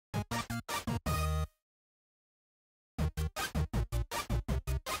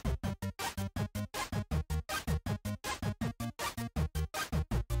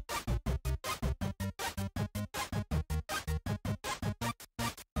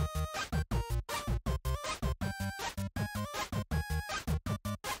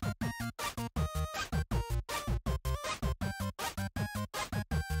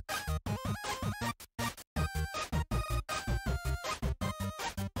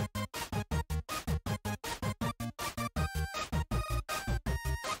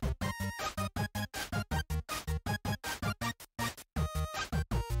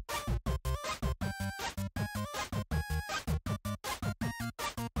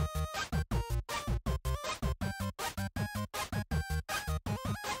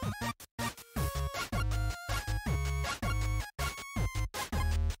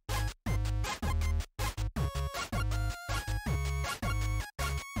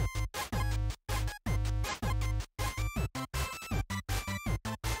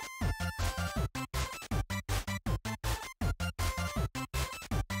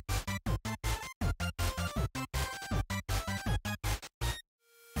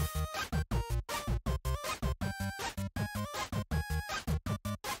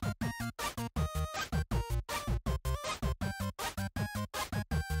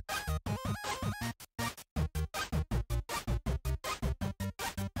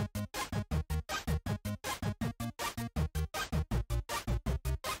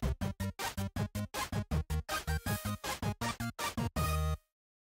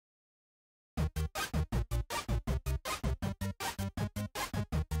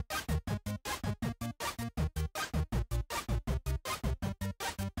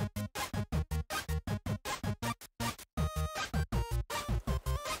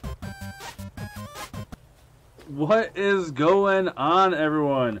What is going on,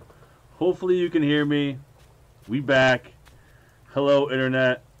 everyone? Hopefully you can hear me. We back. Hello,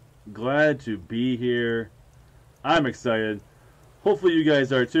 Internet. Glad to be here. I'm excited. Hopefully you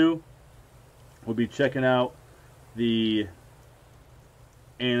guys are too. We'll be checking out the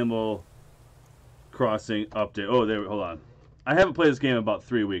Animal Crossing update. Oh, there. Hold on. I haven't played this game in about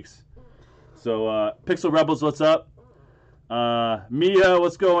 3 weeks. So, Pixel Rebels, what's up? Mia,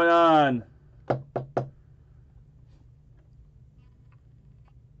 what's going on?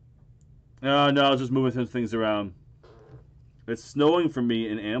 No, I was just moving some things around. It's snowing for me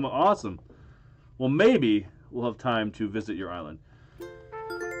in Animal. Awesome. Well, maybe we'll have time to visit your island.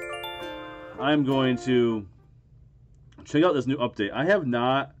 I'm going to check out this new update. I have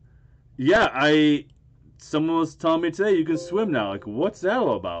not. Yeah, someone was telling me today you can swim now. Like, what's that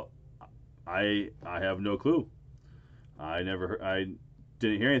all about? I have no clue. I didn't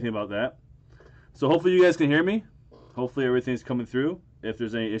hear anything about that. So hopefully you guys can hear me. Hopefully everything's coming through. If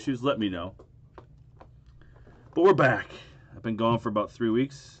there's any issues, let me know. But we're back. I've been gone for about 3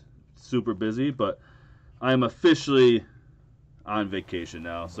 weeks. Super busy, but I am officially on vacation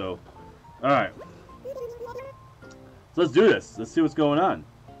now. So, all right. So let's do this. Let's see what's going on.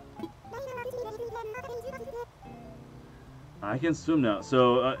 I can swim now.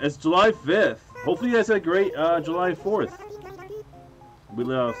 So it's July 5th. Hopefully you guys had a great July 4th. We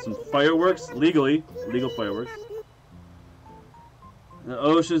let off some fireworks, legal fireworks. The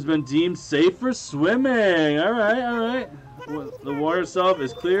ocean's been deemed safe for swimming. All right, all right. The water itself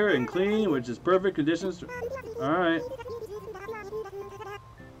is clear and clean, which is perfect conditions. All right.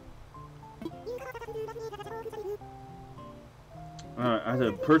 All right, I have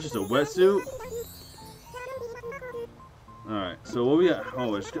to purchase a wetsuit. All right, so what we got?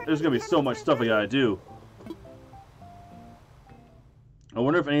 Oh, there's gonna be so much stuff I gotta do. I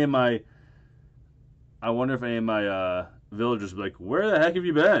wonder if any of my villagers will be like, where the heck have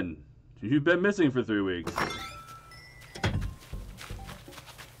you been? You've been missing for 3 weeks.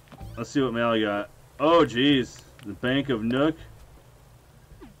 Let's see what mail I got. Oh, geez. The Bank of Nook.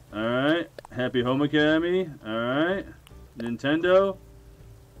 Alright. Happy Home Academy. Alright. Nintendo.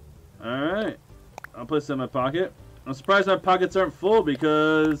 Alright. I'll put this in my pocket. I'm surprised my pockets aren't full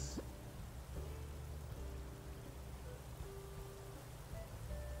because...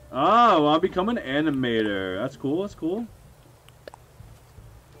 Oh, well, I'll become an animator. That's cool, that's cool.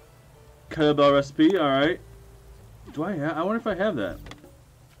 Kettlebell recipe, alright. I wonder if I have that.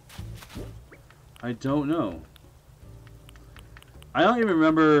 I don't know. I don't even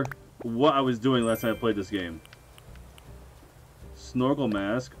remember what I was doing last time I played this game. Snorkel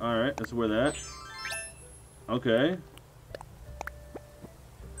mask, alright, let's wear that. Okay.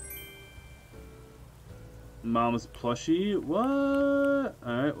 Mom's plushie, what?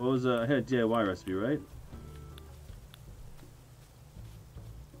 Alright, what was I had a DIY recipe, right?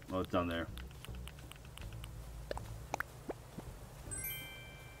 Oh, it's down there.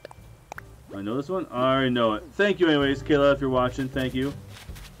 I know this one? I already know it. Thank you anyways, Kayla, if you're watching. Thank you.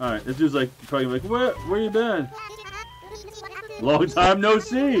 Alright, this dude's like probably like, where you been? Long time no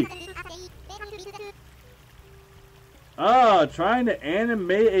see! Ah, trying to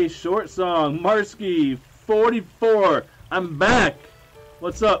animate a short song. Marsky 44. I'm back!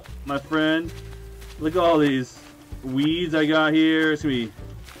 What's up, my friend? Look at all these weeds I got here. It's gonna be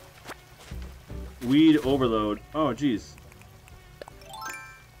weed overload. Oh, jeez.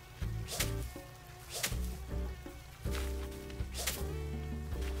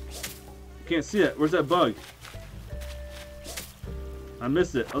 Can't see it. Where's that bug? I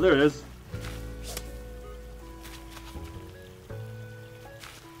missed it. Oh, there it is.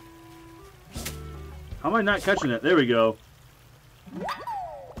 How am I not catching it? There we go.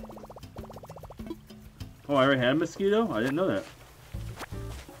 Oh, I already had a mosquito? I didn't know that.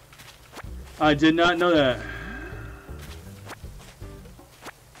 I did not know that.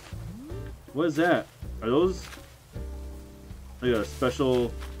 What is that? Are those... They got a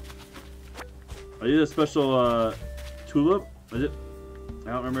special... Are these a special tulip? Is it?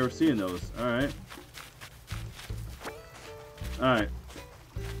 I don't remember seeing those. Alright. Alright.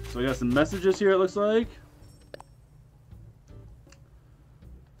 So I got some messages here, it looks like.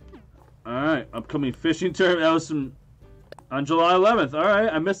 Alright. Upcoming fishing tournament. That was on July 11th.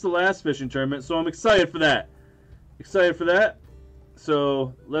 Alright. I missed the last fishing tournament, so I'm excited for that. Excited for that.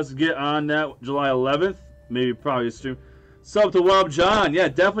 So let's get on that July 11th. Maybe probably stream. Sub to One Up John. Yeah,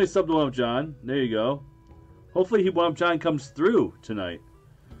 definitely sub to One Up John. There you go. Hopefully One Up John comes through tonight.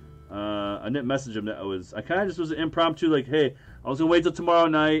 I didn't message him that I kind of just was an impromptu like, hey, I was going to wait till tomorrow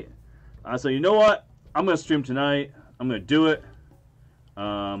night. I said, you know what? I'm going to stream tonight. I'm going to do it.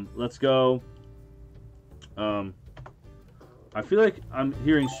 Let's go. I feel like I'm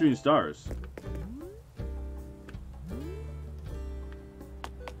hearing shooting stars.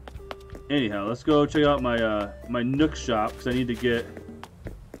 Anyhow, let's go check out my my Nook shop because I need to get.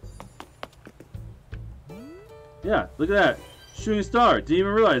 Yeah, look at that shooting star. Didn't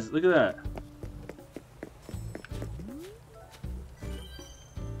even realize. Look at that.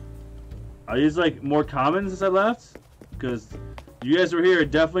 Are these like more common since I left? Because you guys were here,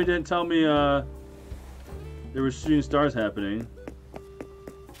 definitely didn't tell me there were shooting stars happening.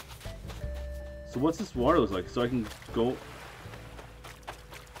 So what's this water look like? So I can go.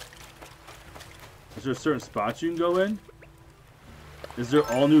 Is there a certain spot you can go in? Is there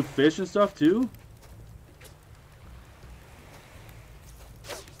all new fish and stuff too?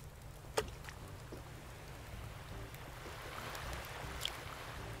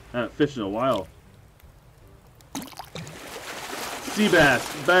 I haven't fished in a while. Sea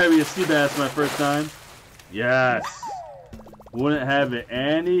bass. Better be a sea bass my first time. Yes. Wouldn't have it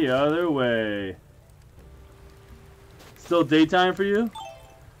any other way. Still daytime for you?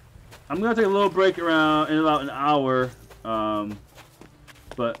 I'm gonna take a little break around in about an hour,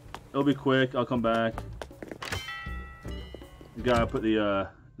 but it'll be quick. I'll come back. You gotta put the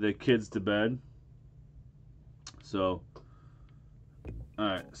kids to bed. So, all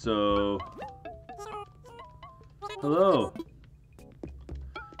right. So, hello.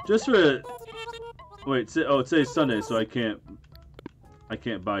 Just for wait. Oh, today's Sunday, so I can't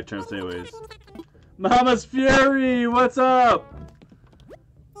buy tramps anyways. Mama's Fury, what's up?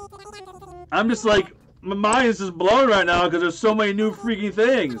 I'm just like, my mind is just blown right now because there's so many new freaking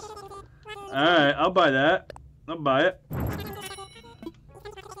things. Alright, I'll buy that. I'll buy it. I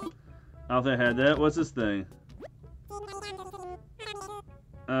don't think I had that. What's this thing?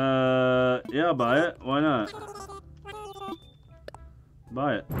 Yeah, I'll buy it. Why not?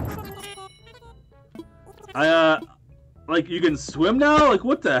 Buy it. Like, you can swim now? Like,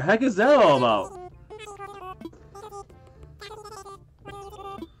 what the heck is that all about?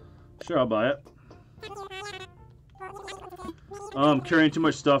 Sure, I'll buy it. Oh, I'm carrying too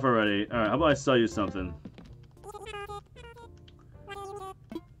much stuff already. Alright, how about I sell you something?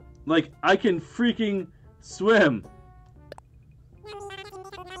 Like, I can freaking swim.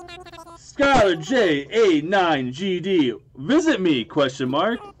 Skylar J89GD, visit me? Question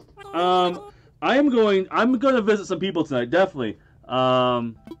mark. I'm gonna visit some people tonight, definitely. I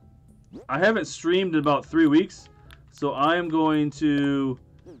haven't streamed in about 3 weeks, so I am going to.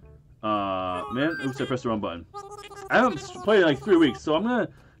 Man, oops, I pressed the wrong button. I haven't played in like 3 weeks, so I'm gonna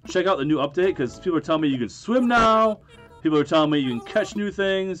check out the new update because people are telling me you can swim now. People are telling me you can catch new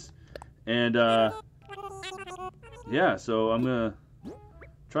things, and yeah, so I'm gonna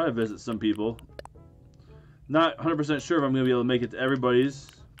try to visit some people. Not 100% sure if I'm gonna be able to make it to everybody's,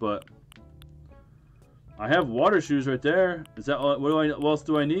 but I have water shoes right there. Is that all, what else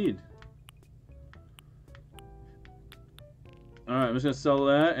do I need? Alright, I'm just gonna sell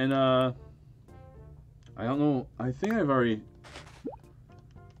that, and I don't know, I think I've already.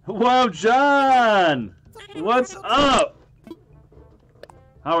 Wow, John! What's up?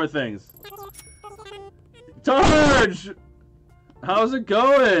 How are things? Targe! How's it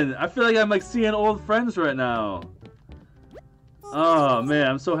going? I feel like I'm like seeing old friends right now. Oh man,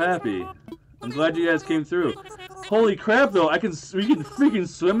 I'm so happy. I'm glad you guys came through. Holy crap though, we can freaking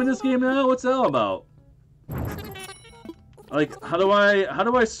swim in this game now? What's that all about? Like, how do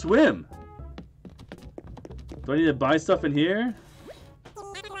I swim? Do I need to buy stuff in here?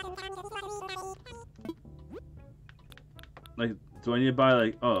 Like, do I need to buy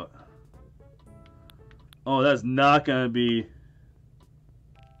like, oh, that's not gonna be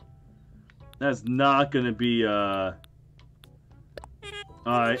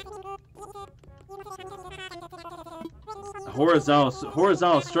alright.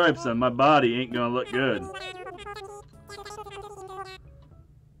 Horizontal stripes on my body ain't gonna look good.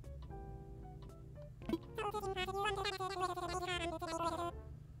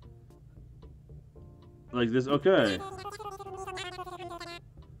 Like this, okay.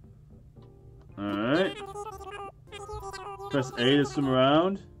 Alright. Press A to swim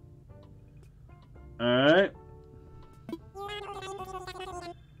around. Alright.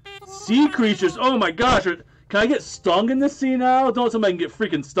 Sea creatures, oh my gosh! Can I get stung in the sea now? Don't tell me I can get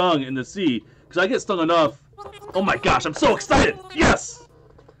freaking stung in the sea. Because I get stung enough. Oh my gosh, I'm so excited! Yes!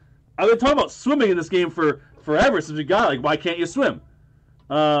 I've been talking about swimming in this game for forever since we got it. Like, why can't you swim?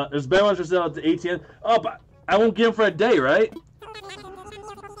 There's better ones for sale at the ATM. Oh, but I won't get them for a day, right?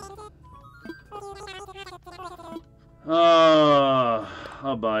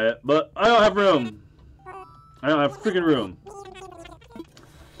 I'll buy it. But I don't have room. I don't have freaking room.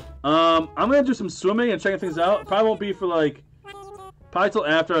 I'm gonna do some swimming and checking things out. Probably won't be for like, probably till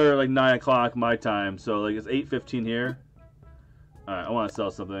after like 9 o'clock my time. So like it's 8:15 here. All right, I want to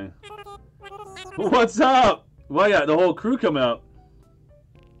sell something. What's up? Well, I got the whole crew coming up.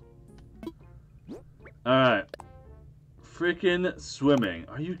 All right, freaking swimming.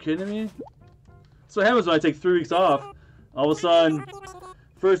 Are you kidding me? So what happens when I take 3 weeks off? All of a sudden,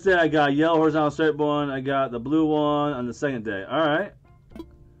 first day I got yellow horizontal stripe one. I got the blue one on the second day. All right.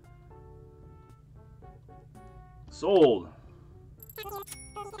 Sold.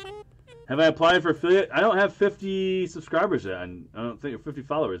 Have I applied for affiliate? I don't have 50 subscribers yet. I don't think, or 50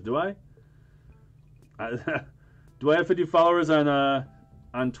 followers. Do I? Do I have 50 followers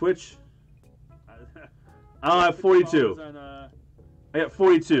on Twitch? I don't have 42. I got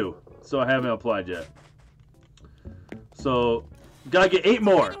 42, so I haven't applied yet. So gotta get 8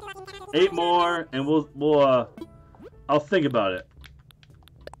 more. 8 more, and I'll think about it.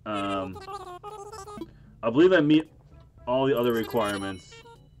 I believe I meet all the other requirements.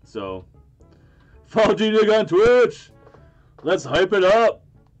 So, follow GDig on Twitch. Let's hype it up.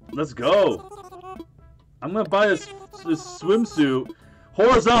 Let's go. I'm gonna buy this swimsuit.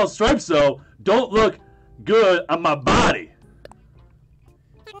 Horizontal stripes though don't look good on my body.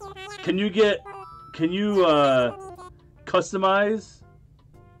 Can you customize?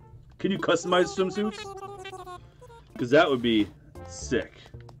 Can you customize swimsuits? Because that would be sick.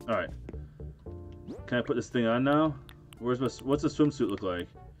 All right. Can I put this thing on now? What's the swimsuit look like?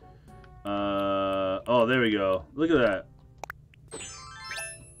 Oh, there we go. Look at that.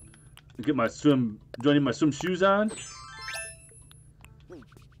 Get my swim. Do I need my swim shoes on?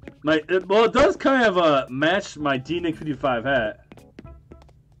 Well, it does kind of match my D-Nick 55 hat.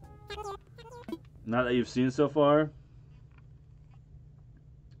 Not that you've seen it so far.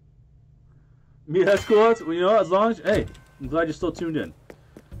 Me, that's cool. Well, you know, as long as hey, I'm glad you're still tuned in.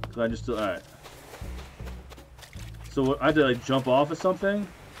 Glad you're still all right. So what, I had to like jump off or something?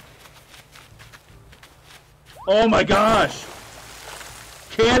 Oh my gosh!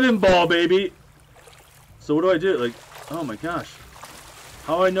 Cannonball, baby! So what do I do? Like, oh my gosh.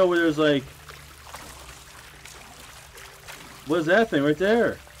 How do I know where there's like... What is that thing right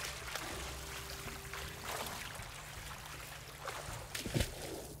there?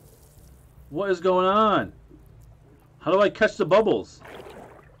 What is going on? How do I catch the bubbles?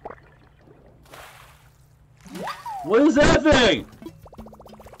 What is that thing?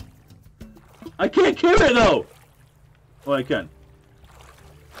 I can't kill it though! Oh, I can.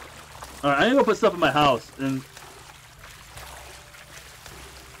 Alright, I need to go put stuff in my house. And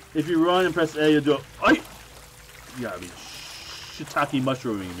if you run and press A, you'll do it. You gotta be shiitake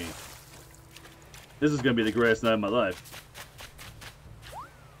mushrooming me. This is gonna be the greatest night of my life.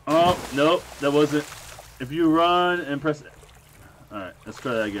 Oh, nope, that wasn't. If you run and press... Alright, let's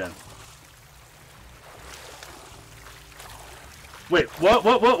try that again. Wait, what?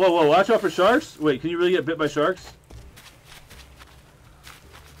 Whoa, watch out for sharks? Wait, can you really get bit by sharks?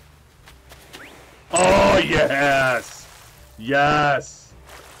 Oh, yes! Yes!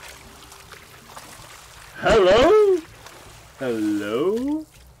 Hello? Hello?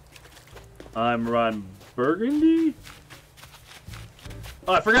 I'm Ron Burgundy?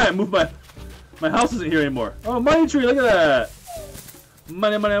 Oh, I forgot I moved my house isn't here anymore. Oh, money tree, look at that!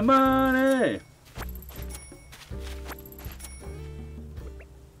 Money, money, money!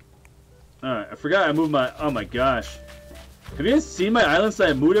 Alright, I forgot I moved my... Oh my gosh. Have you guys seen my island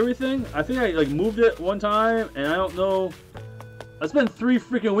side? I moved everything? I think I like moved it one time, and I don't know... It's been 3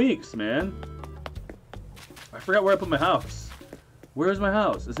 freaking weeks, man. I forgot where I put my house. Where's my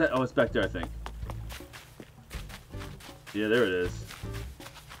house? Is that... Oh, it's back there, I think. Yeah, there it is.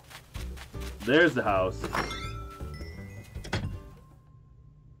 There's the house.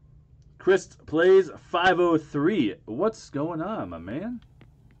 Chris plays 503. What's going on, my man?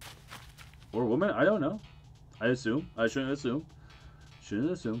 Or woman? I don't know. I assume. I shouldn't assume.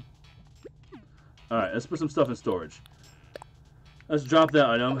 Shouldn't assume. Alright, let's put some stuff in storage. Let's drop that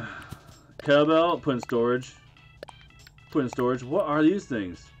item. Kettlebell, put in storage. Put in storage. What are these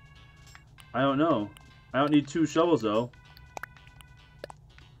things? I don't know. I don't need 2 shovels, though.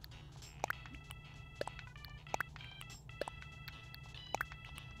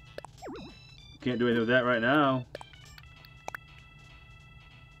 Can't do anything with that right now.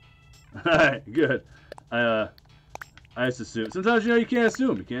 Alright, good. I just assume. Sometimes, you know, you can't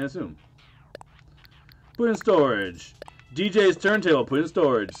assume. You can't assume. Put in storage. DJ's turntable, put in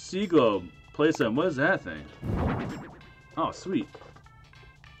storage. Sea globe, play some. What is that thing? Oh, sweet.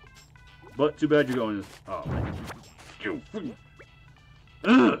 But too bad you're going. Oh,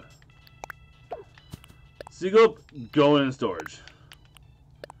 man. Sea globe, going in storage.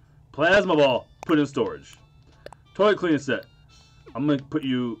 Plasma ball. Put in storage. Toilet cleaning set. I'm gonna put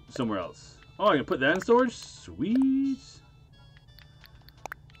you somewhere else. Oh, I can put that in storage? Sweet.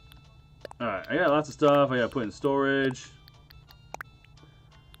 Alright, I got lots of stuff I gotta put in storage.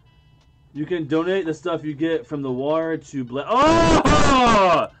 You can donate the stuff you get from the water to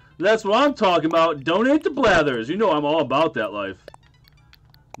Oh! That's what I'm talking about. Donate to Blathers. You know I'm all about that life.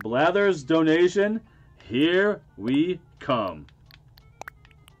 Blathers donation. Here we come.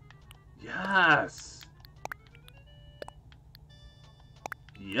 Yes.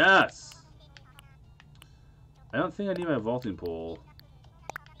 Yes. I don't think I need my vaulting pole.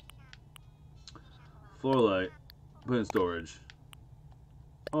 Floor light. Put in storage.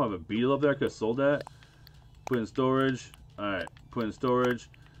 Oh, I have a beetle up there. I could have sold that. Put in storage. Alright. Put in storage.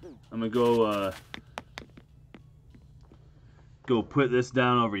 I'm gonna go put this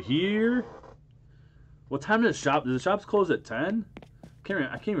down over here. What time does the shop? Does the shop's close at 10? I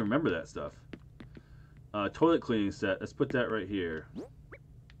can't even remember that stuff. Toilet cleaning set. Let's put that right here.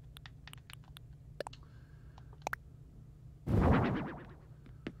 In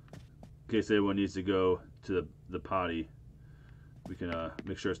case anyone needs to go to the potty, we can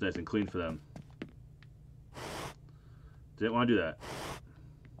make sure it's nice and clean for them. Didn't want to do that.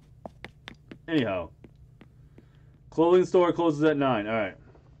 Anyhow, clothing store closes at 9. All right,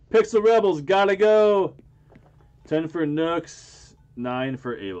 Pixel Rebels gotta go. 10 for Nooks, 9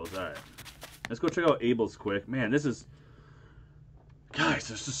 for Abel's. All right, let's go check out Abel's quick. Man, this is, guys,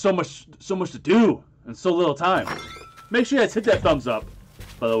 there's just so much to do and so little time. Make sure you guys hit that thumbs up.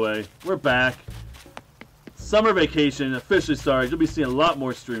 By the way, we're back. Summer vacation officially started. You'll be seeing a lot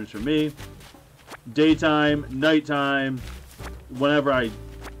more streams from me. Daytime, nighttime, whenever I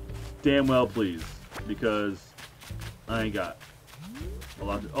damn well please, because I ain't got a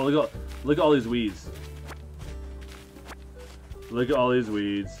lot. Oh, look at all these weeds. Look at all these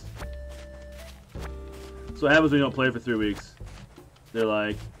weeds. So what happens when you don't play for 3 weeks? They're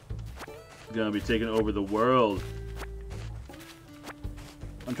like gonna be taking over the world.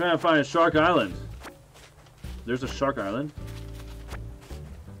 I'm trying to find a Shark Island. There's a Shark Island.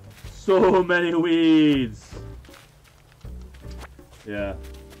 So many weeds. Yeah.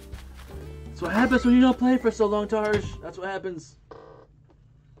 That's what happens when you don't play for so long, Tarj. That's what happens.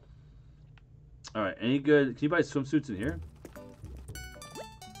 Alright, any good... Can you buy swimsuits in here?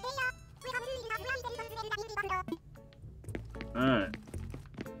 Alright.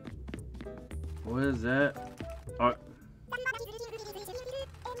 What is that?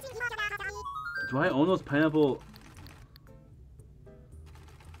 Do I own those pineapple...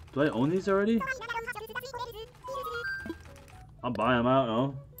 Do I own these already? I'll buy them out,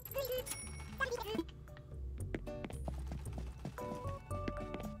 no?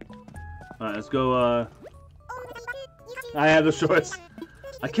 Alright, let's go, I have the shorts.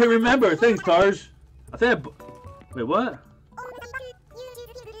 I can't remember. Thanks, Tarj. I think Wait, what?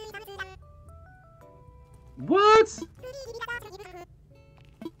 What?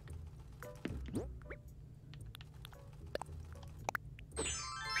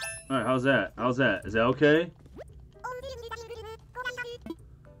 Alright, how's that? How's that? Is that okay?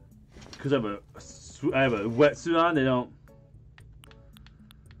 Because I have a wetsuit on, they don't...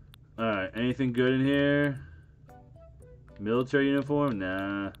 Alright, anything good in here? Military uniform?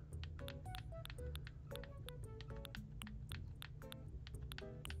 Nah.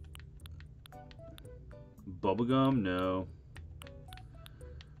 Bubblegum? No.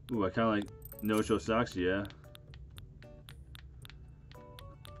 Ooh, I kind of like no-show socks, yeah.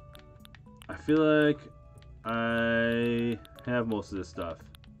 I feel like I have most of this stuff.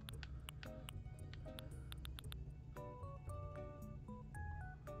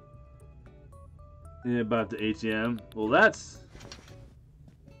 Yeah, about the ATM. Well, that's...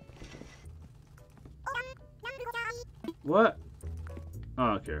 What? Oh,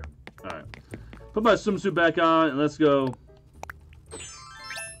 I don't care. Alright. Put my swimsuit back on and let's go.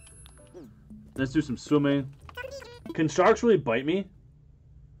 Let's do some swimming. Can sharks really bite me?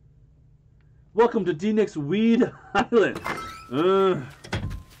 Welcome to D-Nick's Weed Island. Oh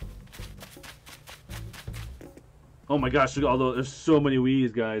my gosh, look at all those. There's so many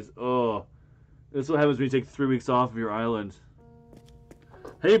weeds, guys. Oh. This is what happens when you take 3 weeks off of your island.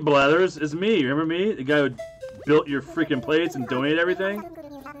 Hey, Blathers, it's me. Remember me? The guy who built your freaking plates and donated everything?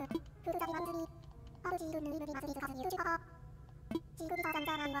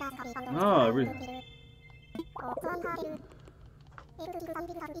 Oh,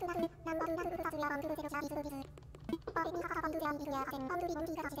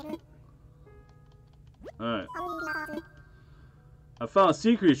 alright. I found a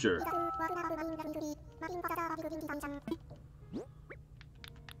sea creature.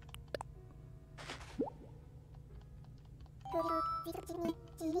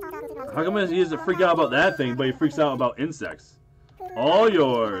 How come he doesn't freak out about that thing, but he freaks out about insects? All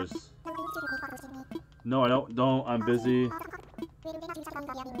yours. No, I don't. I'm busy.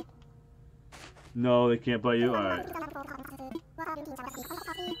 No, they can't bite you? Alright.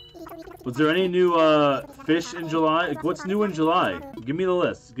 Was there any new fish in July? Like, what's new in July? Give me the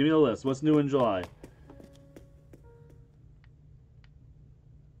list. Give me the list. What's new in July?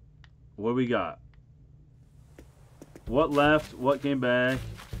 What we got? What left? What came back?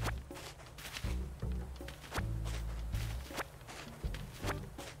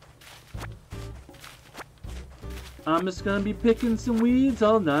 I'm just gonna be picking some weeds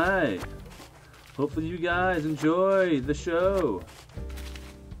all night. Hopefully you guys enjoy the show.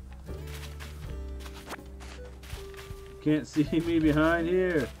 Can't see me behind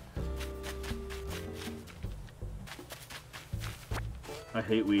here. I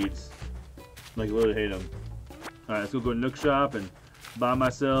hate weeds. Like, literally hate them. Alright, let's go to Nook Shop and buy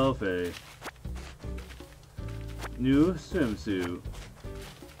myself a new swimsuit.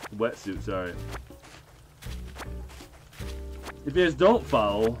 Wetsuit, sorry. If you guys don't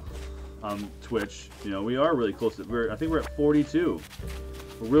follow on Twitch, you know, we are really close to, I think we're at 42.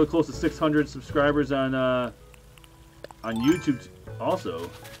 We're really close to 600 subscribers on YouTube also.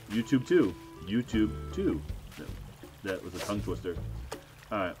 YouTube too. YouTube too. That was a tongue twister.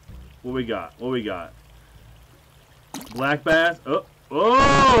 Alright. What we got? What we got? Black bass. Oh!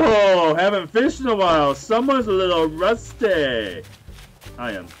 Oh! Haven't fished in a while. Someone's a little rusty.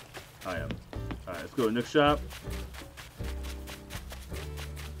 I am. Alright, let's go to Nook Shop.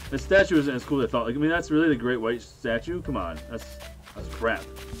 The statue isn't as cool as I thought. Like, I mean, that's really the great white statue? Come on. That's crap.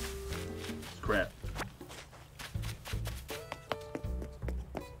 It's crap.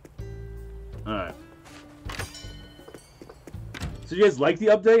 Alright. So you guys like the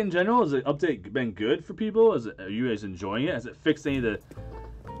update in general? Has the update been good for people? Are you guys enjoying it? Has it fixed any of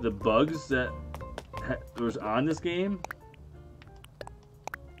the bugs that was on this game?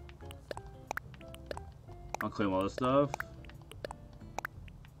 I'll claim all this stuff.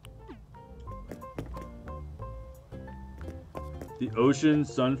 The ocean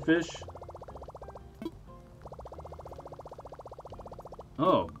sunfish.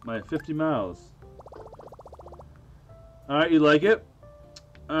 Oh, my 50 miles. Alright, you like it?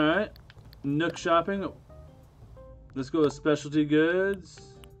 Alright. Nook shopping. Let's go to specialty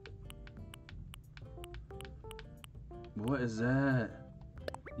goods. What is that?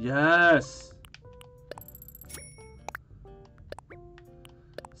 Yes!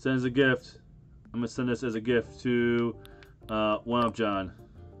 Send as a gift. I'm gonna send this as a gift to One Up John.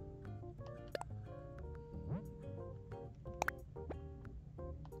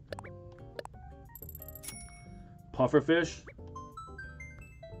 Pufferfish.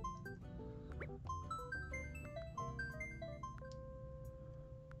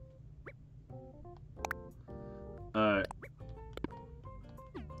 Alright.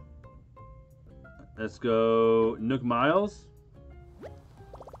 Let's go Nook Miles.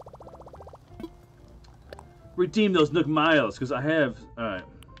 Redeem those Nook Miles, because I have... Alright.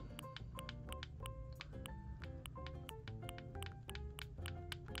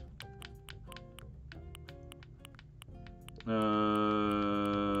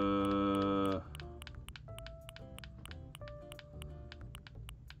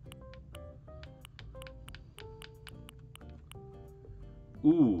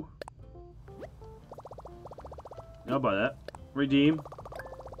 Ooh. I'll buy that. Redeem.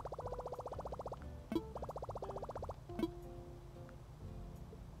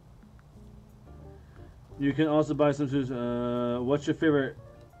 You can also buy some. What's your favorite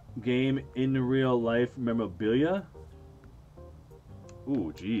game in real life memorabilia?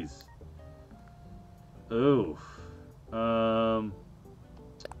 Ooh, jeez. Oh.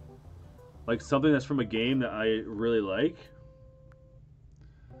 Like something that's from a game that I really like.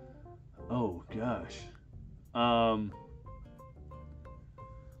 Oh gosh. I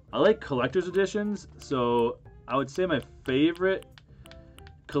like collector's editions, so I would say my favorite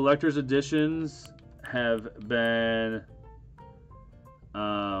collector's editions have been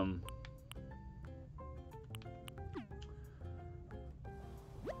oh,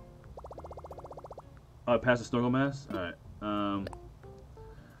 I passed the snorkel mask? Alright.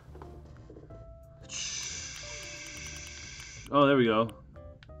 Oh, there we go.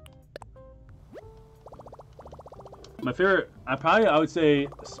 My favorite, I would say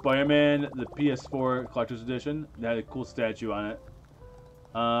Spider-Man, the PS4 Collector's Edition. That had a cool statue on it.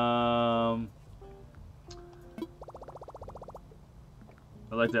 I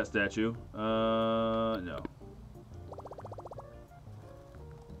like that statue. No.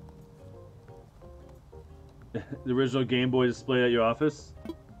 The original Game Boy display at your office.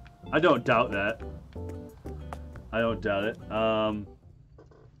 I don't doubt that. I don't doubt it.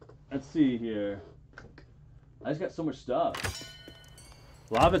 Let's see here. I just got so much stuff.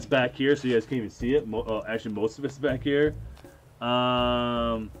 A lot of it's back here, so you guys can't even see it. Actually, most of it's back here.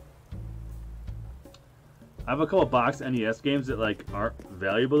 I have a couple box NES games that like aren't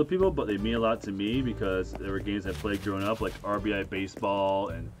valuable to people, but they mean a lot to me because they were games I played growing up, like RBI Baseball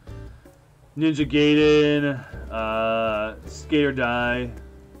and Ninja Gaiden, Skate or Die.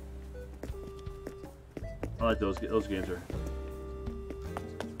 I like those games. Are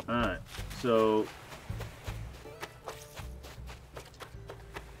all right. So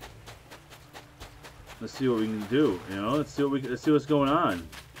let's see what we can do. You know, let's see what's going on.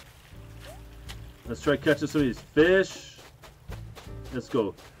 Let's try catching some of these fish. Let's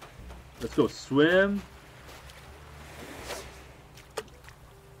go swim.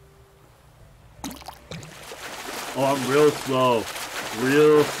 Oh, I'm real slow.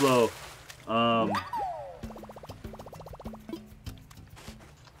 Real slow.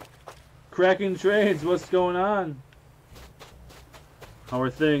 Cracking trades, what's going on? How are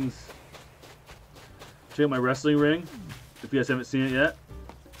things? Check out my wrestling ring, if you guys haven't seen it yet.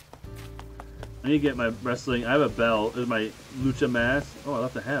 I need to get my wrestling. I have a belt. There's my lucha mask. Oh, I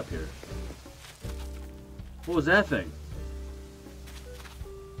left the hat here. What was that thing?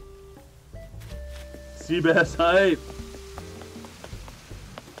 Sea bass hype.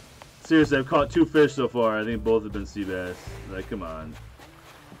 Seriously, I've caught 2 fish so far. I think both have been sea bass. Like, come on.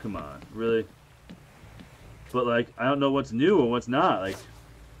 Come on. Really? But, like, I don't know what's new and what's not. Like,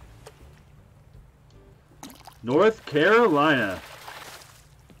 North Carolina.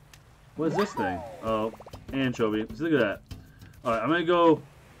 What is this thing? Oh, anchovy. So look at that. Alright, I'm going to go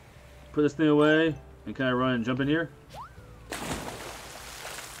put this thing away and kind of run and jump in here.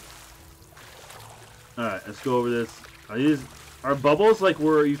 Alright, let's go over this. Are bubbles like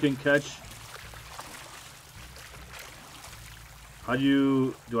where you can catch? How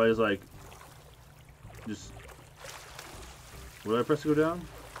do I just like, what do I press to go down?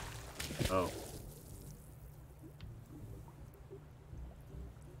 Oh.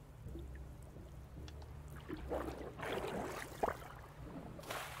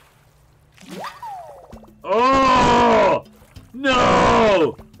 Oh!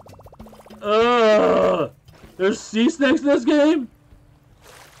 No! There's sea snakes in this game?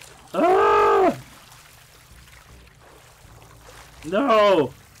 Ah!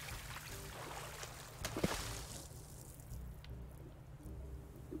 No!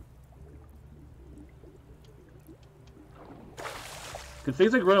 Can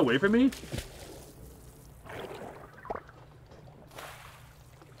things like run away from me?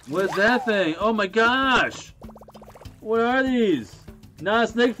 What is that thing? Oh my gosh! What are these? Not a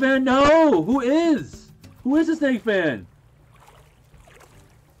snake fan? No! Who is? Who is a snake fan?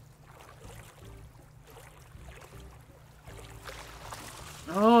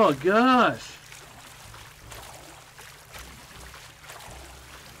 Oh gosh!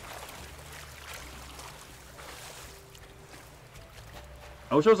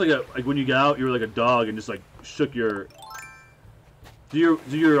 I wish I was like when you got out, you were like a dog and just like shook your. Do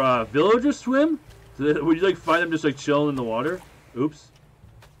your villagers swim? Would you like find them just like chilling in the water? Oops.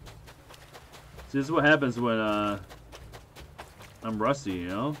 See, this is what happens when I'm rusty, you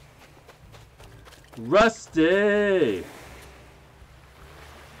know? Rusty!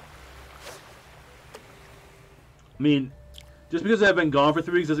 I mean, just because I've been gone for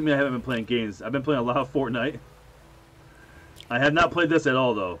 3 weeks doesn't mean I haven't been playing games. I've been playing a lot of Fortnite. I have not played this at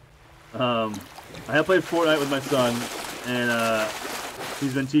all, though. I have played Fortnite with my son, and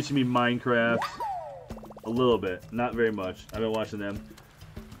he's been teaching me Minecraft a little bit. Not very much. I've been watching them.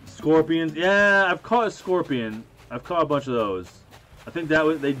 Scorpions. Yeah, I've caught a scorpion. I've caught a bunch of those. I think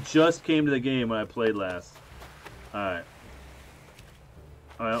they just came to the game when I played last. Alright.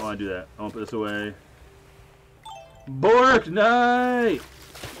 I don't want to do that. I want to put this away. Bork Knight!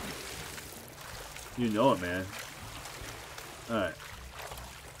 You know it, man. Alright.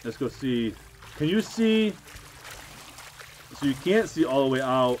 Let's go see. Can you see? So you can't see all the way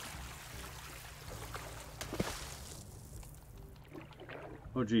out.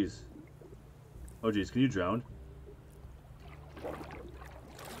 Oh, jeez. Oh, jeez. Can you drown?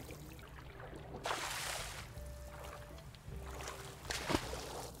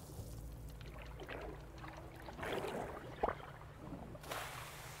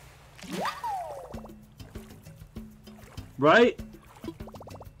 Right?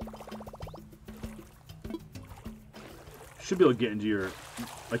 Should be able to get into your...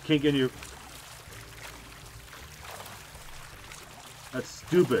 I can't get into your... That's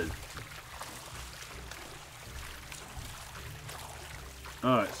stupid.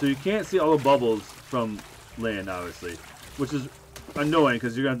 Alright, so you can't see all the bubbles from land, obviously. Which is annoying,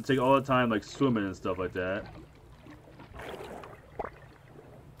 because you're going to take all the time, like, swimming and stuff like that.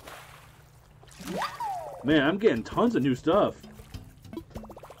 Man, I'm getting tons of new stuff.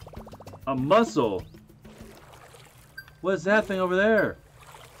 A mussel. What is that thing over there?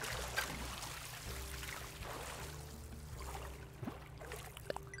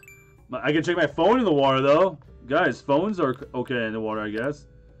 I can check my phone in the water, though. Guys, phones are okay in the water, I guess.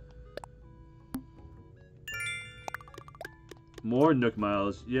 More Nook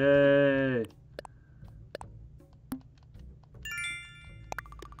miles. Yay!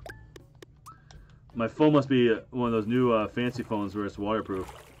 My phone must be one of those new fancy phones where it's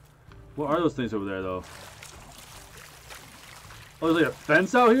waterproof. What are those things over there, though? Oh, there's like a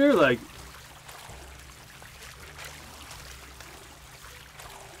fence out here? Like...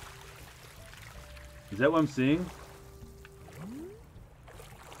 Is that what I'm seeing?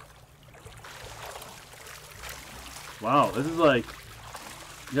 Wow, this is like...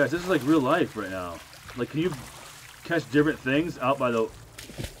 Guys, this is like real life right now. Like, can you catch different things out by the...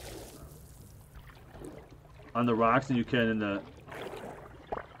 on the rocks than you can in the...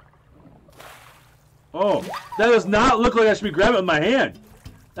 Oh, that does not look like I should be grabbing it with my hand.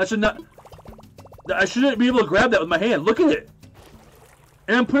 That should not... I shouldn't be able to grab that with my hand. Look at it.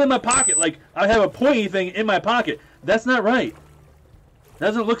 And I'm putting it in my pocket. Like, I have a pointy thing in my pocket. That's not right. That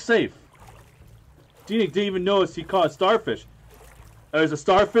doesn't look safe. Dini didn't even notice he caught a starfish. Is a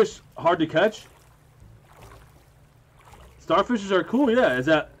starfish hard to catch? Starfishes are cool, yeah. Is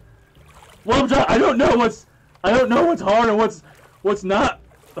that... Well, I don't know what's hard and what's not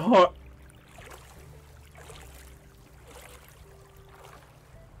hard.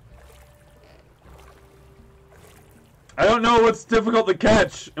 I don't know what's difficult to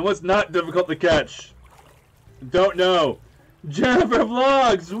catch and what's not difficult to catch. Don't know. Jennifer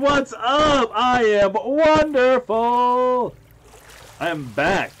Vlogs, what's up? I am wonderful. I am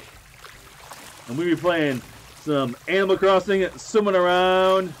back. And we'll be playing some Animal Crossing, swimming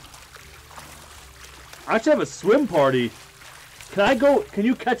around. I actually have a swim party. Can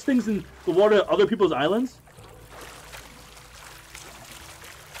you catch things in the water at other people's islands?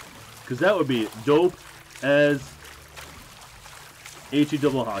 Because that would be dope as HE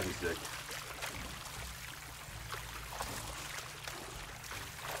double hockey stick.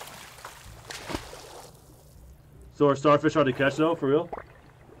 So are starfish hard to catch though, for real?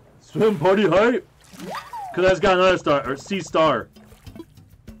 Swim party hype! Cause I just got another star, or sea star.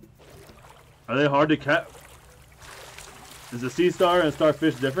 Are they hard to catch? Is a sea star and a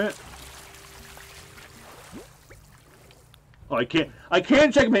starfish different? Oh, I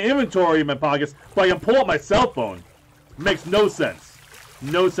can't check my inventory in my pockets, but I can pull up my cell phone. Makes no sense.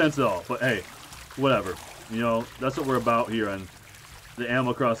 No sense at all. But hey, whatever. You know, that's what we're about here on the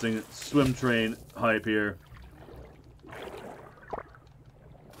Animal Crossing swim train hype here.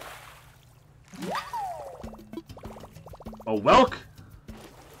 A whelk?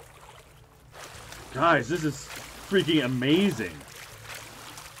 Guys, this is freaking amazing.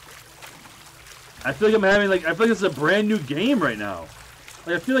 I feel like I'm having I feel like this is a brand new game right now.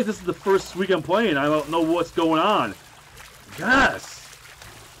 Like, I feel like this is the first week I'm playing. I don't know what's going on. Yes!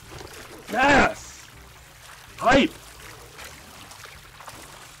 Yes! Hype!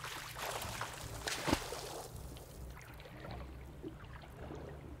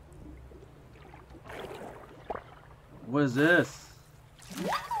 What is this?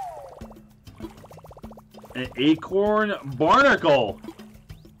 An acorn barnacle!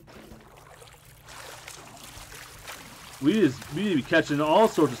 We need to be catching all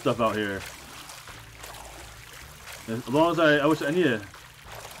sorts of stuff out here. As long as I wish I need to...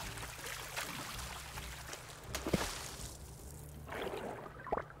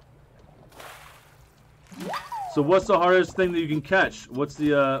 So what's the hardest thing that you can catch? What's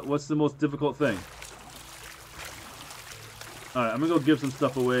the most difficult thing? Alright, I'm gonna go give some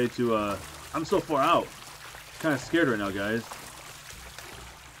stuff away to, I'm so far out. Kinda scared right now, guys.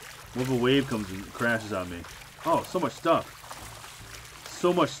 What if a wave comes and crashes on me? Oh, so much stuff.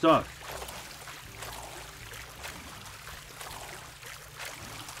 So much stuff.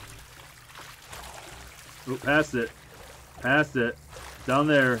 Oh, past it. Past it. Down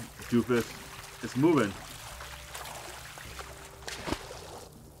there, doofus. It's moving.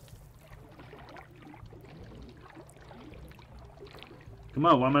 Come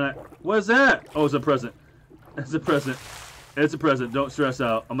on, why am I not... What is that? Oh, it's a present. It's a present. It's a present. Don't stress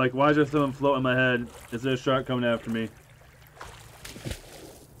out. I'm like, why is there something floating in my head? Is there a shark coming after me?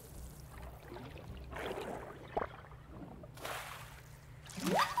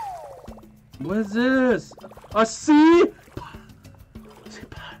 What is this? A sea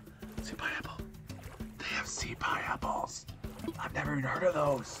Sea pineapple. They have sea pineapples. I've never even heard of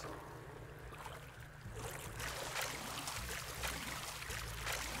those.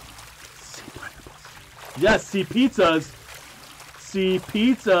 Sea pineapples. Yes, sea pizzas. Sea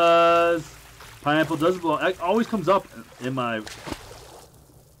pizzas. Pineapple does belong. It always comes up in my.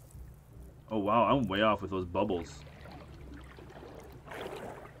 Oh wow, I'm way off with those bubbles.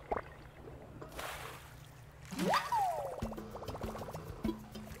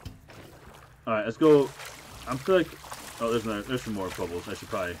 All right, let's go. I'm feel like. Oh, there's some more bubbles. I should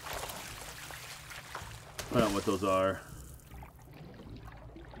probably find out what those are.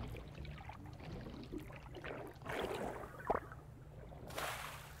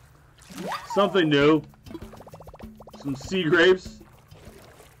 Something new. Some sea grapes.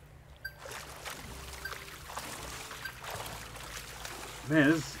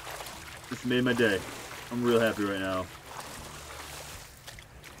 Man, this made my day. I'm real happy right now.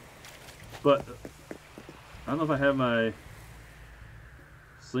 But I don't know if I have my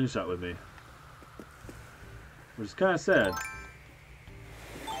slingshot with me, which is kind of sad.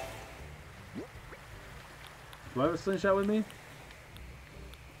 Do I have a slingshot with me?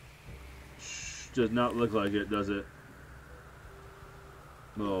 Shh, does not look like it, does it?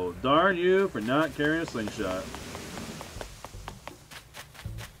 Oh, darn you for not carrying a slingshot.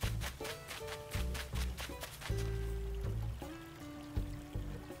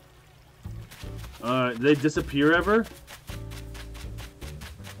 Did they disappear ever?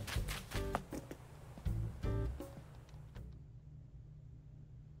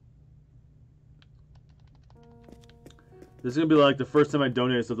 This is gonna be like the first time I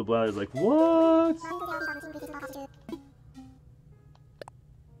donated stuff to Blathers. Like, what?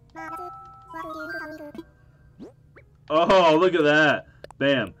 Oh, look at that!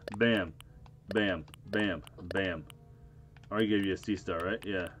 Bam, bam, bam, bam, bam. I already gave you a C star, right?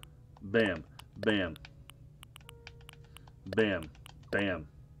 Yeah. Bam, bam, bam, bam.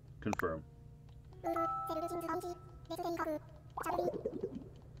 Confirm.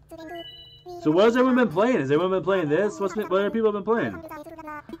 So what has everyone been playing? Has everyone been playing this? What other people have been playing?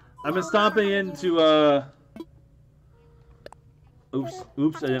 I've been stomping into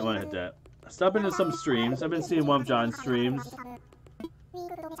oops, I didn't want to hit that. Stopping into some streams. I've been seeing Wump John streams.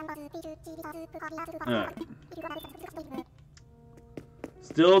 Alright.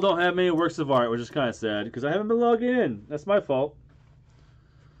 Still don't have many works of art, which is kind of sad, because I haven't been logging in. That's my fault.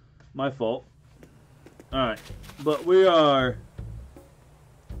 My fault. Alright. But we are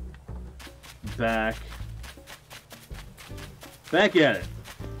back at it.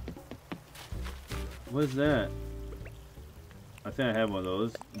 What is that? I think I have one of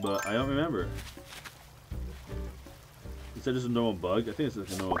those, but I don't remember. Is that just a normal bug? I think it's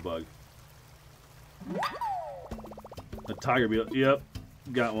just a normal bug. A tiger beetle. Yep.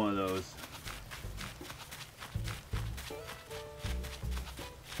 Got one of those.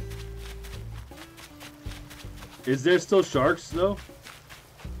 Is there still sharks, though?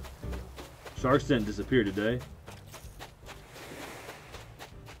 Sharks didn't disappear today.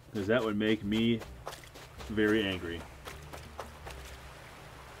 Because that would make me very angry.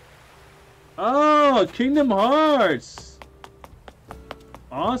 Oh, Kingdom Hearts!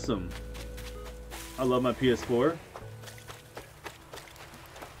 Awesome. I love my PS4.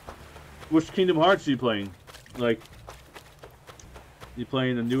 Which Kingdom Hearts are you playing? Like, you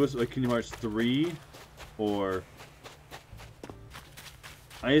playing the newest, like Kingdom Hearts 3? Or...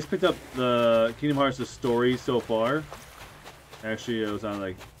 I just picked up the Kingdom Hearts the story so far. Actually, it was on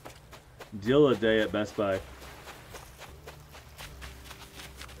like deal of the day at Best Buy.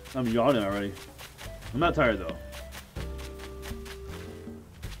 I'm yawning already. I'm not tired though.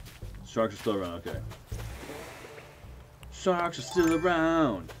 Sharks are still around, okay. Sharks are still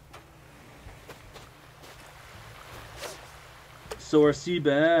around. So are sea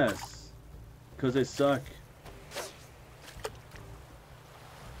bass. Because they suck.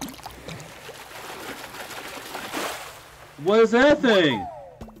 What is that thing?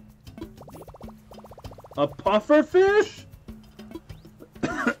 A puffer fish?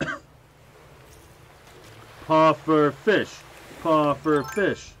 Puffer fish. Puffer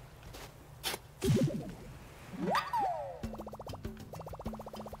fish.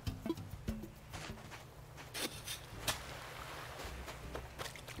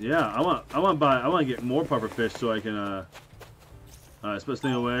 Yeah, I want to get more puffer fish so I can let's put this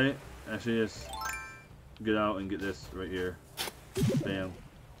thing away. Actually, just get out and get this right here. Bam.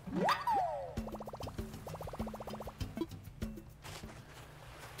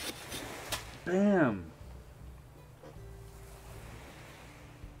 Bam.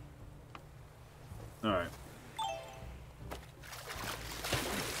 Alright.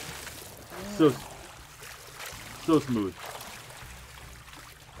 so smooth.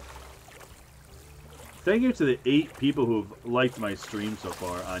 Thank you to the 8 people who've liked my stream so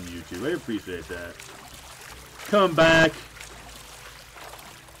far on YouTube. I appreciate that. Come back.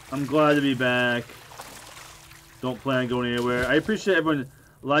 I'm glad to be back. Don't plan on going anywhere. I appreciate everyone.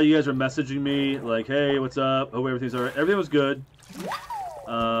 A lot of you guys are messaging me like, "Hey, what's up? Hope everything's alright." Everything was good.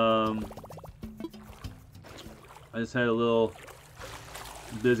 I just had a little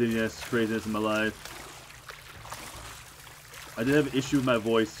busyness, craziness in my life. I did have an issue with my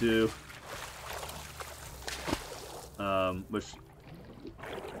voice too, which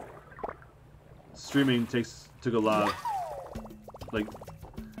streaming took a lot of, like,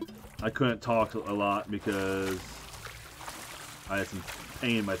 I couldn't talk a lot because I had some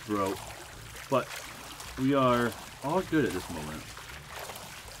pain in my throat, but we are all good at this moment.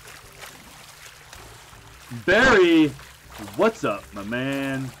 Barry, what's up, my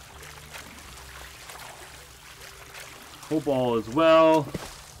man? Hope all is well.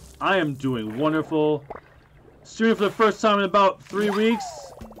 I am doing wonderful. Streaming for the first time in about 3 weeks.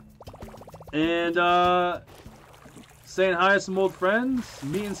 And, saying hi to some old friends.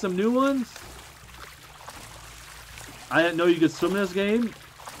 Meeting some new ones. I didn't know you could swim in this game.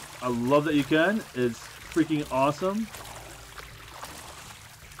 I love that you can. It's freaking awesome.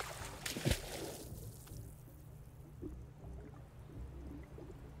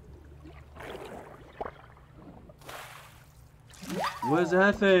 What is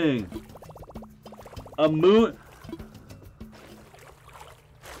that thing? A moon?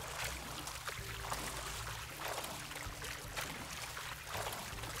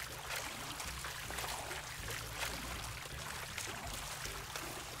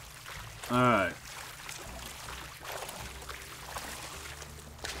 Alright.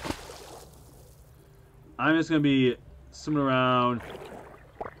 I'm just gonna be swimming around,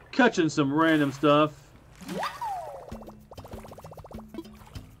 catching some random stuff.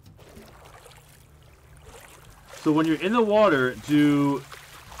 So when you're in the water, do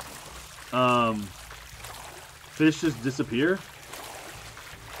fish just disappear?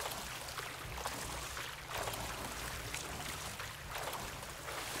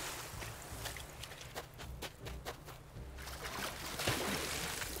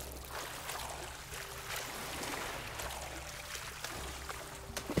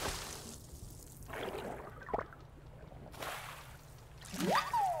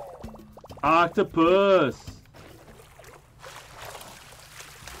 Octopus!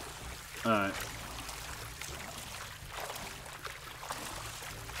 Alright.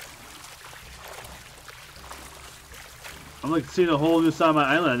 I'm like seeing a whole new side of my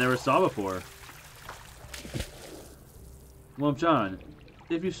island I never saw before. Lump John,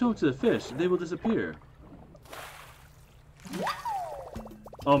 if you show them to the fish, they will disappear.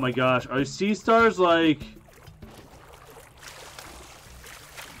 Oh my gosh, are sea stars like...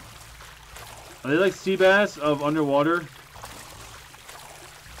 Are they like sea bass of underwater?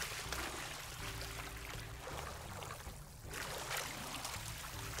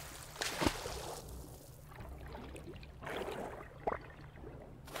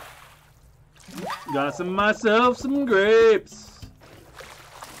 Got myself some grapes.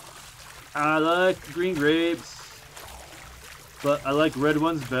 I like green grapes, but I like red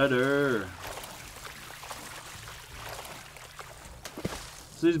ones better.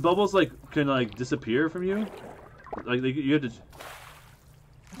 So these bubbles like can like disappear from you? Like you have to.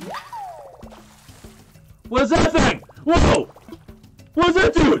 What is that thing? Whoa! What is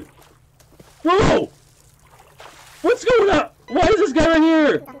that dude? Whoa! What's going on? Why is this guy right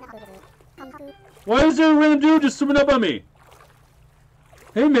here? Why is there a random dude just swimming up on me?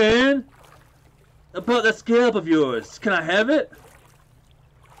 Hey man! About that scalp of yours, can I have it?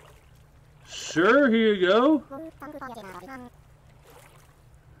 Sure, here you go.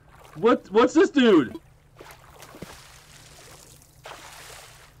 What's this dude?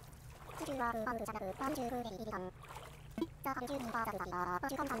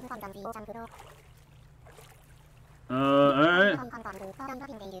 Alright.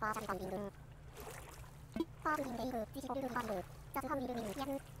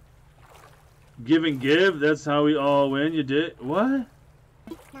 Give and give, that's how we all win. You did what?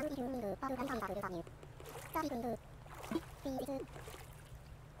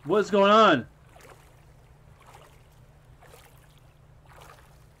 What's going on?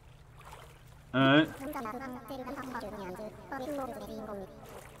 Alright.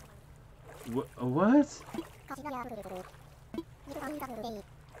 What?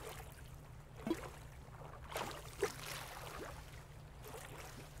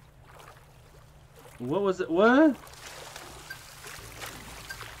 What was it? What?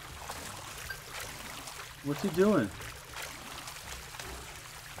 What's he doing?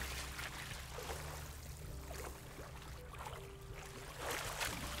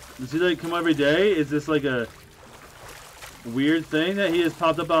 Does he like come every day? Is this like a weird thing that he just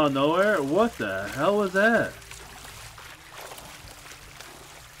popped up out of nowhere? What the hell was that?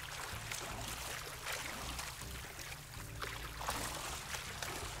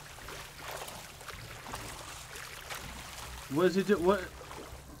 What is he do?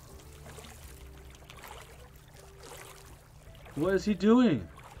 What is he doing?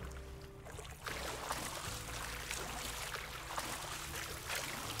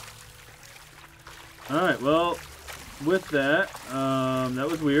 Alright, well, with that, that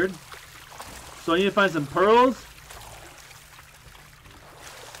was weird. So I need to find some pearls.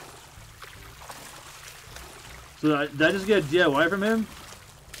 So did I just get a DIY from him?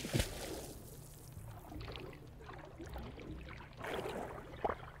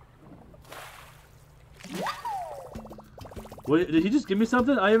 What, did he just give me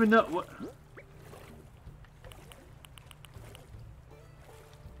something? I even know what.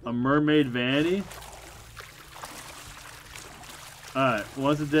 A mermaid vanity. Alright,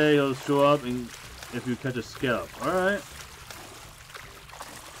 once a day he'll show up and if you catch a scallop. Alright.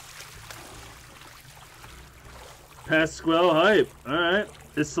 Pasquale hype. Alright.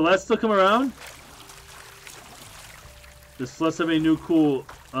 Is Celeste still come around? Does Celeste have any new cool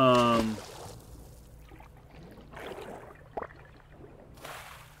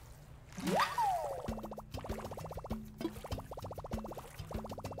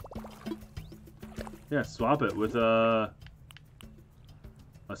yeah, swap it with a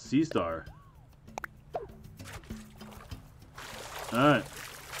sea star. Alright.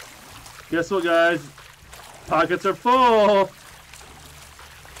 Guess what, guys? Pockets are full!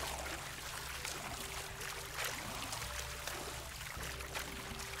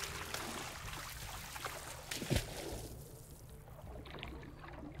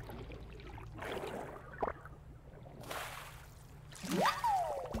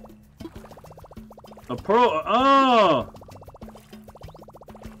 A pearl. Oh!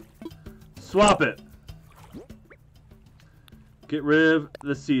 Swap it. Get rid of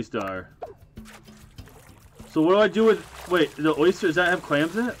the sea star. So what do I do with... Wait, the oyster, does that have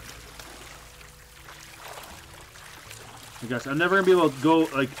clams in it? Oh gosh, I'm never going to be able to go,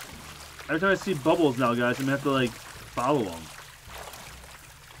 like... Every time I see bubbles now, guys, I'm going to have to, like, follow them.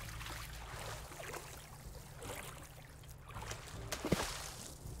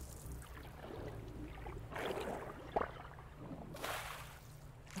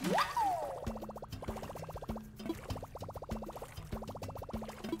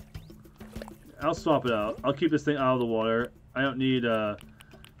 I'll swap it out. I'll keep this thing out of the water. I don't need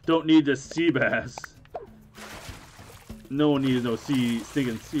the sea bass. No one needs no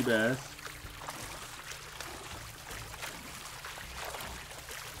stinking sea bass.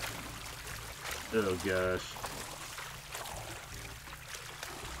 Oh gosh.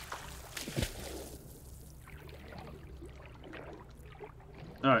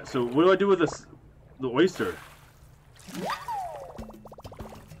 Alright, so what do I do with this the oyster?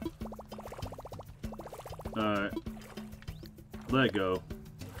 Alright. Let it go.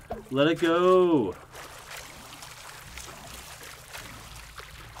 Let it go!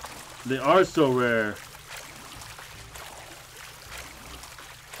 They are so rare.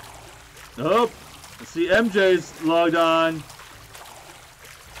 Oh! I see MJ's logged on.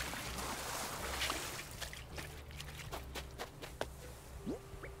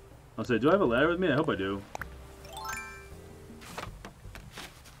 I'll say, do I have a ladder with me? I hope I do.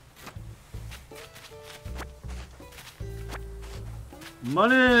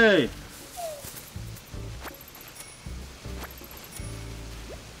 Money!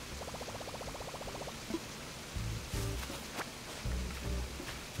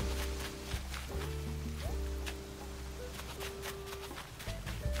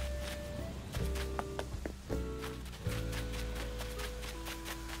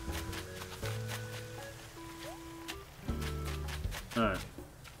 Alright.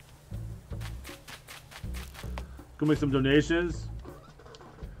 Go make some donations.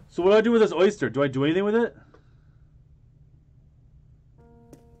 So what do I do with this oyster? Do I do anything with it?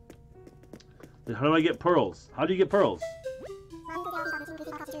 How do I get pearls? How do you get pearls?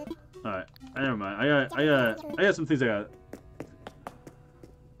 Alright, never mind. I got some things I got.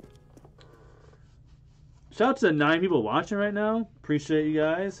 Shout out to the 9 people watching right now. Appreciate you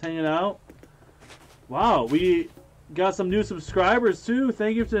guys hanging out. Wow, we got some new subscribers too.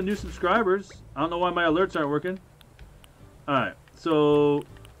 Thank you to the new subscribers. I don't know why my alerts aren't working. Alright, so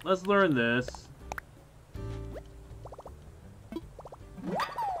let's learn this.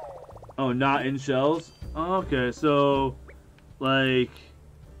 Oh, not in shells? Okay, so like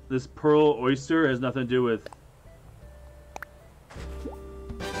this pearl oyster has nothing to do with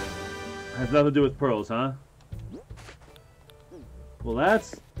pearls, huh? Well,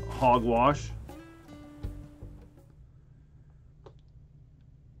 that's hogwash.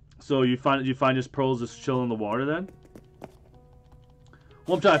 So you find just pearls just chilling in the water then?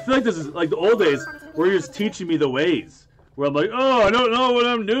 Well, I feel like this is like the old days where you're just teaching me the ways. Where I'm like, oh, I don't know what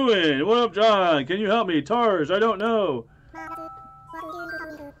I'm doing. What up, John? Can you help me? Tarj, I don't know.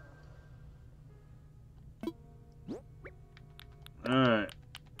 Alright.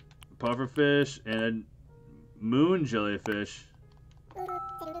 Pufferfish and moon jellyfish.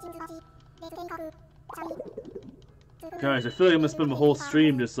 Guys, I feel like I'm gonna spend my whole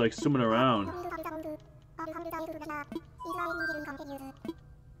stream just like swimming around.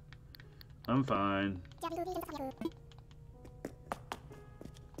 I'm fine.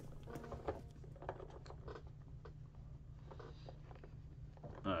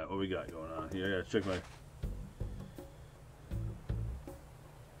 Alright, what we got going on here? I gotta check my...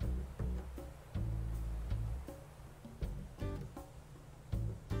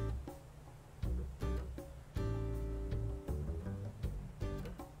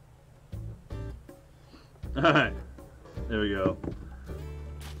 Alright, there we go.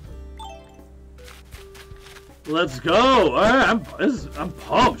 Let's go! Alright, I'm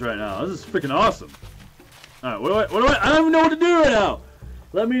pumped right now. This is freaking awesome. Alright, I don't even know what to do right now!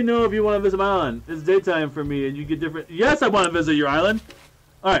 Let me know if you want to visit my island. It's daytime for me and you get different... Yes, I want to visit your island!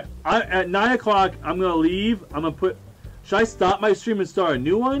 Alright, at 9 o'clock, I'm gonna leave. I'm gonna put... Should I stop my stream and start a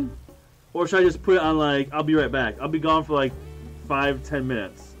new one? Or should I just put it on like... I'll be right back. I'll be gone for like 5-10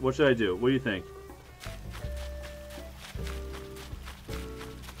 minutes. What should I do? What do you think?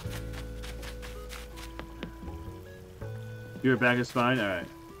 Your back is fine? Alright.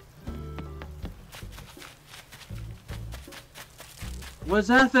 What's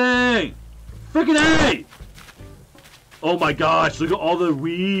that thing? Freaking A! Oh my gosh, look at all the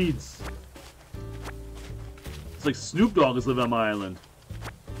weeds. It's like Snoop Dogg is living on my island.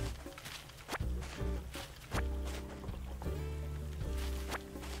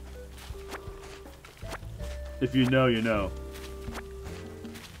 If you know, you know.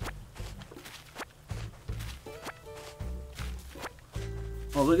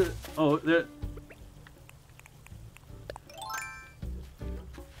 Oh, look at it. Oh, there.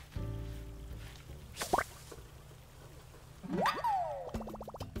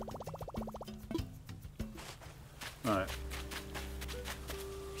 Alright.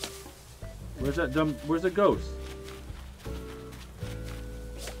 Where's that dumb... Where's the ghost?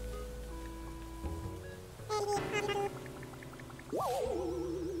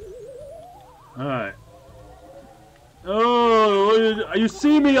 Alright. Oh, you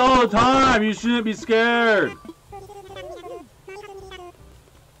see me all the time. You shouldn't be scared.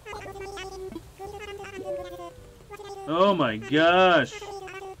 Oh my gosh.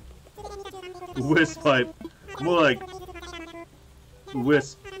 Wisp pipe. More like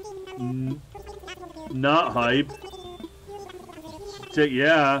wisp. Not hype.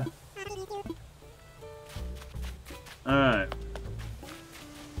 Yeah. Alright.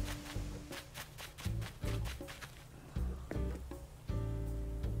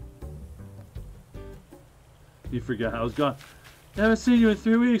 You forgot I was gone. I haven't seen you in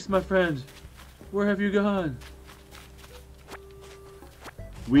 3 weeks, my friend. Where have you gone?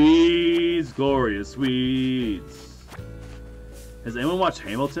 Weeds, glorious weeds. Has anyone watched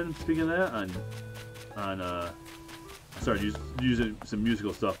Hamilton? Speaking of that, I started using some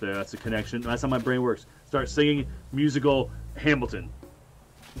musical stuff there. That's a connection. That's how my brain works. Start singing musical Hamilton.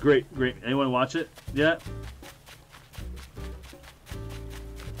 Great, great. Anyone watch it yet?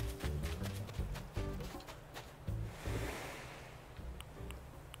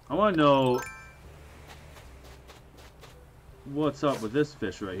 I want to know what's up with this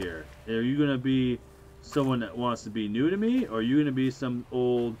fish right here. Are you going to be someone that wants to be new to me? Or are you going to be some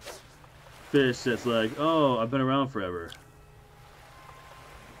old fish that's like, oh, I've been around forever?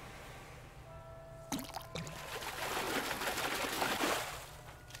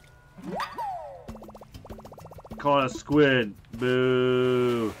 Caught a squid.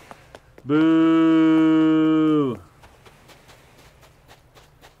 Boo. Boo.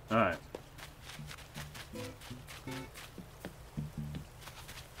 Alright.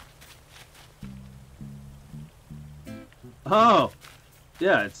 Oh!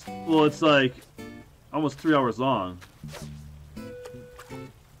 Yeah, it's like almost 3 hours long.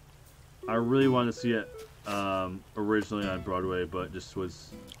 I really wanted to see it originally on Broadway, but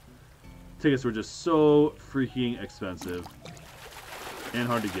tickets were just so freaking expensive and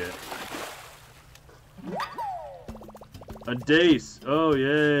hard to get. A dace. Oh,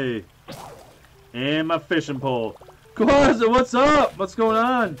 yay. And my fishing pole. Kwanzaa, what's up? What's going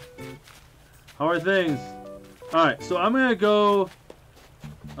on? How are things? Alright, so I'm gonna go.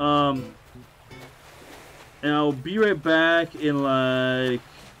 And I'll be right back in like.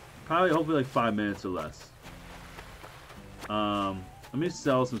 Probably, hopefully, like 5 minutes or less. Let me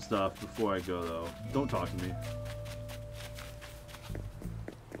sell some stuff before I go, though. Don't talk to me.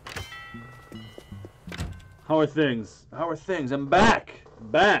 How are things? How are things? I'm back!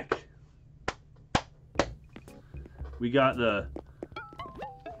 Back! We got the...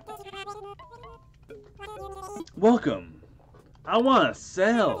 Welcome! I want to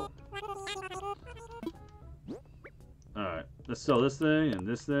sell! Alright, let's sell this thing and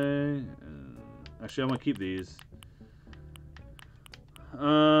this thing. And actually, I'm going to keep these.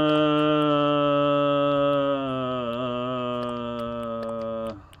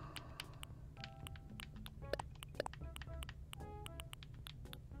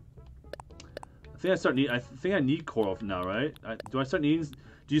 I think I need coral now, right? Do I start needing?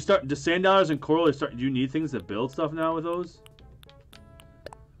 Do you start? Do sand dollars and coral start? Do you need things to build stuff now with those?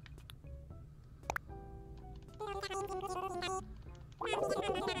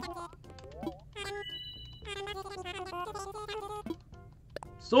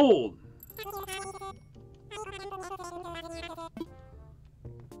 Sold.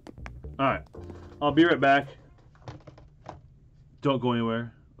 All right, I'll be right back. Don't go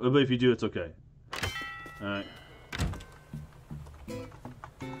anywhere. But if you do, it's okay. All right.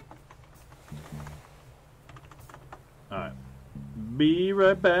 All right. Be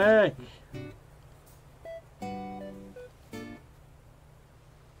right back.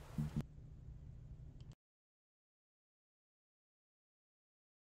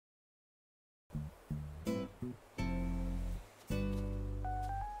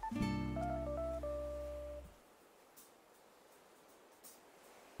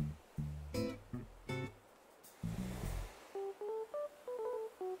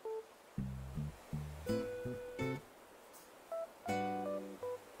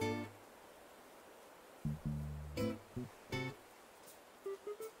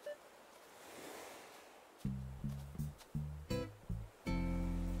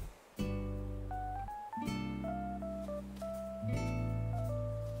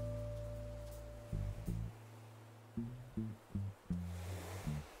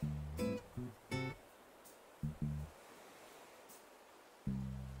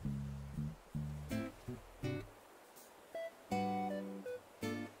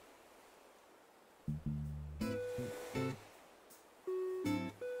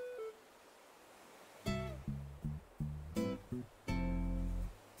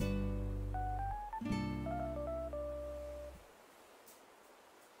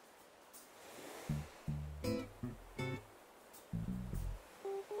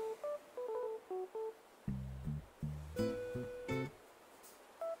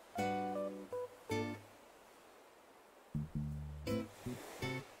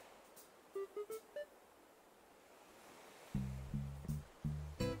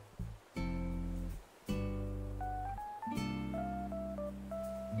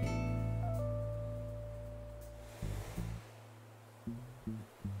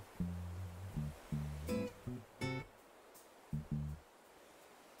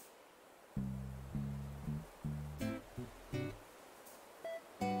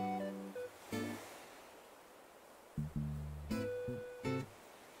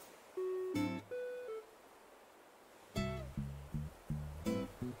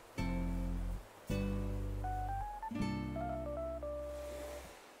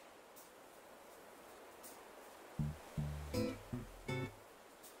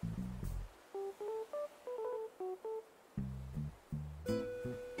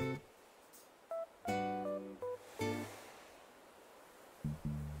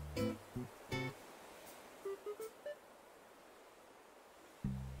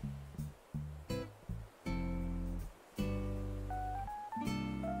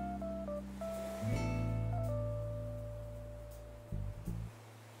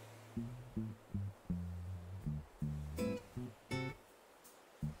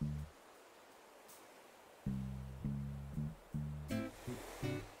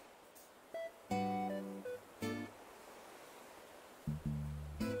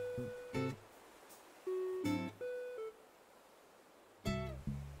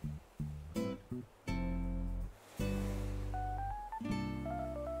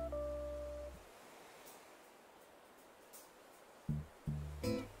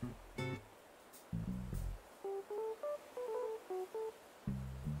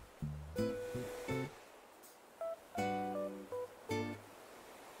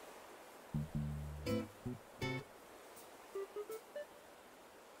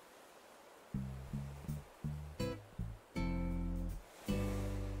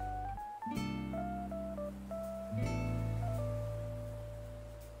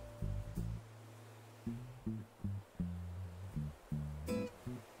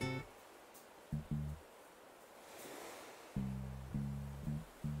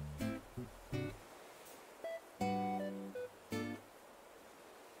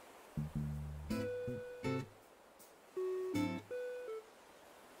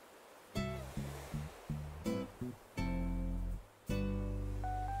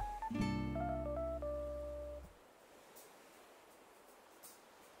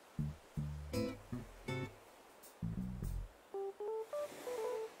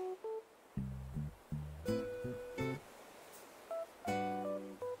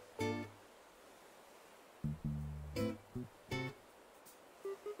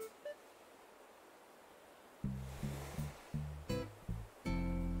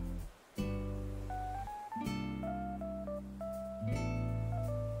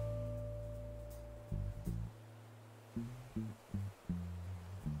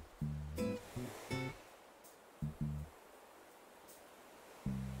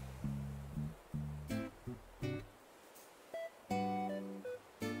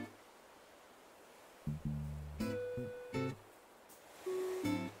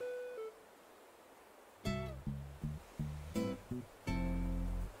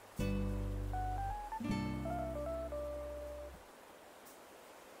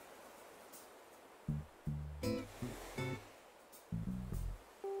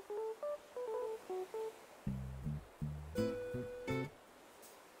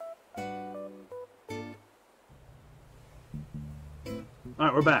 All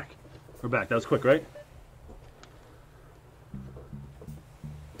right, we're back. We're back. That was quick, right?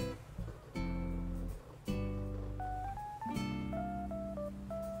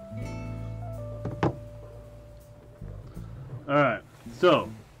 All right. So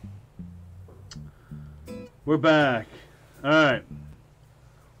we're back. All right.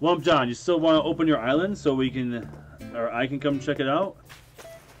 Wump John, you still want to open your island so we can, or I can come check it out?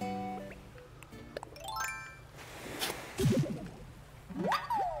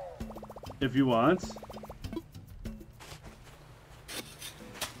 If you want.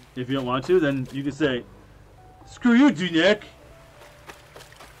 If you don't want to, then you can say, "Screw you, D-Nick.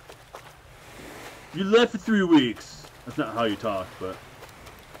 You left for 3 weeks." That's not how you talk, but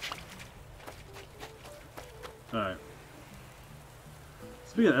all right.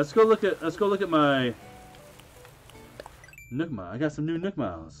 Speaking of, let's go look at my Nook Mile. I got some new Nook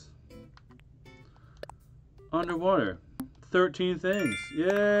Miles. Underwater. 13 things.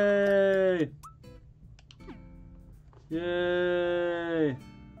 Yay! Yay!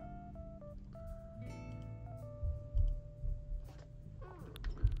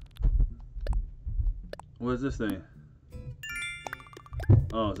 What is this thing?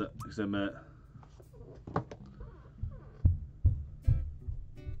 Oh, is that because I met?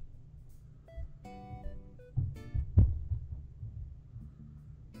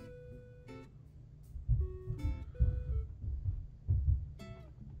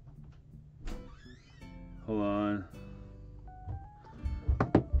 Hold on.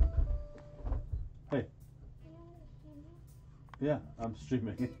 Hey. Yeah, I'm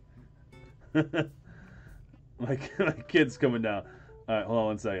streaming. my kid's coming down. All right, hold on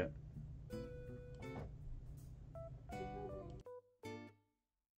 1 second.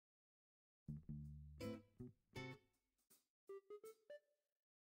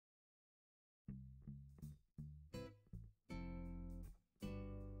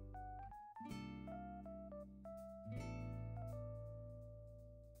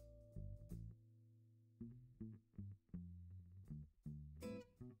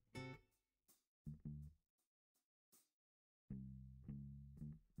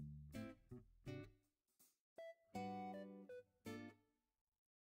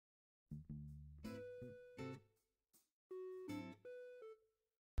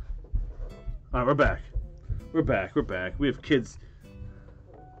 All right, we're back. We're back. We're back. We have kids.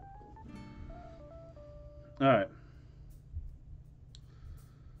 All right.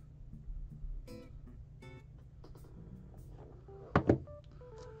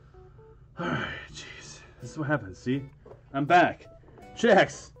 All right, jeez. This is what happens, see? I'm back.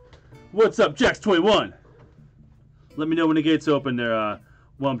 Jax! What's up, Jax21? Let me know when the gates open there,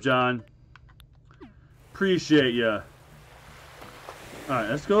 Wump John. Appreciate ya. All right,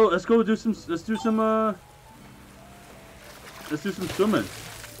 let's go do some swimming.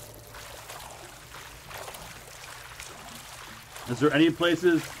 Is there any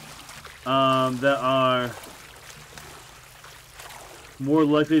places that are more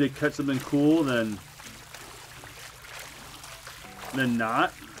likely to catch something cool than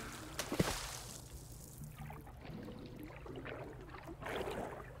not?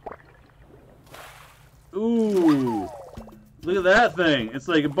 Ooh. Look at that thing. It's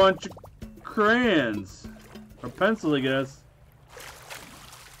like a bunch of crayons. Or pencil, I guess.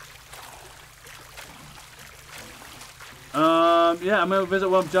 Yeah, I'm going to visit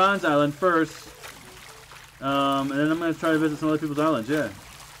Wump John's island first. And then I'm going to try to visit some other people's islands, yeah.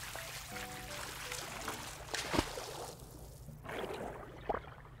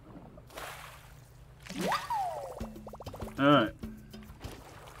 Alright.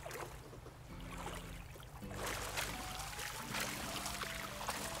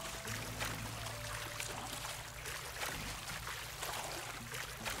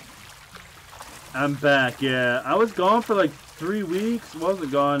 I'm back, yeah. I was gone for like 3 weeks.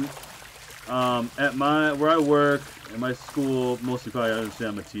 Wasn't gone. At where I work, at my school, mostly probably I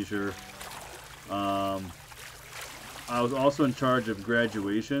understand I'm a teacher. I was also in charge of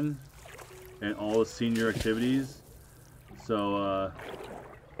graduation and all the senior activities. So,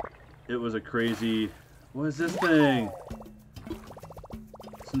 it was a crazy... What is this thing?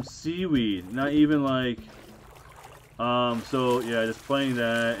 Some seaweed. Not even like... So, yeah, just playing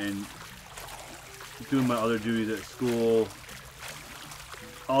that and doing my other duties at school.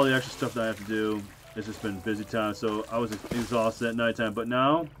 All the extra stuff that I have to do. It's just been busy time, so I was exhausted at nighttime. But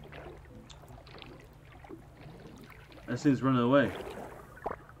now, this thing's running away.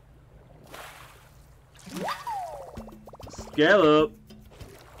 Scallop.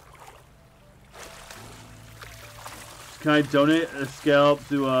 Can I donate a scallop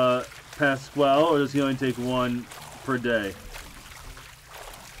to Pasquale, or does he only take one per day?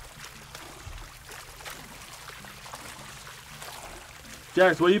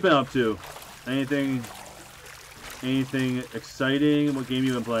 Jax, what have you been up to? Anything exciting? What game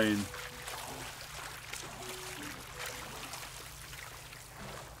you been playing?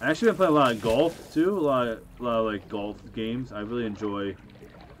 I actually been playing a lot of golf too. A lot of like golf games. I really enjoy.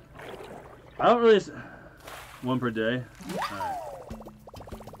 I don't really. One per day. All right.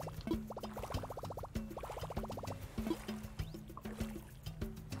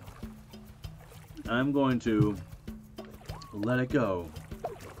 I'm going to let it go.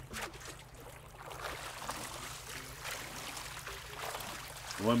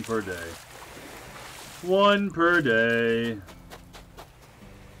 One per day. One per day.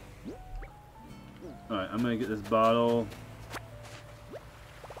 Alright, I'm gonna get this bottle.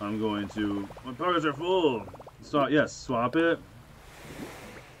 I'm going to... My pockets are full! So, yes, swap it.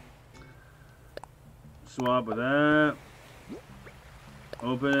 Swap with that.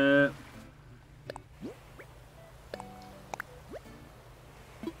 Open it.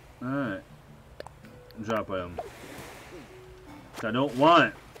 Alright. Drop item. I don't want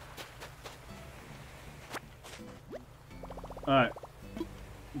it. Alright.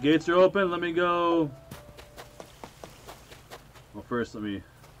 Gates are open. Let me go. Well, first let me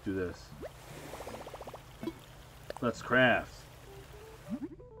do this. Let's craft.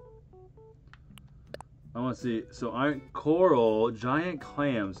 I want to see. So iron, coral, giant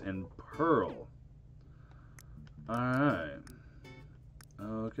clams, and pearl. Alright.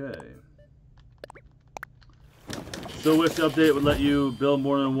 Okay. So which update would let you build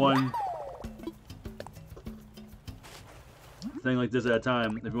more than one thing like this at a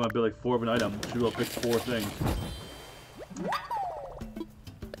time? If you want to build like 4 of an item, you should be able to pick 4 things.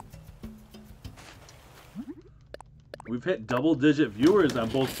 We've hit double-digit viewers on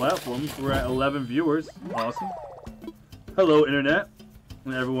both platforms. We're at 11 viewers. Awesome. Hello, Internet.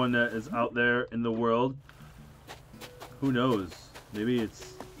 And everyone that is out there in the world. Who knows? Maybe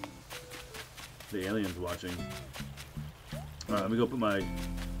it's the aliens watching. Alright, let me go put my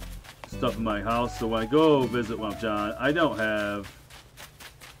stuff in my house. So when I go visit Womp John, I don't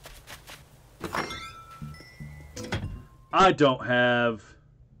have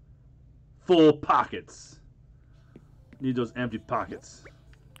full pockets. Need those empty pockets.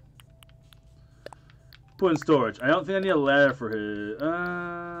 Put in storage. I don't think I need a ladder for his.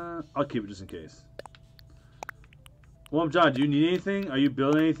 I'll keep it just in case. Well, John, do you need anything? Are you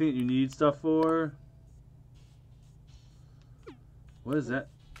building anything that you need stuff for? What is that?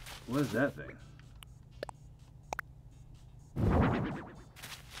 What is that thing?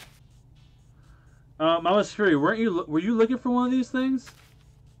 Mama Fury, were you looking for one of these things?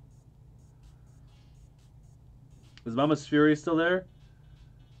 Is Mama Fury still there?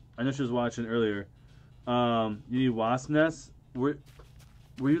 I know she was watching earlier. You need wasp nests? Were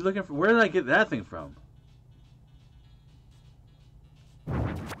you looking for? Where did I get that thing from?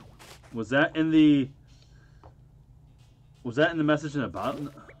 Was that in the message in the bottom?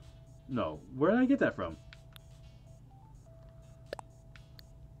 No. Where did I get that from?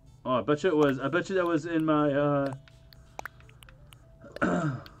 Oh, I bet you that was in my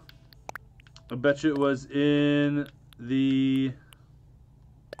I bet you it was in the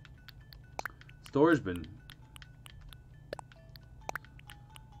storage bin.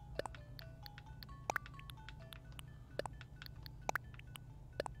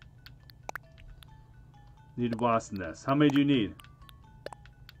 Need wasp nest. How many do you need?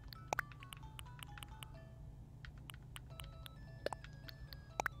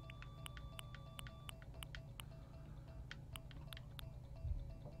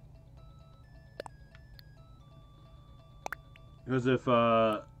 Because if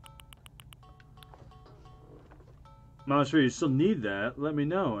Mama Sure you still need that, let me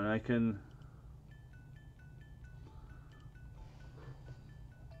know and I can.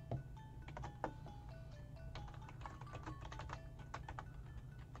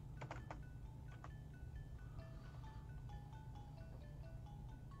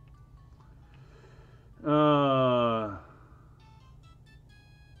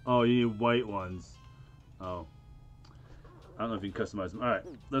 Oh, you need white ones. Oh. I don't know if you can customize them. Alright,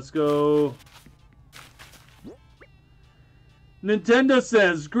 let's go. Nintendo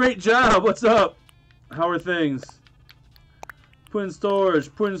says, great job, what's up? How are things? Put in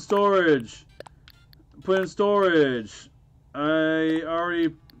storage, put in storage. Put in storage. I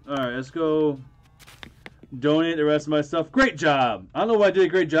already... Alright, let's go donate the rest of my stuff. Great job! I don't know what I did a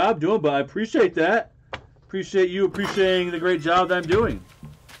great job doing, but I appreciate that. Appreciate you appreciating the great job that I'm doing.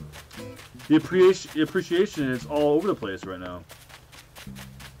 The appreciation is all over the place right now.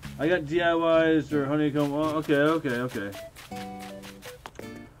 I got DIYs or honeycomb. Oh, okay.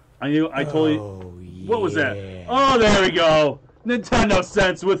 I knew. I totally. Oh, what was that? Oh, there we go. Nintendo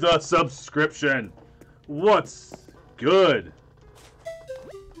cents with a subscription. What's good?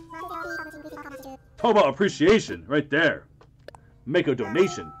 Talk about appreciation right there. Make a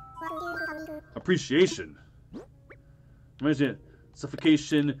donation. Appreciation. Imagine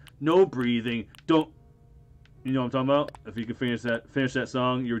suffocation, no breathing. Don't. You know what I'm talking about? If you can finish that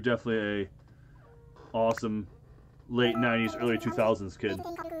song, you're definitely a awesome late 90s, early 2000s kid.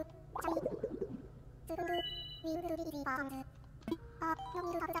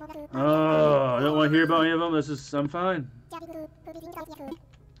 Oh, I don't want to hear about any of them. I'm fine.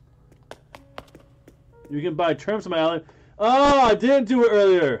 You can buy terms on my island. Oh, I didn't do it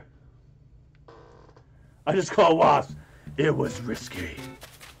earlier. I just called wasps. It was risky.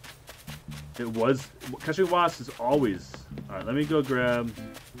 It was. Catching wasps is always. Alright, let me go grab.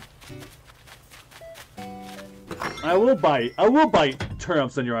 I will buy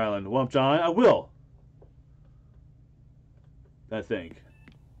turnips on your island, Wump John. I will. I think.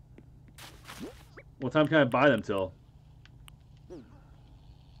 What time can I buy them till?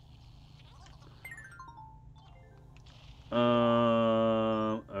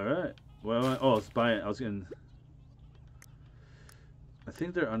 Alright. Well, oh, let's buy it. I was getting. I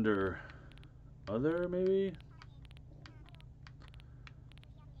think they're under other, maybe?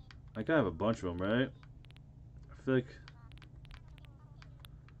 I gotta have a bunch of them, right? I feel like.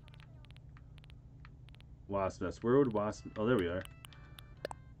 Wasp nest. Where would wasp? Oh, there we are.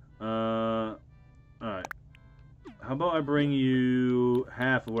 Alright. How about I bring you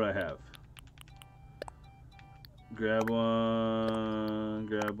half of what I have? Grab one,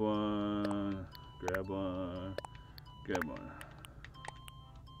 grab one, grab one, grab one.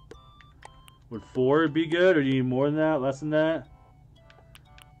 Would 4 be good, or do you need more than that, less than that?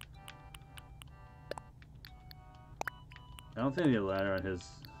 I don't think I need a ladder on his.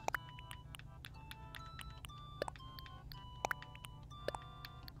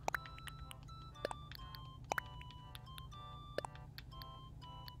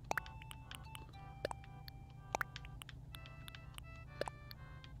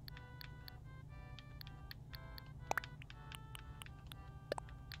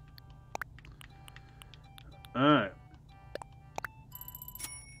 Alright.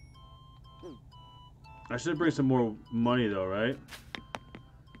 I should bring some more money though, right?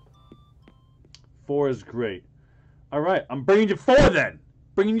 4 is great. Alright, I'm bringing you 4 then!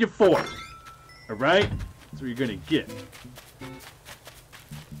 Bringing you 4. Alright? That's what you're gonna get.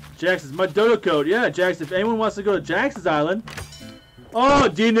 Jax is my dodo code. Yeah, Jax, if anyone wants to go to Jax's island. Oh,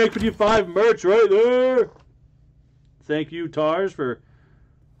 D-Nick55 merch right there! Thank you, Tars, for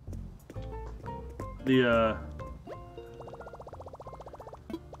the,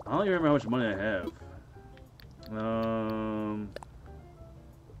 I don't even remember how much money I have.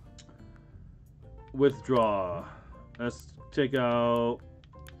 Withdraw. Let's take out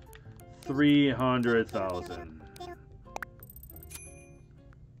 300,000.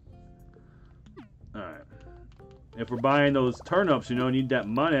 Alright. If we're buying those turnips, you know, need that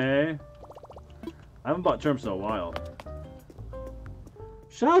money. I haven't bought turnips in a while.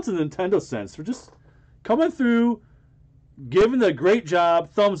 Shout out to Nintendo Sense for just coming through, giving a great job,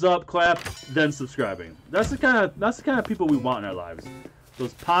 thumbs up, clap, then subscribing. That's the kind of people we want in our lives.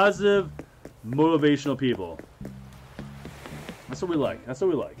 Those positive, motivational people. That's what we like. That's what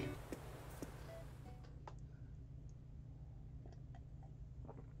we like.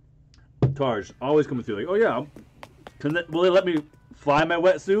 Tarj, always coming through like, oh yeah, will they let me fly my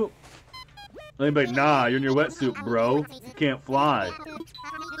wetsuit? Let me be like, nah, you're in your wetsuit, bro. You can't fly.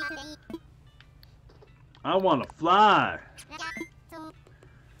 I want to fly.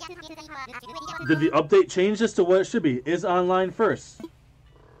 Did the update change this to what it should be? Is online first.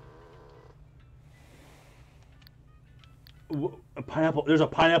 A pineapple. There's a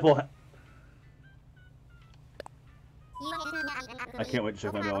pineapple. I can't wait to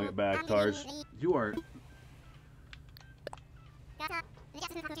check my mail and get back, Tarj. You are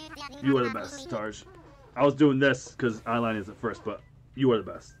the best, Tarj. I was doing this because online isn't first, but you are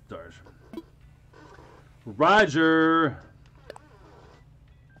the best, Tarj. Roger.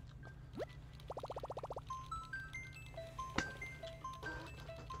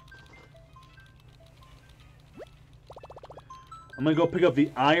 I'm gonna go pick up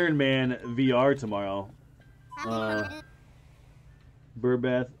the Iron Man VR tomorrow.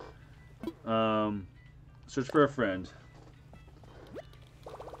 Burbath. Search for a friend.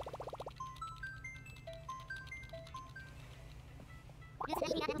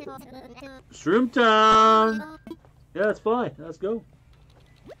 Shroomtown! Yeah, that's fine. Let's go.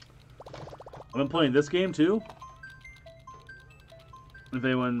 I've been playing this game too. If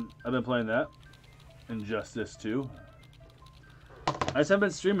anyone, I've been playing that. Injustice 2. I just haven't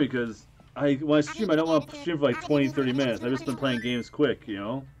been streaming because when I stream, I don't want to stream for like 20, 30 minutes. I've just been playing games quick, you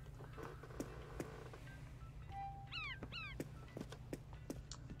know?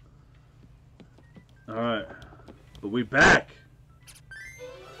 Alright. But we back!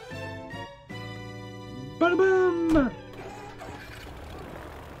 Ba-da-bum!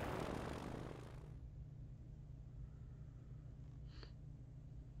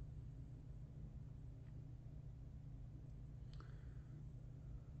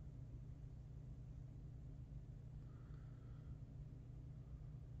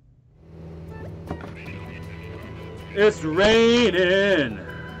 It's raining!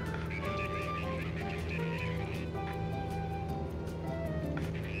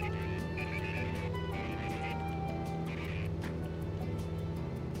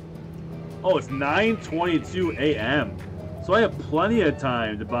 Oh, it's 9:22 a.m. So I have plenty of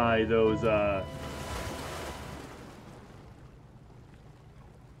time to buy those,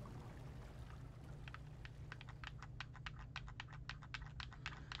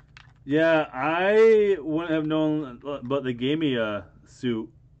 Yeah, I wouldn't have known, but they gave me a suit.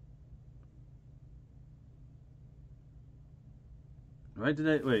 Right? Did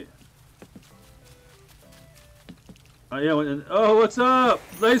I? Wait. Oh, yeah. Oh, what's up?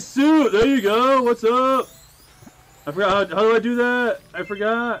 Nice suit. There you go. What's up? I forgot. How do I do that? I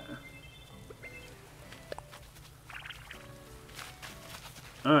forgot.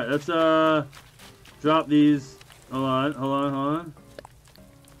 Alright, let's, drop these. Hold on.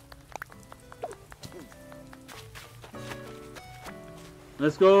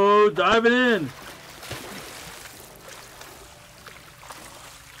 Let's go diving in.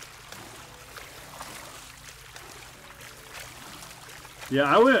 Yeah,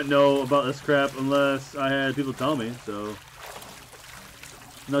 I wouldn't know about this crap unless I had people tell me. So,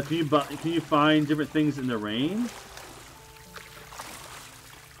 now can you find different things in the rain?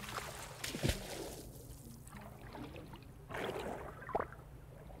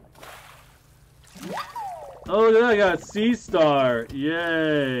 Oh, look at that, I got Sea Star.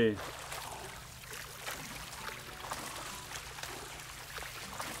 Yay.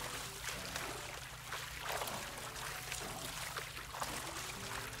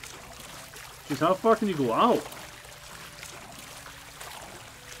 Jeez, how far can you go out?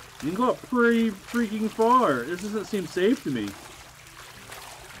 You can go up pretty freaking far. This doesn't seem safe to me.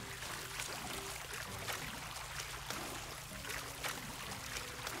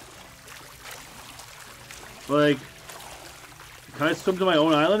 Like, can I swim to my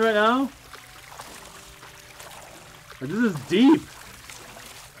own island right now? Like, this is deep.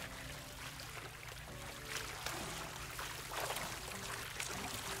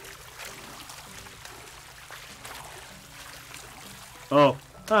 Oh,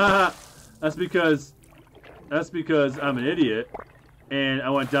 that's because I'm an idiot, and I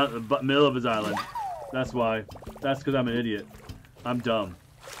went down to the middle of his island. That's why. That's because I'm an idiot. I'm dumb.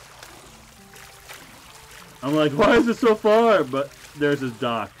 I'm like, why is it so far? But there's his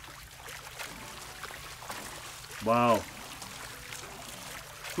dock. Wow.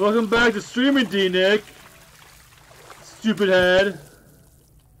 Welcome back to streaming, D-Nick. Stupid head.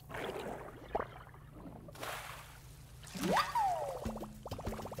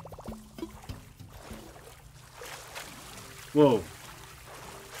 Whoa.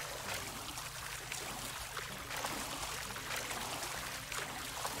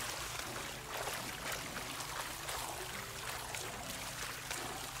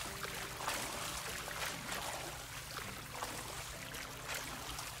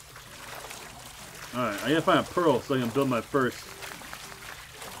 Alright, I gotta find a pearl so I can build my first.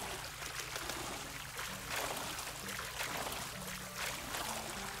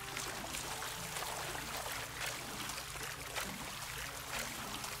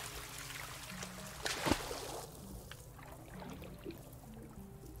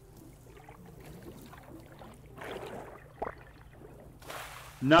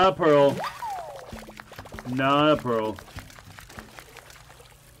 Not a pearl. Not a pearl.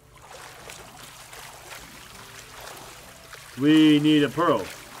 We need a pearl.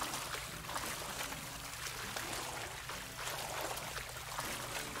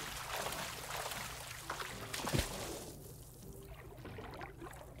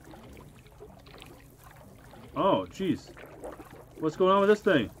 Oh, jeez. What's going on with this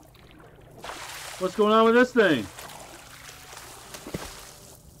thing? What's going on with this thing?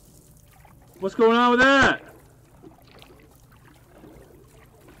 What's going on with that?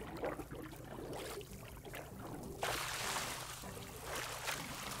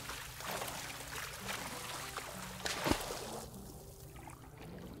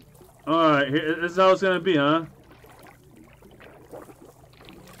 Alright, this is how it's gonna be, huh?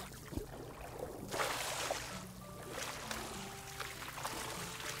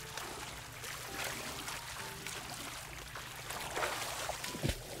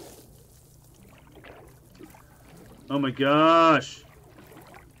 Oh my gosh.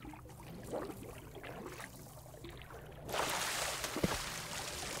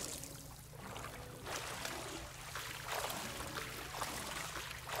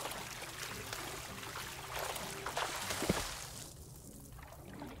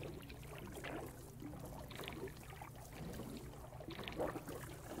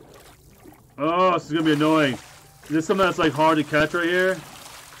 Oh, this is gonna be annoying. Is this something that's like hard to catch right here?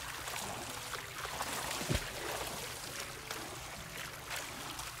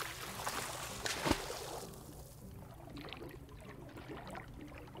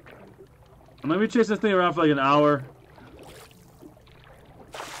 I'm gonna be chasing this thing around for like an hour.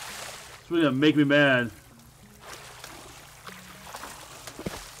 It's really gonna make me mad.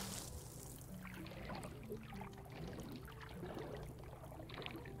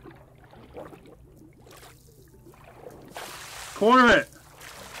 Corner it!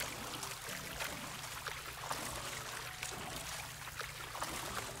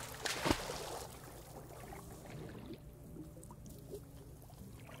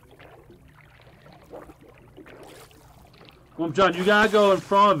 Well, John, you gotta go in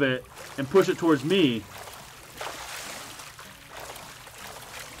front of it and push it towards me.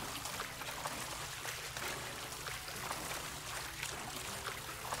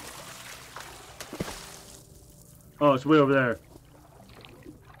 Oh, it's way over there.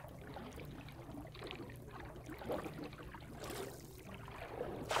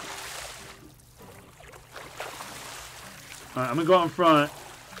 Alright, I'm gonna go out in front.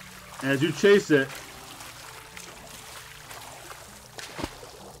 And as you chase it.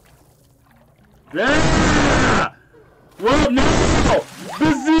 Yeah! Well, no!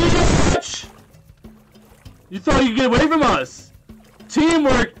 Bitch! You thought you could get away from us!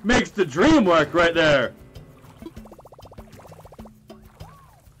 Teamwork makes the dream work right there!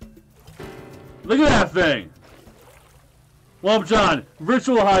 Look at that thing! Well, John,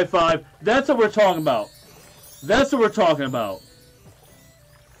 virtual high five, that's what we're talking about. That's what we're talking about.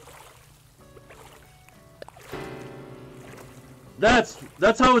 That's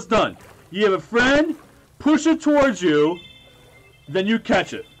how it's done. You have a friend, push it towards you, then you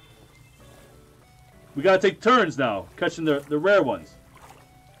catch it. We gotta take turns now, catching the rare ones.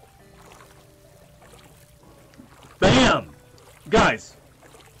 Bam! Guys,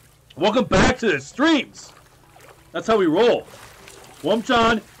 welcome back to the streams! That's how we roll. Wump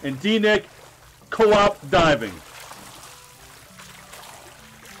John and D-Nick co-op diving.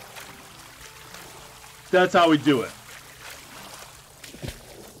 That's how we do it.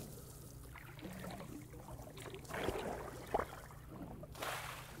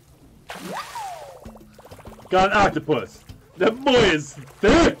 Got an octopus. That boy is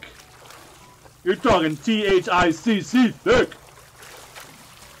thick. You're talking T-H-I-C-C thick.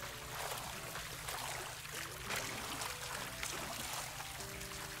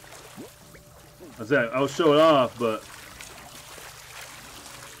 I'll show it off, but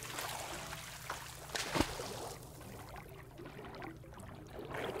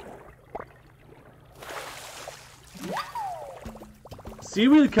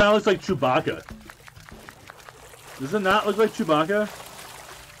seaweed kind of looks like Chewbacca. Does it not look like Chewbacca?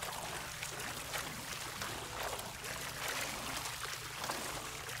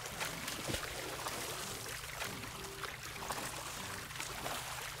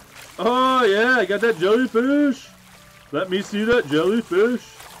 Oh yeah, I got that jellyfish. Let me see that jellyfish.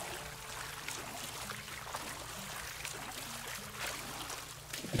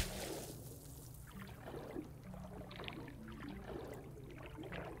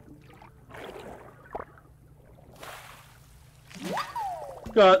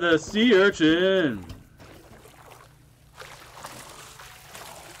 Got the sea urchin.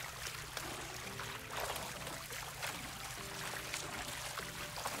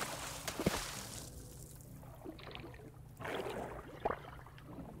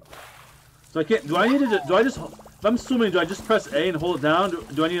 So I can't. Do I need to? Do I just? If I'm swimming, do I just press A and hold it down?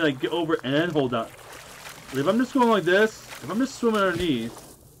 Do I need to like get over and hold down? If I'm just going like this, if I'm just swimming underneath.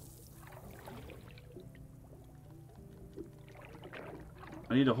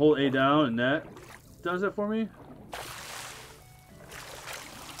 I need to hold A down, and that does it for me.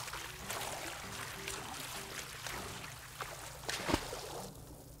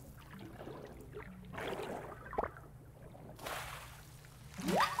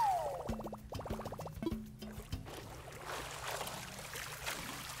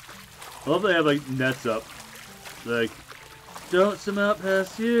 I love they have like nets up. Like, don't swim out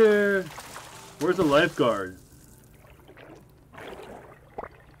past here. Where's the lifeguard?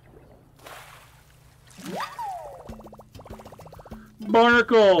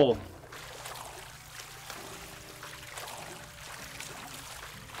 Barnacle!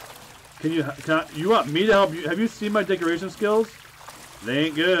 You want me to help you? Have you seen my decoration skills? They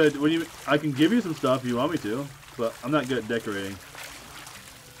ain't good. I can give you some stuff if you want me to, but I'm not good at decorating.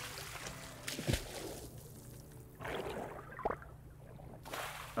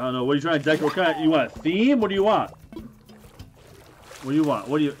 I don't know. What are you trying to decorate? What kind? You want a theme? What do you want? What do you want?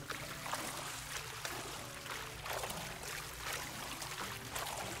 What do you?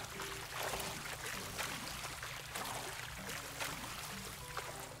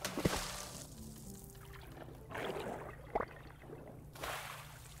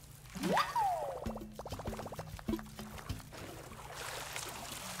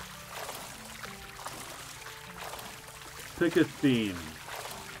 Pick a theme.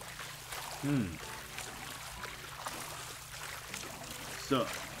 So.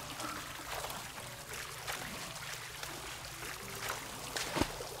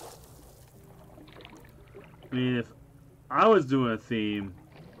 I mean, if I was doing a theme,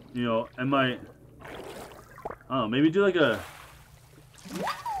 you know, I don't know, maybe do like a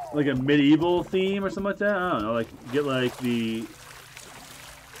medieval theme or something like that. I don't know, like get like the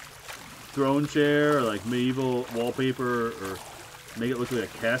throne chair or like medieval wallpaper, or make it look like a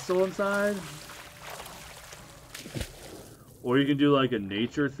castle inside. Or you can do like a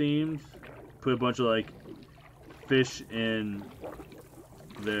nature themed, put a bunch of like fish in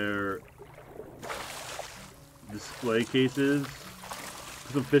their display cases,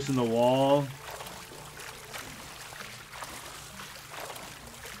 put some fish in the wall.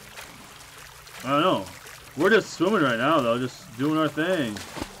 I don't know. We're just swimming right now though, just doing our thing.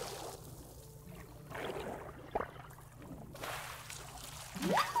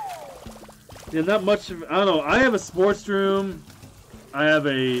 Yeah, not much of, I don't know. I have a sports room. I have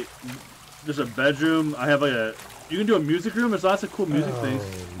just a bedroom. I have like you can do a music room. There's lots of cool music things.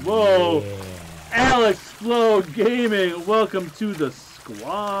 Whoa. Yeah. Alex Flow Gaming, welcome to the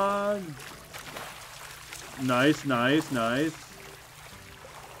squad. Nice, nice, nice.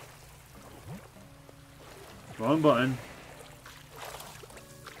 Wrong button.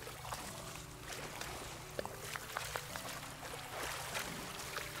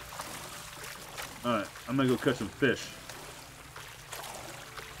 Alright, I'm gonna go catch some fish.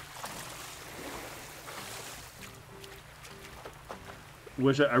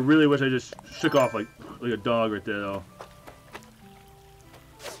 I really wish I just shook off like a dog right there though.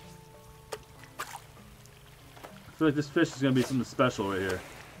 I feel like this fish is gonna be something special right here.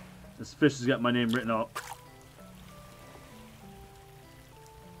 This fish has got my name written out.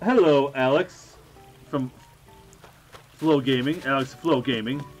 Hello, Alex from Flow Gaming. Alex Flow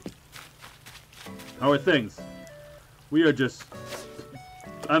Gaming. How are things? We are just...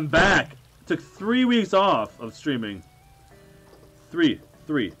 I'm back! Took 3 weeks off of streaming. 3.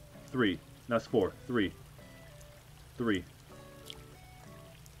 That's 4. 3.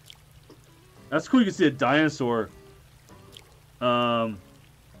 That's cool, you can see a dinosaur. Right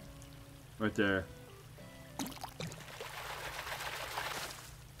there.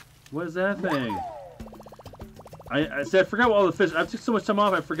 What is that thing? I said I forgot what all the fish... I took so much time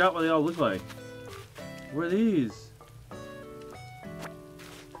off, I forgot what they all look like. What are these?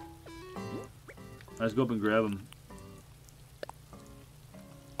 Let's go up and grab them.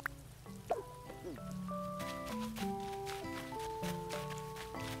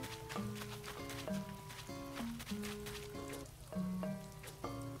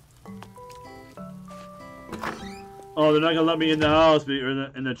 Oh, they're not gonna let me in the house or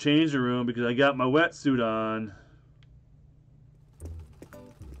in the changing room because I got my wetsuit on.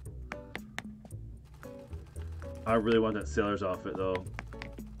 I really want that sailor's outfit though.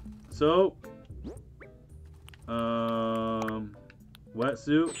 So,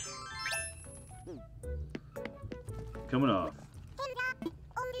 wetsuit coming off.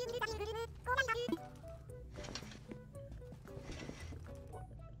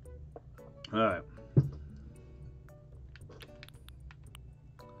 All right.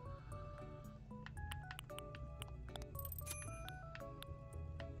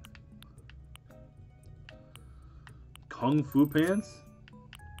 Kung Fu pants?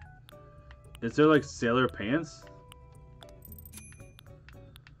 Is there like sailor pants?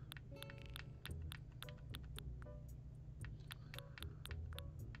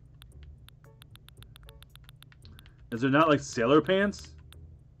 Is there not like sailor pants?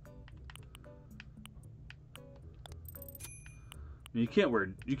 You can't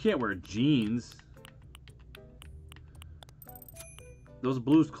wear jeans. Those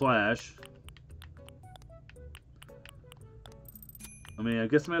blues clash. I mean, I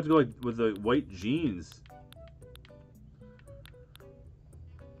guess I'm gonna have to go with the white jeans.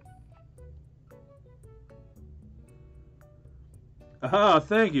 Aha,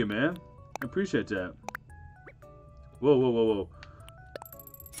 thank you, man. I appreciate that. Whoa, whoa, whoa, whoa.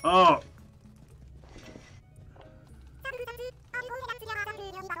 Oh!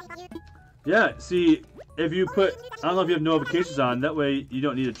 Yeah, see, if you put, I don't know if you have notifications on, that way you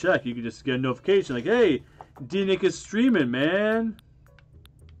don't need to check. You can just get a notification like, hey, D-Nick is streaming, man.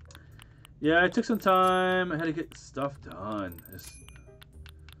 Yeah, I took some time. I had to get stuff done. It's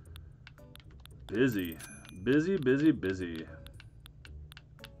busy. Busy, busy, busy.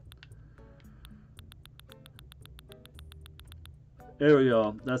 There we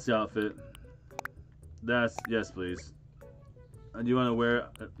go. That's the outfit. That's, yes, please. Do you want to wear,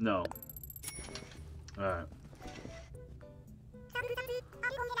 no. Alright.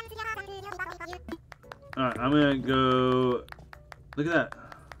 Alright, I'm gonna go, look at that.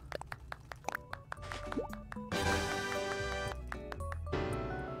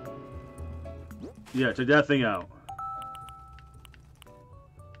 Yeah, check that thing out.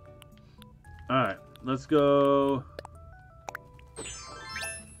 Alright, let's go.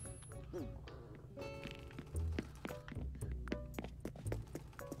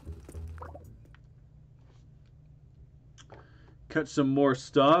 Catch some more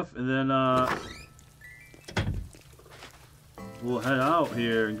stuff, and then we'll head out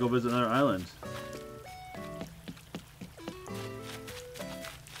here and go visit another island.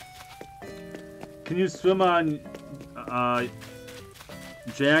 Can you swim on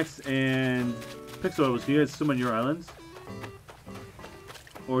Jax and Pixel Rebels? Can you guys swim on your islands?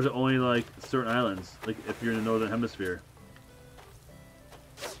 Or is it only like certain islands? Like if you're in the northern hemisphere?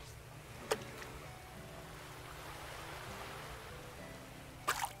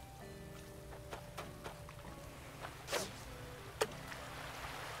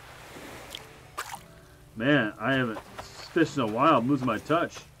 Man, I haven't fished in a while. I'm losing my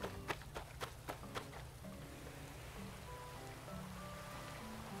touch.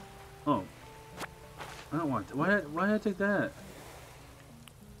 Oh. I don't want to. Why did I take that?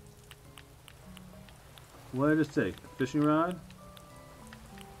 What did I just take? A fishing rod?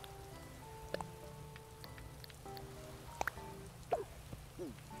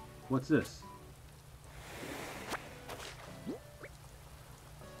 What's this?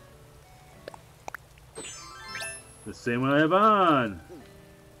 The same one I have on.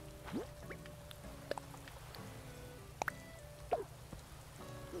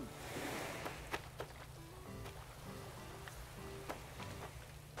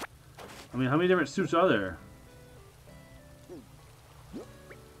 I mean, how many different suits are there?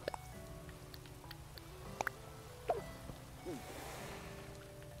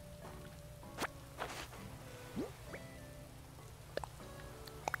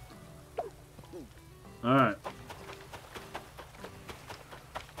 All right.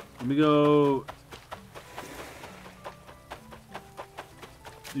 Let me go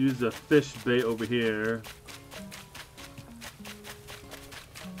use the fish bait over here.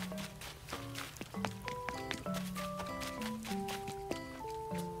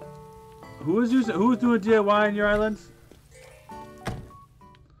 Who's doing DIY in your islands?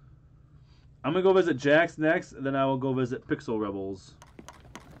 I'm gonna go visit Jax next, and then I will go visit Pixel Rebels.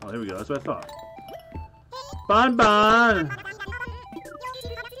 Oh, here we go. That's what I thought. Bon Bon!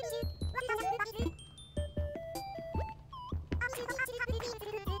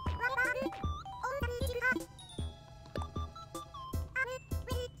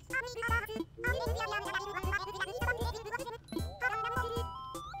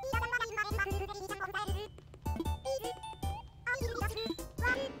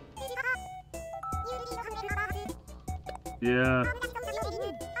 Yeah.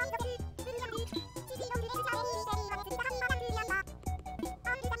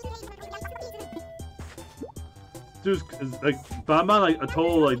 Dude, is like Bon Bon like a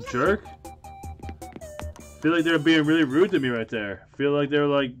total like jerk? Feel like they're being really rude to me right there. Feel like they're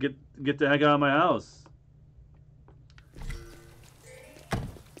like get the heck out of my house.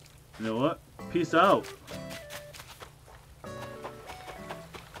 You know what? Peace out.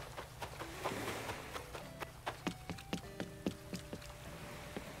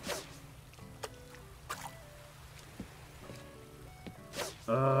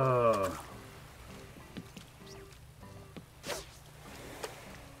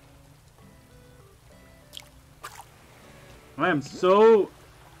 I am so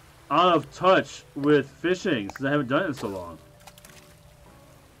out of touch with fishing since I haven't done it in so long.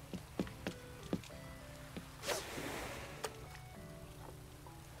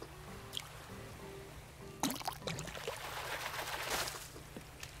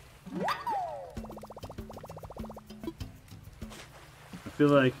 I feel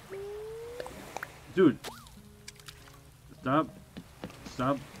like, dude, stop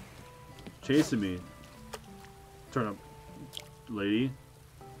chasing me. Turnip lady.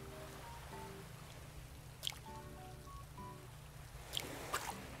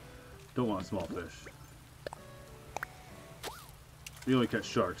 Don't want small fish. We only catch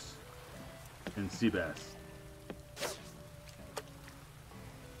sharks and sea bass.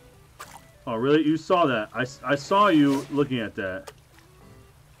 Oh, really? You saw that? I saw you looking at that.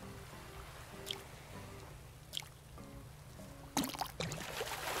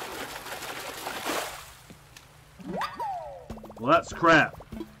 Well, that's crap.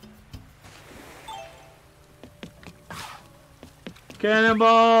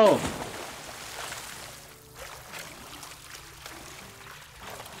 Cannonball!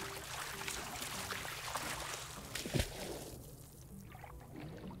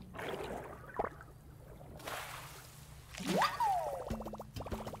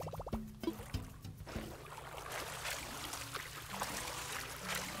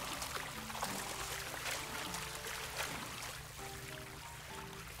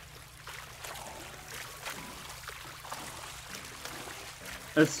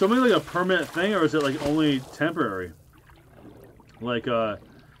 Is swimming like a permanent thing, or is it like only temporary? Like,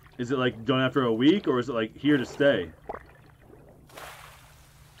 is it like done after a week, or is it like here to stay?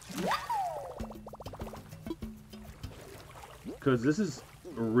 Because this is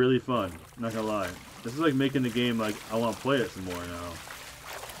really fun, not gonna lie. This is like making the game like I want to play it some more now.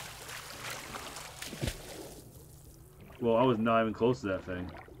 Well, I was not even close to that thing.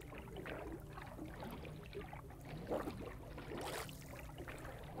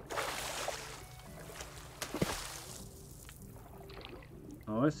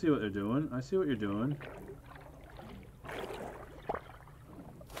 Oh, I see what they're doing. I see what you're doing.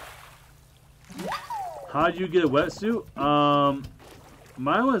 How'd you get a wetsuit?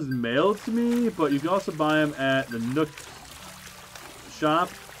 Mine was mailed to me, but you can also buy them at the Nook shop.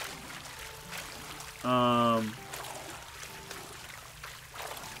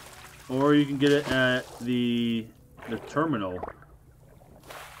 Or you can get it at the terminal.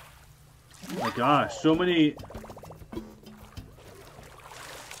 Oh my gosh, so many.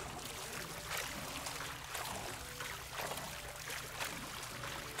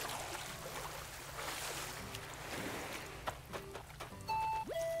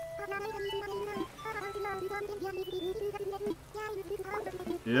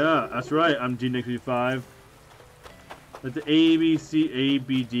 Yeah, that's right. I'm DNick55. Like the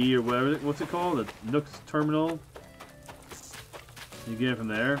ABCABD or whatever. What's it called? The Nook's terminal. You get it from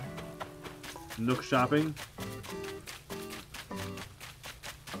there. Nook shopping.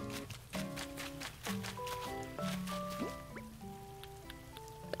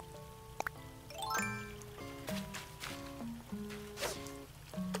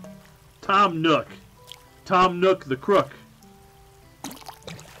 Tom Nook. Tom Nook the Crook.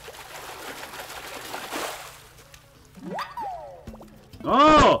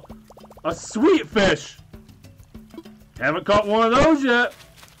 Oh! A sweet fish! Haven't caught one of those yet.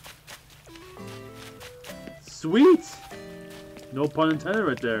 Sweet! No pun intended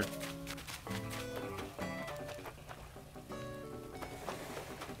right there.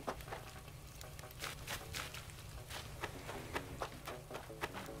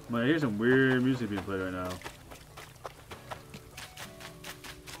 Man, I hear some weird music being played right now.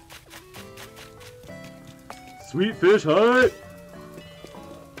 Sweet Fish Hut!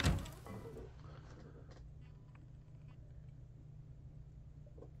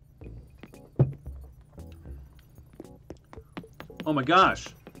 Oh my gosh.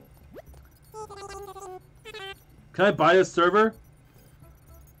 Can I buy this server?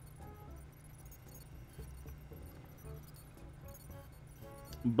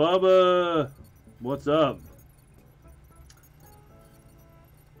 Bubba, what's up?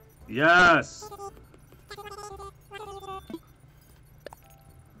 Yes.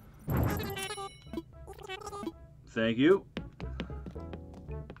 Thank you.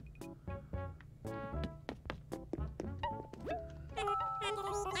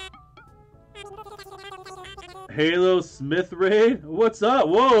 Halo Smith Raid? What's up?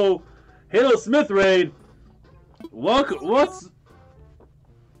 Whoa! Halo Smith Raid! Welcome. What's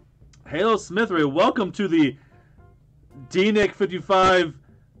Halo Smith Raid? Welcome to the DNick55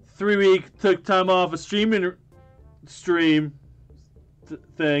 3-week took time off a stream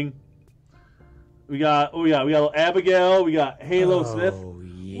thing. We got Abigail. We got Halo Smith.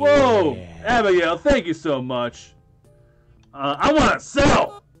 Yeah. Whoa, Abigail! Thank you so much. I want to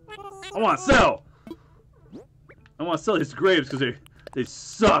sell. I want to sell. I want to sell these grapes because they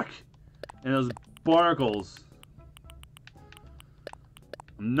suck. And those barnacles.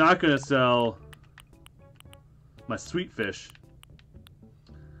 I'm not going to sell my sweet fish.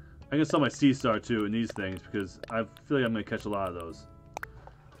 I can sell my Sea Star too in these things because I feel like I'm gonna catch a lot of those.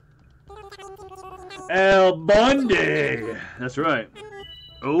 Al Bundy! That's right.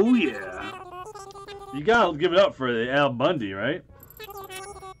 Oh yeah. You gotta give it up for the Al Bundy, right?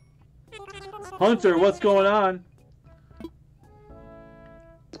 Hunter, what's going on?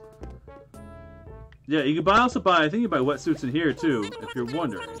 Yeah, you can also buy, I think you can buy wetsuits in here too, if you're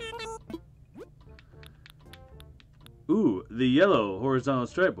wondering. Ooh, the yellow horizontal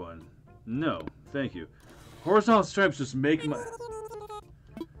stripe one. No, thank you. Horizontal stripes just make me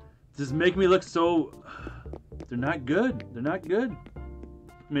look so... They're not good. They're not good. I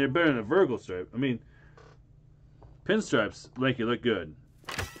mean, they're better than a vertical stripe. I mean, pinstripes make you look good.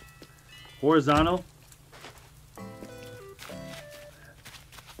 Horizontal.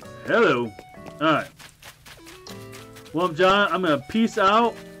 Hello. Alright. Well, John, I'm gonna peace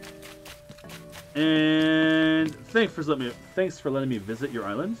out. And thanks for letting me visit your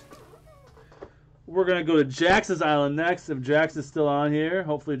island. We're gonna go to Jax's island next, if Jax is still on here.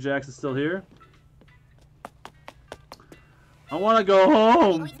 Hopefully Jax is still here. I wanna go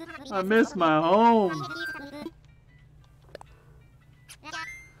home. I miss my home.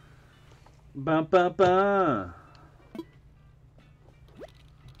 Ba ba ba.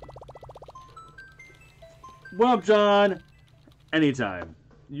 What up, John? Anytime.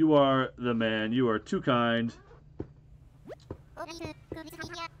 You are the man. You are too kind. I'm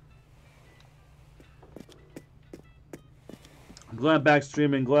glad I'm back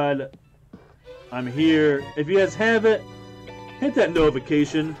streaming. Glad I'm here. If you guys have it, hit that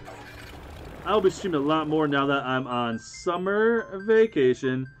notification. I'll be streaming a lot more now that I'm on summer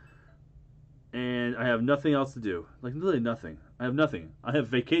vacation. And I have nothing else to do. Like, literally nothing. I have nothing. I have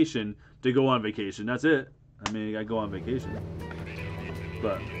vacation to go on vacation. That's it. I mean, I go on vacation.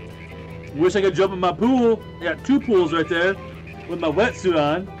 But, wish I could jump in my pool. I got 2 pools right there with my wetsuit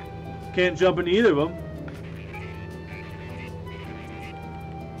on. Can't jump in either of them.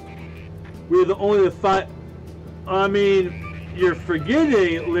 We're the only 5... I mean, you're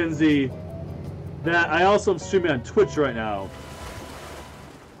forgetting, Lindsay, that I also am streaming on Twitch right now.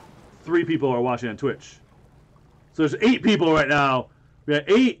 3 people are watching on Twitch. So there's 8 people right now. We got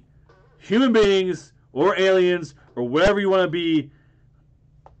 8 human beings or aliens or whatever you want to be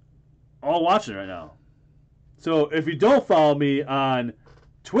all watching right now. So if you don't follow me on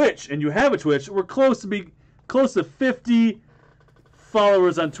Twitch and you have a Twitch, we're close to 50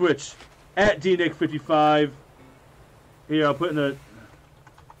 followers on Twitch at dnick55. Here, I'll put in the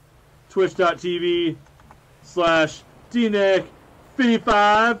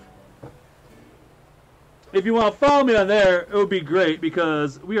twitch.tv/dnick55. If you want to follow me on there, it would be great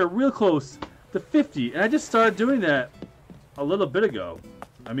because we are real close to 50. And I just started doing that a little bit ago.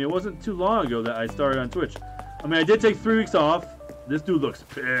 I mean, it wasn't too long ago that I started on Twitch. I mean, I did take 3 weeks off. This dude looks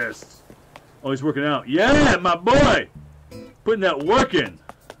pissed. Oh, he's working out. Yeah, my boy! Putting that work in.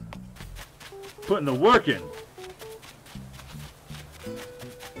 Putting the work in.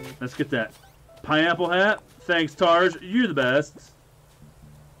 Let's get that pineapple hat. Thanks, Tarj. You're the best.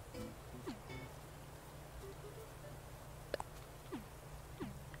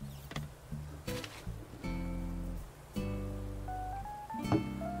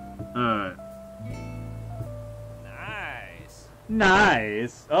 Alright. Nice.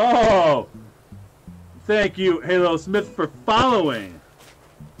 Nice. Oh! Thank you, Halo Smith, for following.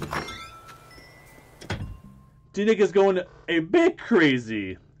 D-Nick is going a bit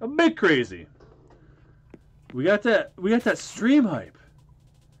crazy. A bit crazy. We got that stream hype.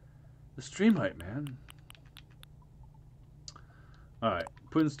 The stream hype, man. Alright,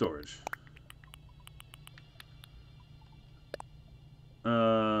 put in storage.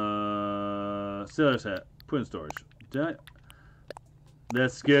 Sailor's hat. Put in storage.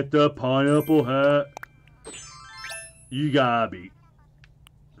 Let's get the pineapple hat. You gotta be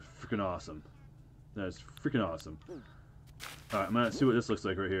freaking awesome. That's freaking awesome. Alright, I'm gonna see what this looks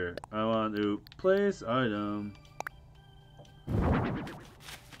like right here. I want to place item.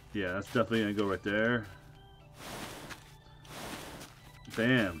 Yeah, that's definitely gonna go right there.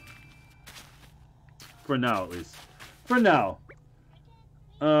 Bam. For now, at least. For now.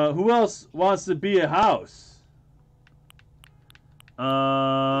 Who else wants to be a house?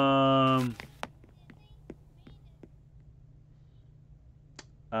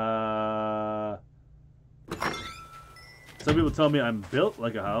 Some people tell me I'm built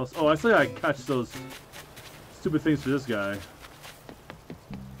like a house. Oh, I say I catch those stupid things for this guy.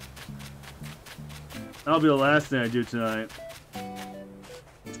 That'll be the last thing I do tonight.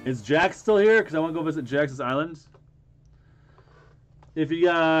 Is Jax still here? Because I want to go visit Jax's island. If you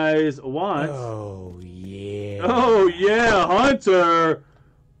guys want. Oh, yeah. Oh, yeah, Hunter.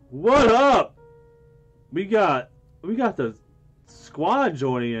 What up? We got the squad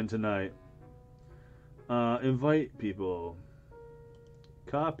joining in tonight. Invite people.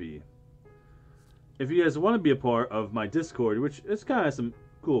 Copy. If you guys want to be a part of my Discord, which is kind of some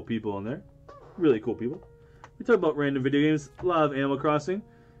cool people in there, really cool people. We talk about random video games, a lot of Animal Crossing.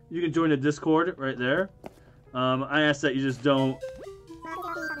 You can join the Discord right there. I ask that you just don't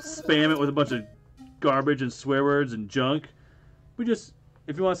spam it with a bunch of garbage and swear words and junk. We just,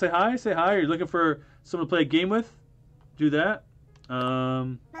 if you want to say hi, say hi. Or you're looking for someone to play a game with, do that.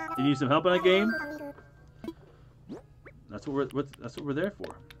 You need some help in a game. That's what we're there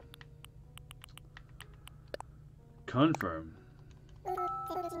for. Confirm.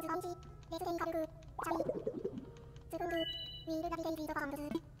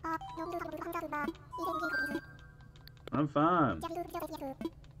 I'm fine.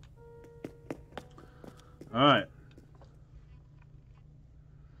 Alright.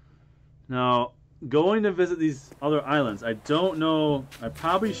 Now, going to visit these other islands. I don't know. I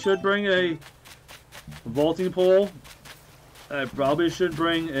probably should bring a vaulting pole. I probably should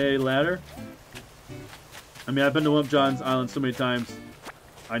bring a ladder. I mean, I've been to Wimp John's Island so many times.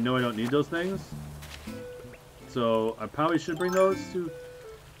 I know I don't need those things. So, I probably should bring those to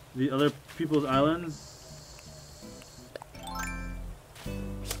the other people's islands.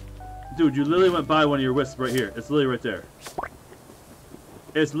 Dude, you literally went by one of your wisps right here. It's literally right there.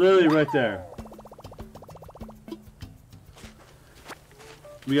 It's literally right there.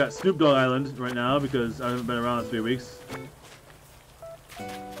 We got Snoop Dogg Island right now because I haven't been around in 3 weeks.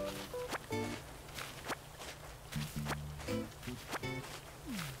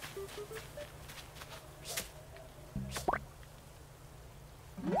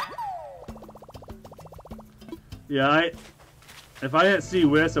 Yeah, if I didn't see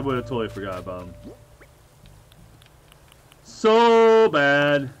Wisp, I would have totally forgot about him. So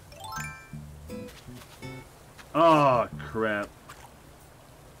bad. Oh, crap.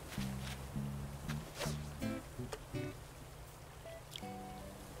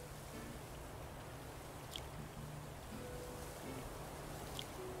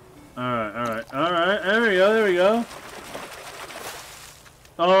 Alright. There we go.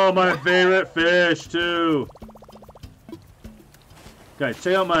 Oh, my favorite fish, too. Guys,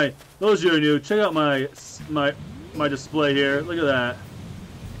 check out my, those of you who are new, check out my display here. Look at that.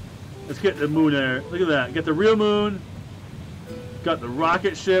 Let's get the moon there. Look at that. Get the real moon. Got the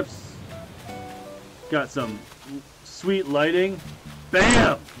rocket ships. Got some sweet lighting.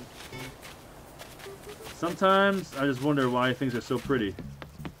 Bam! Sometimes I just wonder why things are so pretty.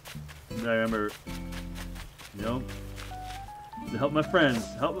 And I remember, you know, to help my friends.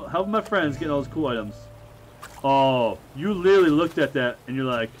 Help my friends get all those cool items. Oh, you literally looked at that and you're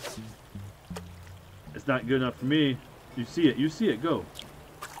like, it's not good enough for me. You see it, go.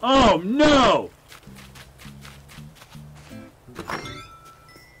 Oh, no!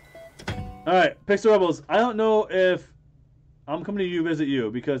 Alright, Pixel Rebels, I don't know if I'm coming to you visit you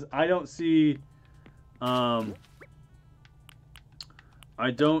because I don't see, I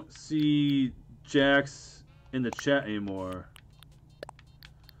don't see Jax in the chat anymore.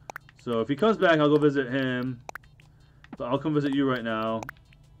 So if he comes back, I'll go visit him. But I'll come visit you right now.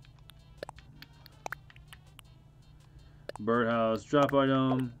 Birdhouse, drop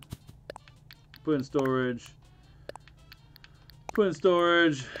item. Put in storage. Put in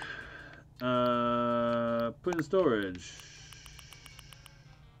storage. Put in storage.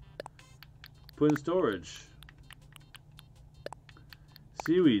 Put in storage.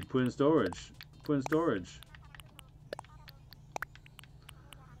 Seaweed, put in storage. Put in storage.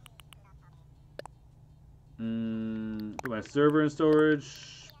 Put my server in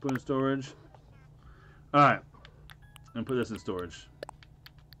storage. Put in storage. Alright. And put this in storage.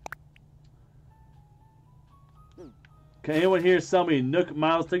 Can anyone here sell me Nook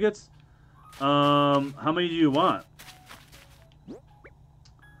Miles tickets? How many do you want?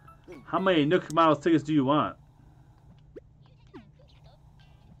 How many Nook Miles tickets do you want?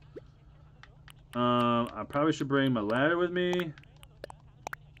 I probably should bring my ladder with me.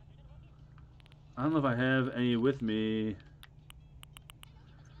 I don't know if I have any with me.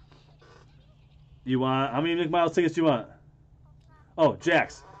 You want, how many Nook Miles tickets do you want? Oh,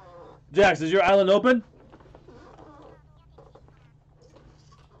 Jax. Jax, is your island open?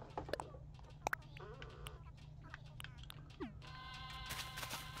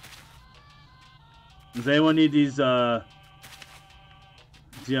 Does anyone need these DIYs?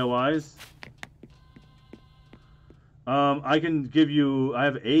 I can give you, I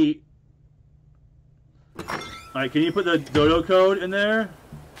have 8. Alright, can you put the dodo code in there?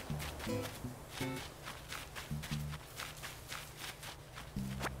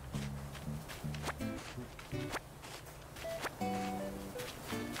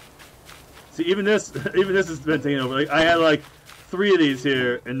 See, even this has been taken over. Like I had like 3 of these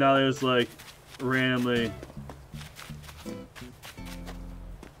here, and now there's like randomly.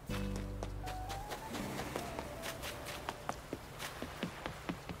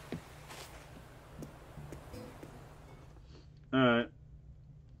 Alright.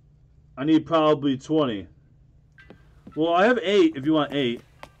 I need probably 20. Well, I have 8 if you want 8.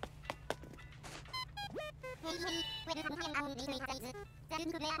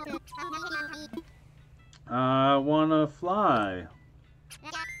 I wanna fly.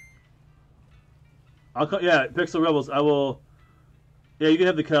 I'll come. Yeah, Pixel Rebels. I will. Yeah, you can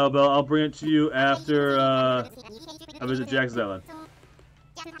have the cowbell. I'll bring it to you after I visit Jack's Island.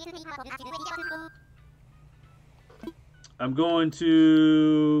 I'm going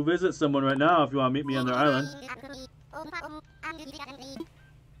to visit someone right now. If you want to meet me on their island.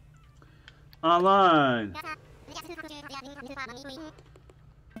 Online.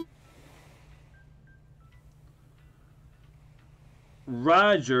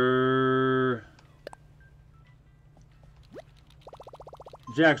 Roger.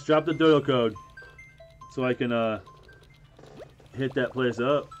 Jax, drop the dodo code so I can hit that place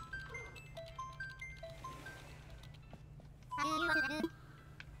up.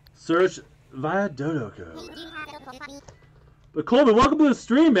 Search via dodo code. But Coleman, welcome to the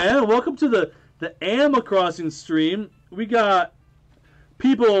stream, man. Welcome to the Animal Crossing stream. We got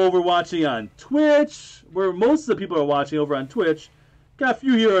people over watching on Twitch, where most of the people are watching over on Twitch. Got a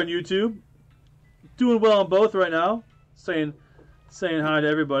few here on YouTube. Doing well on both right now. Saying hi to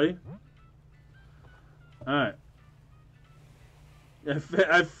everybody. Alright.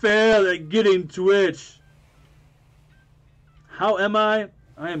 I failed at getting Twitch. How am I?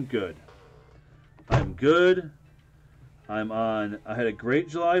 I am good. I'm good. I'm on. I had a great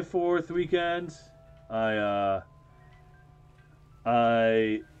July 4th weekend. I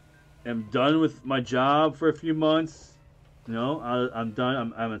am done with my job for a few months. You know, I'm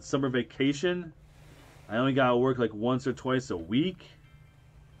done. I'm on summer vacation. I only gotta work like once or twice a week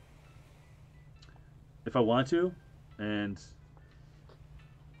if I want to. And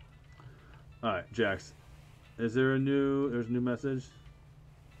all right, Jax, there's a new message.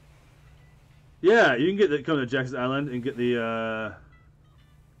 Yeah, you can come to Jack's Island and get the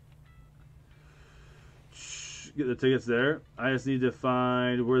tickets there. I just need to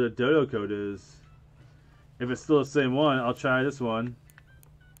find where the dodo code is. If it's still the same one, I'll try this one.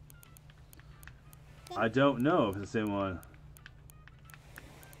 I don't know if it's the same one.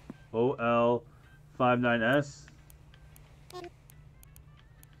 OL59S.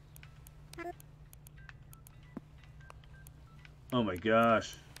 Oh my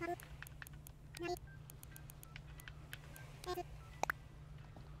gosh.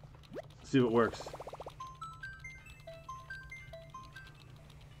 See if it works.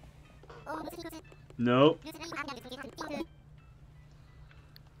 Nope.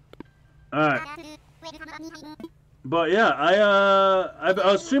 Alright. But yeah, I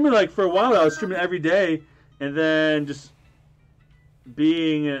was streaming like for a while. I was streaming every day, and then just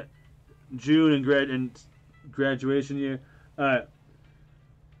being June and graduation year. Alright.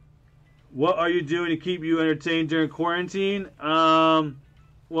 What are you doing to keep you entertained during quarantine?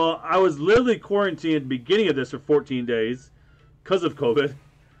 Well, I was literally quarantined at the beginning of this for 14 days because of COVID.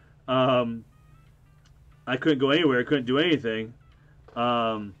 I couldn't go anywhere. I couldn't do anything.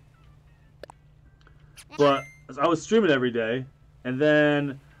 But I was streaming every day, and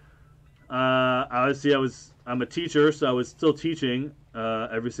then obviously I'm a teacher, so I was still teaching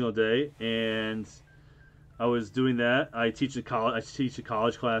every single day, and I was doing that. I teach a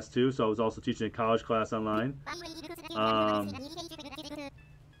college class too, so I was also teaching a college class online.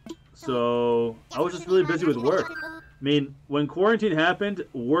 So I was just really busy with work. I mean, when quarantine happened,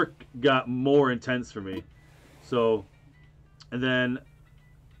 work got more intense for me. So, and then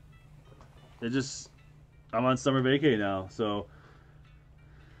I'm on summer vacay now. So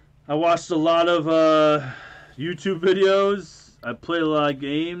I watched a lot of YouTube videos. I played a lot of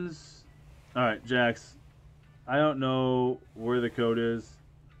games. All right, Jax. I don't know where the code is.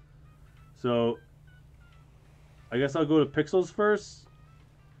 So I guess I'll go to Pixels first.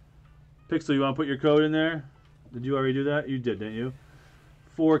 Pixel, you want to put your code in there? Did you already do that? You did, didn't you?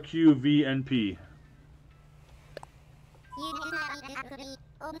 4QVNP.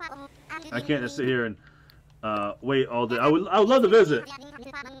 I can't just sit here and wait all day. I would love to visit.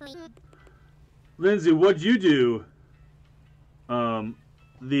 Lindsay, what'd you do the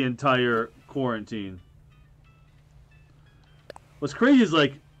entire quarantine? What's crazy is,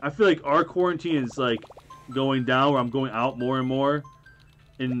 like, I feel like our quarantine is, like, going down, where I'm going out more and more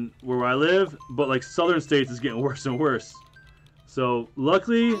in where I live, but, like, southern states is getting worse and worse. So,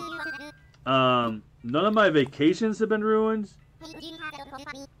 luckily, None of my vacations have been ruined.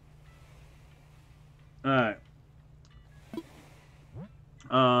 Alright.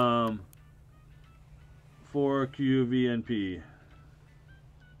 For QVNP.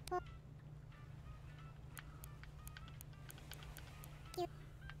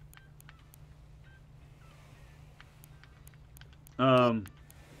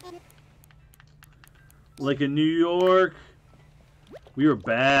 Like in New York, we were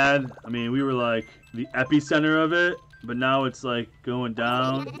bad. I mean, we were like the epicenter of it, but now it's like going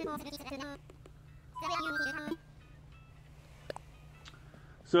down.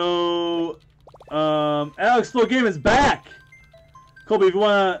 So, Alex Flow Game is back! Colby, if you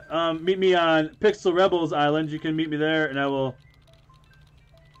want to meet me on Pixel Rebels Island, you can meet me there, and I will...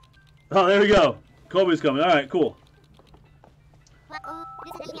 Oh, there we go. Colby's coming. Alright, cool.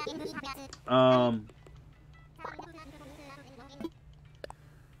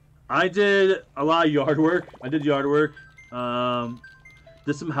 I did a lot of yard work.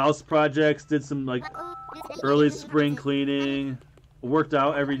 Did some house projects, did some like early spring cleaning, worked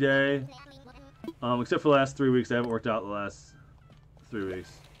out every day. Except for the last 3 weeks, I haven't worked out the last 3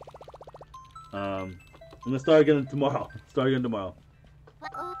 weeks. I'm gonna start again tomorrow.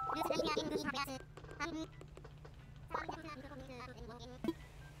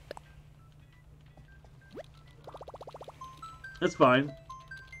 That's fine.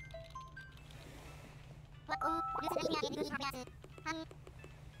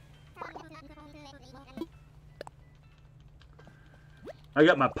 I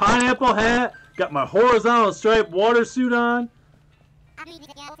got my pineapple hat, got my horizontal striped water suit on.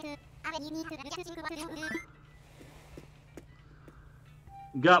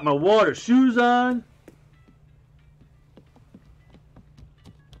 Got my water shoes on.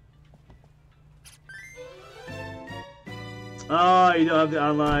 Oh, you don't have the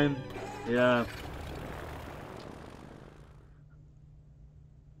online. Yeah.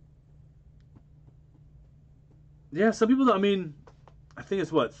 Yeah, some people don't, I mean, I think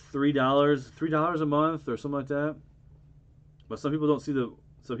it's what, $3 a month or something like that. But some people don't see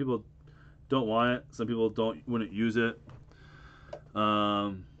some people don't want it. Some people wouldn't use it.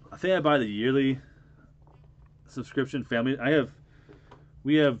 I think I buy the yearly subscription.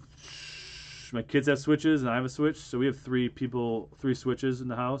 We have my kids have Switches and I have a Switch, so we have three Switches in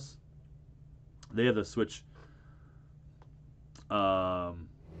the house. They have the Switch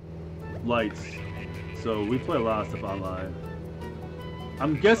lights, so we play a lot of stuff online.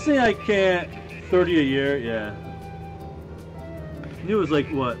 I'm guessing I can't $30 a year. Yeah, I knew it was like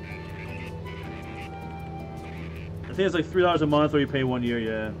what? I think it's like $3 a month, or you pay 1 year.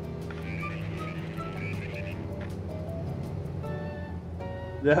 Yeah.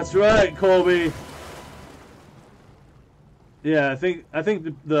 That's right, Colby. Yeah, I think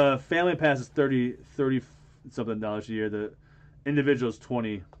the family pass is 30 something dollars a year. The individual is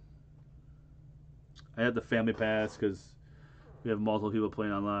 20. I had the family pass because we have multiple people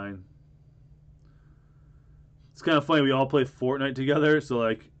playing online. It's kind of funny. We all play Fortnite together. So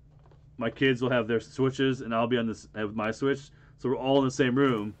like, my kids will have their Switches, and I'll be on this. I have my Switch. So we're all in the same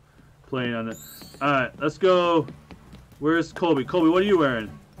room, playing on it. All right, let's go. Where's Colby? Colby, what are you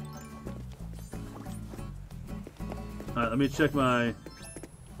wearing? Alright, let me check my...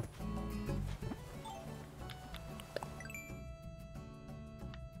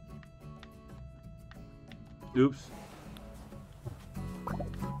 Oops.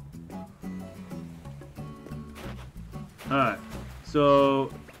 Alright,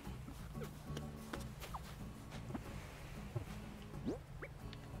 so...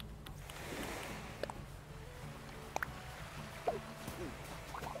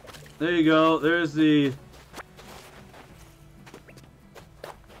 There you go, there's the...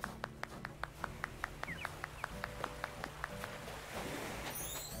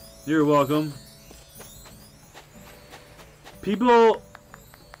 You're welcome. People,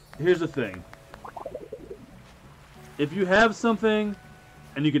 here's the thing. If you have something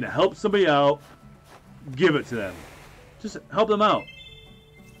and you can help somebody out, give it to them. Just help them out.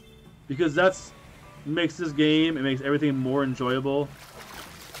 Because that's makes this game, it makes everything more enjoyable.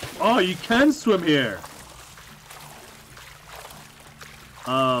 Oh, you can swim here.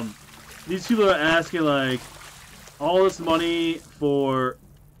 These people are asking like all this money for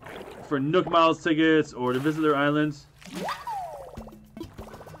Nook Miles tickets or to visit their islands.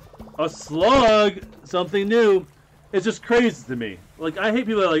 A slug, something new. It's just crazy to me. Like, I hate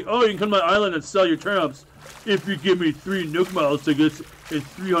people that are like, oh, you can come to my island and sell your turnips if you give me 3 Nook Miles tickets and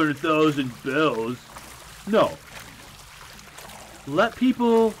 300,000 bells. No. Let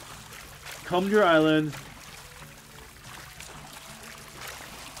people come to your island.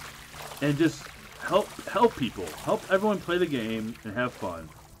 and just help people. Help everyone play the game and have fun.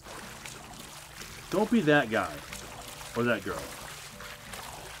 Don't be that guy or that girl.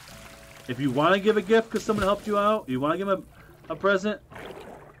 If you want to give a gift because someone helped you out, you want to give them a present,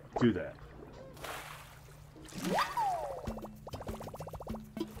 do that.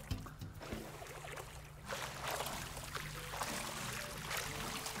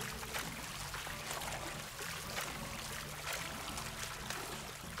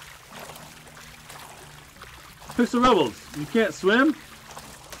 Pixel Rebels, you can't swim?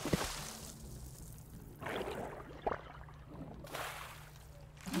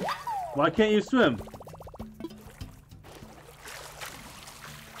 Why can't you swim?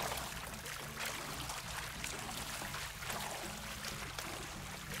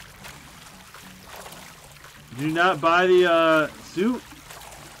 Did you not buy the suit?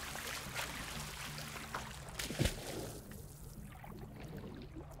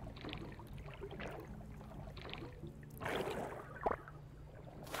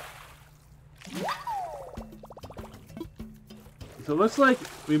 So it looks like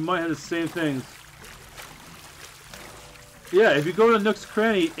we might have the same things. Yeah, if you go to Nook's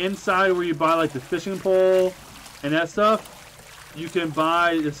Cranny, inside where you buy like the fishing pole and that stuff, you can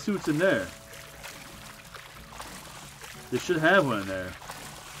buy the suits in there. They should have one in there.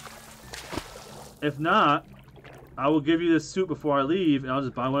 If not, I will give you this suit before I leave, and I'll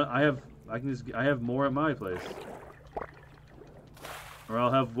just buy one. I have more at my place, or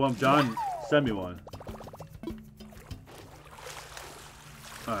I'll have one. John send me one.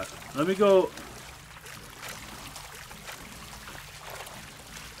 All right, let me go.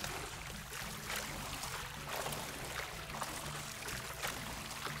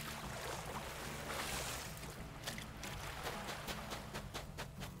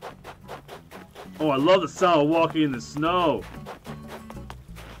 Oh, I love the sound of walking in the snow.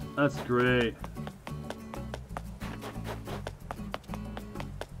 That's great.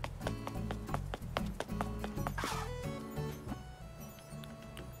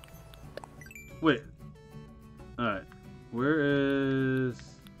 Wait. Alright. Where is...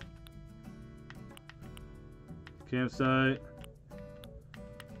 campsite?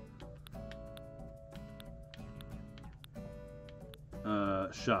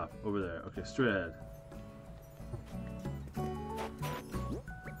 Shop over there. Okay, straight ahead.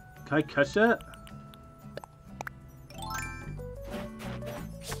 Can I catch that?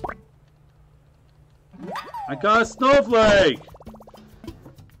 I got a snowflake!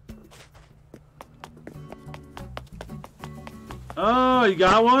 Oh, you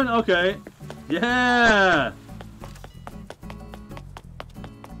got one? Okay. Yeah!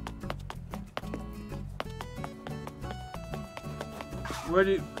 Where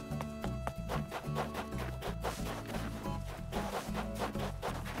do you...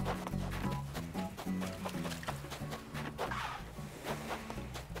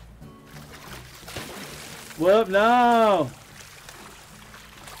 What up now?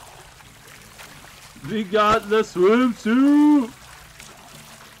 We got the swimsuit!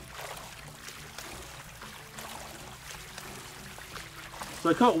 So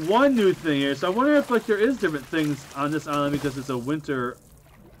I caught one new thing here, so I wonder if like there is different things on this island because it's a winter.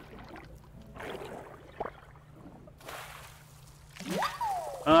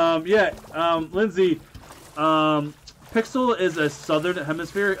 Lindsay, Pixel is a southern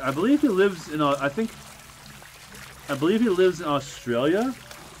hemisphere. I believe he lives in I believe he lives in Australia.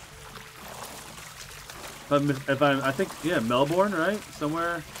 I think yeah, Melbourne, right?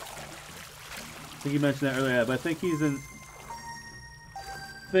 Somewhere. I think you mentioned that earlier, but I think he's in.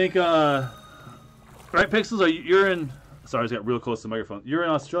 Right, Pixels, you're in... Sorry, I just got real close to the microphone. You're in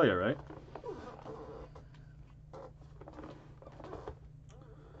Australia, right?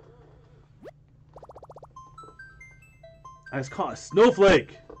 I just caught a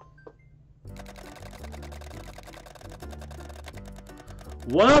snowflake!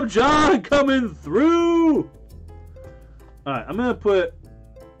 What up, John? Coming through! Alright, I'm gonna put...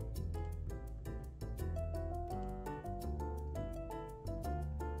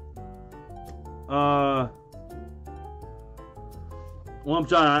 Well,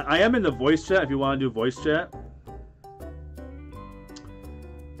 John, I am in the voice chat if you want to do voice chat.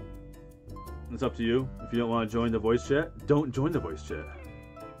 It's up to you. If you don't want to join the voice chat, don't join the voice chat.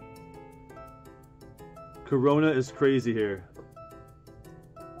 Corona is crazy here.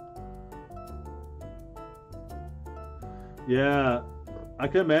 Yeah, I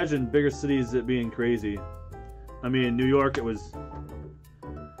can imagine bigger cities it being crazy. I mean, in New York, it was...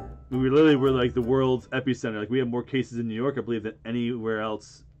 We literally were like the world's epicenter. Like we have more cases in New York, I believe, than anywhere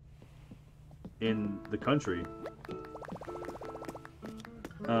else in the country.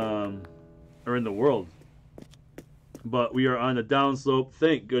 or in the world. But we are on the downslope,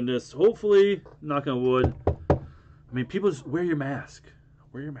 thank goodness. Hopefully, knock on wood. I mean, people just wear your mask.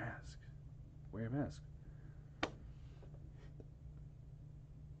 Wear your mask. Wear your mask.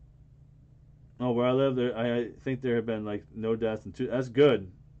 Oh, where I live, there I think there have been like no deaths and two. That's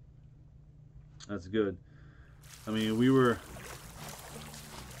good. That's good. I mean, we were.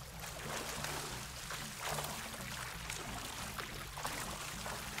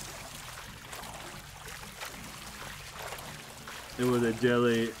 It was a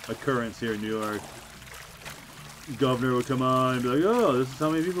daily occurrence here in New York. Governor would come on and be like, "Oh, this is how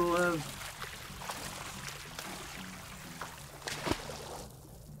many people have."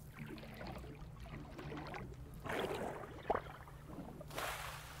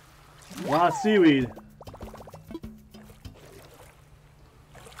 A lot of seaweed.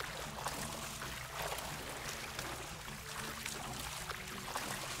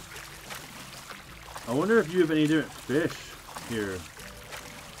 I wonder if you have any different fish here.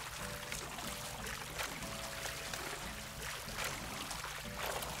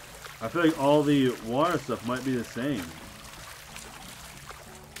 I feel like all the water stuff might be the same.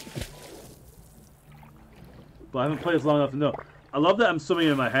 But I haven't played this long enough to know. I love that I'm swimming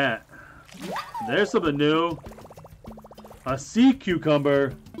in my hat. There's something new. A sea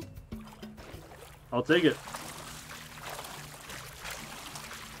cucumber. I'll take it.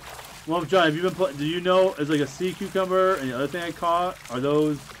 Well, John, have you been do you know it's like a sea cucumber and the other thing I caught are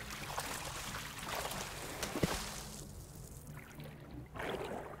those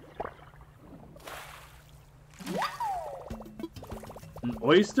an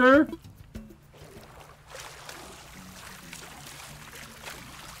oyster?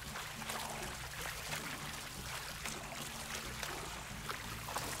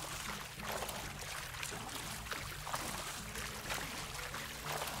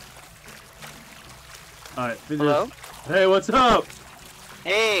 Alright, hello? Hey, what's up?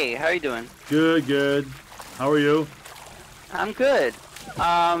 Hey, how you doing? Good, good. How are you? I'm good.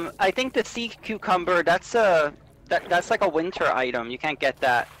 I think the sea cucumber, that's like a winter item. You can't get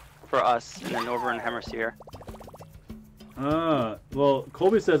that for us in the Northern Hemisphere. Ah, well,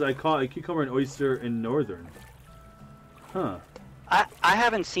 Colby says I caught a cucumber and oyster in Northern. Huh. I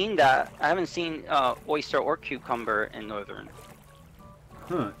haven't seen that. I haven't seen oyster or cucumber in Northern.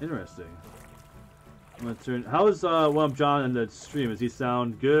 Huh, interesting. I'm gonna turn. How is Wump John in the stream? Does he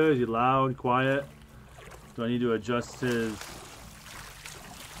sound good? Is he loud, quiet? Do I need to adjust his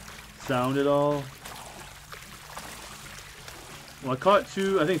sound at all? Well, I caught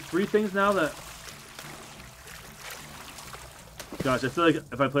I think three things now that. Gosh, I feel like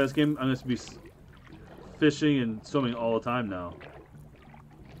if I play this game, I'm going to be fishing and swimming all the time now.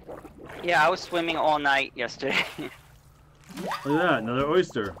 Yeah, I was swimming all night yesterday. Look at that, another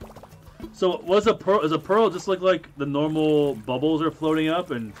oyster. So, what's a pearl? Is a pearl just like the normal bubbles are floating up,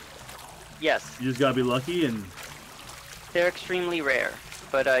 and yes, you just gotta be lucky? And they're extremely rare,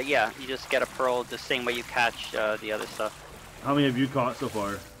 but yeah, you just get a pearl the same way you catch the other stuff. How many have you caught so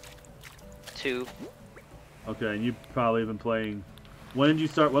far? 2. Okay, and you probably been playing. When did you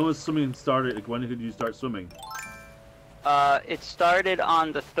start? When was swimming started? Like, when did you start swimming? It started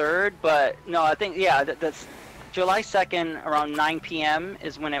on the 3rd, but no, I think yeah, that's July 2nd around 9 p.m.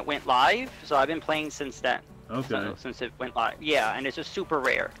 is when it went live. So I've been playing since then. Okay. So, since it went live, yeah, and it's just super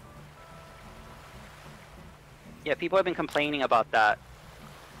rare. Yeah, people have been complaining about that.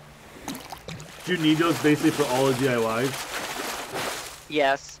 Do you need those basically for all the DIYs?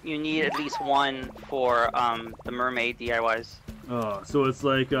 Yes, you need at least one for the mermaid DIYs. Oh, so it's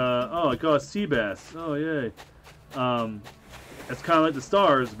like, oh, I got a sea bass. Oh, yay. It's kind of like the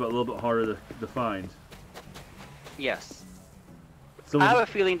stars, but a little bit harder to find. Yes. So I have a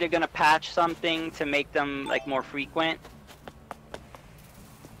feeling they're gonna patch something to make them like more frequent.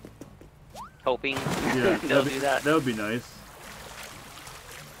 Hoping yeah, they'll do that. That would be nice.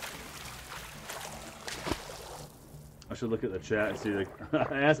 I should look at the chat and see. Like,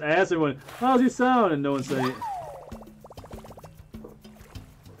 I asked everyone, "How's he sound?" and no one's saying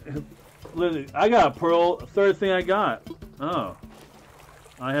it. Literally, I got a pearl. Third thing I got. Oh,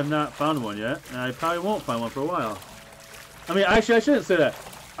 I have not found one yet, and I probably won't find one for a while. I mean, actually, I shouldn't say that.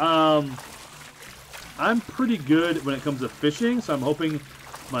 I'm pretty good when it comes to fishing, so I'm hoping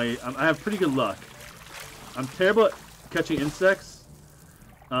I have pretty good luck. I'm terrible at catching insects.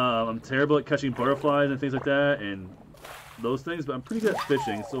 I'm terrible at catching butterflies and things like that, and those things, but I'm pretty good at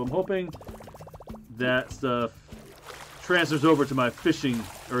fishing, so I'm hoping that stuff transfers over to my fishing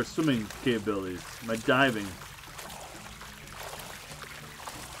or swimming capabilities, my diving.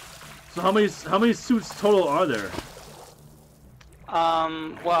 So how many suits total are there?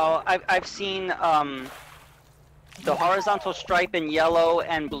 Well, I've seen the horizontal stripe in yellow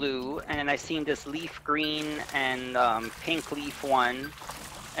and blue, and I've seen this leaf green and pink leaf one,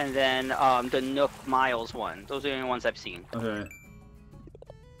 and then the Nook Miles one. Those are the only ones I've seen. Okay.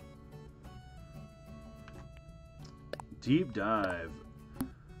 Deep dive.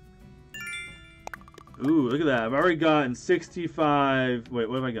 Ooh, look at that. I've already gotten 65... Wait,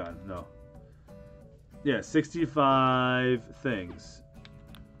 what have I gotten? No. Yeah, 65 things.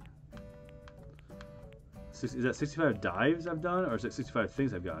 Is that 65 dives I've done? Or is it 65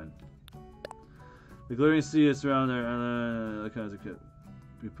 things I've gotten? The glittering sea is around there.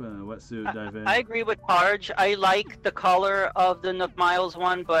 We put on a wetsuit, dive in. I agree with Targe. I like the color of the Nook Miles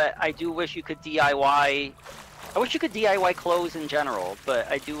one, but I do wish you could DIY. I wish you could DIY clothes in general, but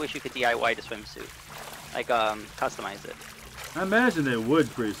I do wish you could DIY the swimsuit. Like, customize it. I imagine they would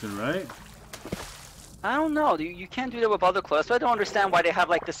pretty soon, right? I don't know. You can't do that with other clothes. So I don't understand why they have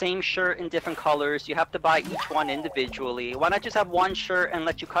like the same shirt in different colors. You have to buy each one individually. Why not just have one shirt and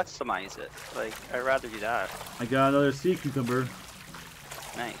let you customize it? Like, I'd rather do that. I got another sea cucumber.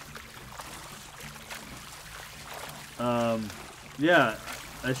 Nice. Yeah,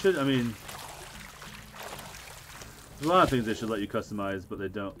 I should. I mean, there's a lot of things they should let you customize, but they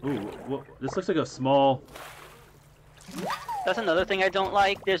don't. Ooh, what, this looks like a small. That's another thing I don't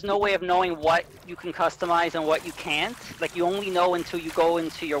like. There's no way of knowing what you can customize and what you can't. Like, you only know until you go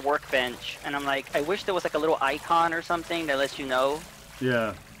into your workbench. And I'm like, I wish there was like a little icon or something that lets you know.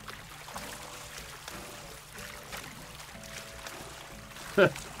 Yeah.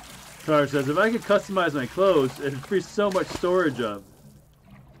 Tar says, if I could customize my clothes, it'd free so much storage up.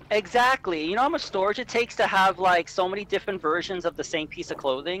 Exactly. You know how much storage it takes to have like so many different versions of the same piece of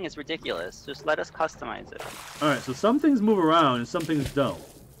clothing? It's ridiculous. Just let us customize it. Alright, so some things move around and some things don't.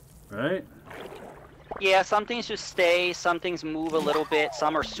 Right? Yeah, some things just stay, some things move a little bit,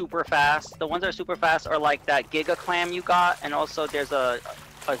 some are super fast. The ones that are super fast are like that Giga Clam you got, and also there's a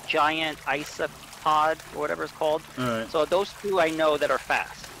giant isopod, or whatever it's called. Alright. So those two I know that are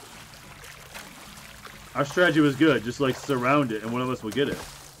fast. Our strategy was good, just like surround it and one of us will get it.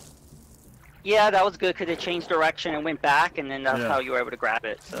 Yeah, that was good because it changed direction and went back, and then that's Yeah. how you were able to grab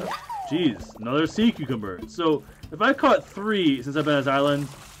it. So. Jeez, another sea cucumber. So, if I caught 3 since I've been on this island,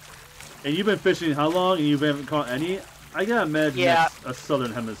 and you've been fishing how long and you haven't caught any, I gotta imagine that's a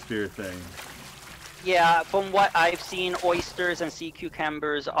southern hemisphere thing. Yeah, from what I've seen, oysters and sea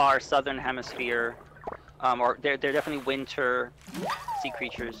cucumbers are southern hemisphere, or they're definitely winter sea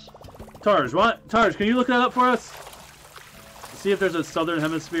creatures. Targe, can you look that up for us? See if there's a southern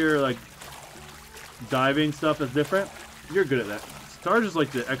hemisphere, like, diving stuff that's different? You're good at that. Targe is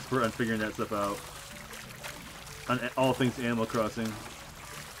like the expert on figuring that stuff out. On all things Animal Crossing.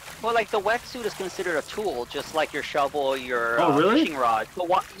 Well, like the wetsuit is considered a tool, just like your shovel, your really? fishing rod.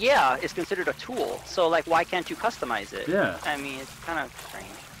 But yeah, it's considered a tool. So like, why can't you customize it? Yeah. I mean, it's kind of strange.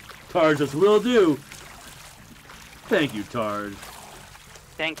 Targe just will do. Thank you, Targe.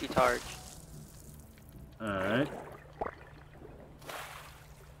 Thank you, Targe. Alright.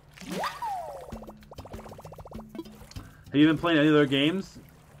 Have you been playing any other games?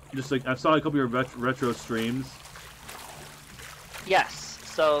 Just like I saw a couple of your retro streams. Yes.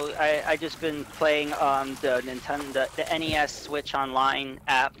 So I just been playing the Nintendo, the NES Switch Online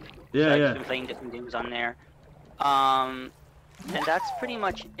app. Yeah, so I've yeah. just been playing different games on there. And that's pretty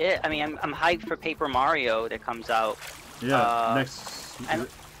much it. I mean, I'm hyped for Paper Mario that comes out. Yeah, and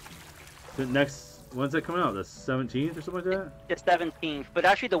when's that coming out? The 17th or something like that? the 17th. But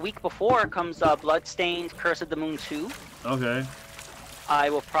actually, the week before comes Bloodstained Curse of the Moon 2. Okay. I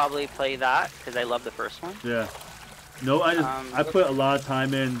will probably play that because I love the first one. Yeah. No, I put a lot of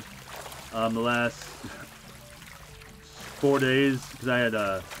time in the last 4 days because I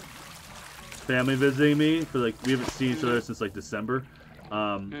had family visiting me for like we haven't seen each other since like December,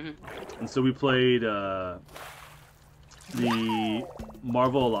 and so we played the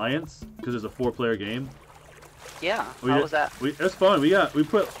Marvel Alliance because it's a 4-player game. Yeah, how was that? It was fun. We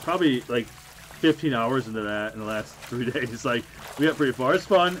put probably like 15 hours into that in the last 3 days. Like we got pretty far. It's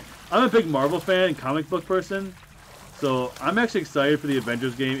fun. I'm a big Marvel fan and comic book person, so I'm actually excited for the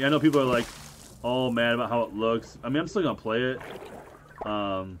Avengers game. I know people are like all mad about how it looks. I mean, I'm still gonna play it.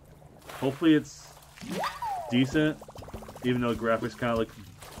 Hopefully it's decent, even though the graphics kind of look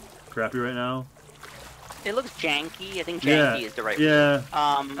crappy right now. It looks janky. I think janky is the right word. Yeah.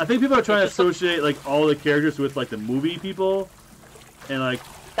 I think people are trying to associate like all the characters with like the movie people, and like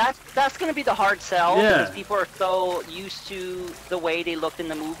that's gonna be the hard sell Yeah. because people are so used to the way they looked in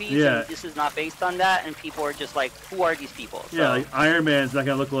the movies. Yeah. And this is not based on that, and people are just like, who are these people? So, yeah, like Iron Man's not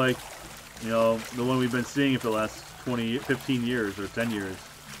gonna look like, you know, the one we've been seeing for the last 20, 15 years or 10 years.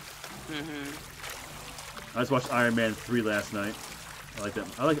 I just watched Iron Man 3 last night. I like that.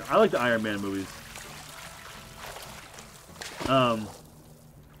 I like the Iron Man movies.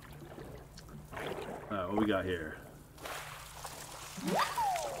 What we got here?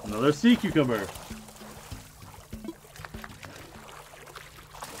 Another sea cucumber.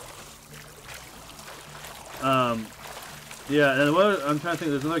 Yeah, and what I'm trying to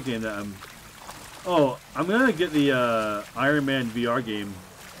think. There's another game that I'm. Oh, I'm gonna get the Iron Man VR game.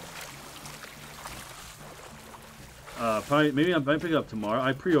 Probably, maybe I might pick it up tomorrow.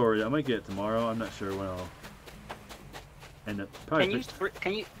 I pre-ordered it. I might get it tomorrow. I'm not sure when I'll end up. Can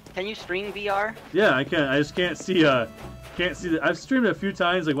you stream VR? Yeah, I can. I just can't see. Can't see the. I've streamed it a few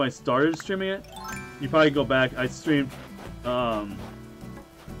times. Like when I started streaming it, you probably go back. I streamed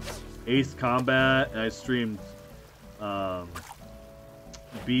Ace Combat, and I streamed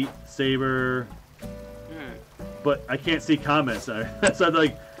Beat Saber. But I can't see comments. So I have to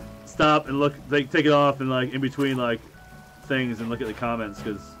like stop and look, like take it off and like in between like things and look at the comments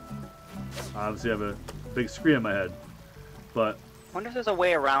because obviously I have a big screen in my head. But I wonder if there's a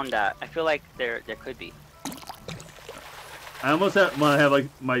way around that. I feel like there could be. I almost want to have like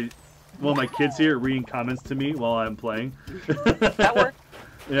one of my kids here reading comments to me while I'm playing. That works.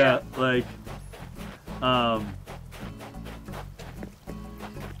 Yeah, like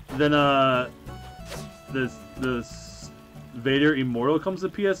then this Vader Immortal comes to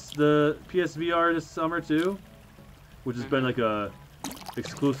the PSVR this summer too, which has been like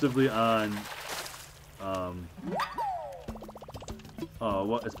exclusively on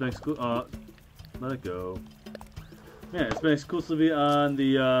what it's been let it go. Yeah, it's been exclusively on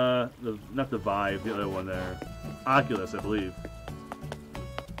the not the Vive, the other one there, Oculus, I believe.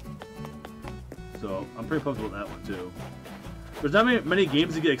 So I'm pretty pumped with that one too. There's not many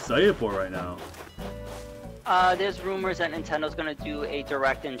games to get excited for right now. There's rumors that Nintendo's going to do a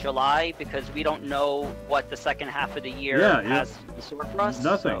Direct in July because we don't know what the second half of the year has in store for us.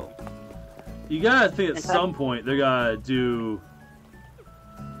 Nothing. So. You gotta think at some point they gotta do.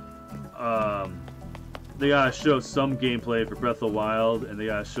 They gotta show some gameplay for Breath of the Wild, and they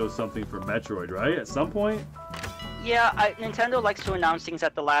gotta show something for Metroid, right? At some point. Yeah, Nintendo likes to announce things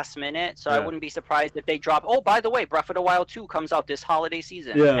at the last minute, so I wouldn't be surprised if they drop, oh, by the way, Breath of the Wild 2 comes out this holiday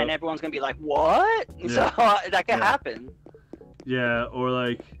season, and everyone's going to be like, what? Yeah. So that could happen. Yeah, or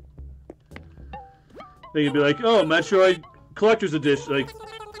like, they could be like, oh, Metroid Collector's Edition, like,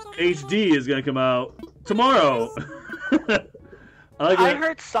 HD is going to come out tomorrow. I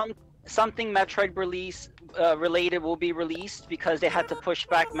heard something Metroid related will be released because they had to push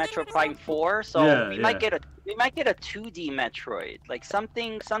back Metroid Prime 4, so we might get a 2D Metroid. Like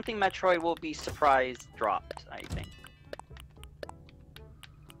something Metroid will be surprise dropped, I think.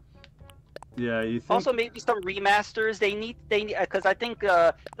 Yeah, you think... Also maybe some remasters. They need because I think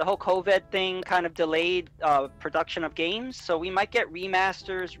the whole COVID thing kind of delayed production of games, so we might get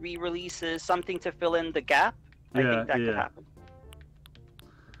remasters, re-releases, something to fill in the gap. I think that could happen.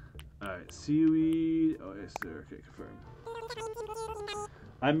 Alright, seaweed. Oh, yes, sir. Okay, confirmed.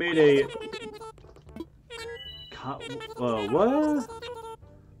 I made a. What?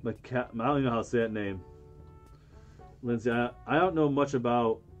 I don't even know how to say that name. Lindsay, I don't know much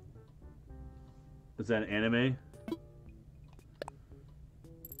about. Is that an anime?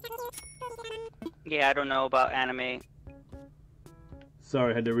 Yeah, I don't know about anime.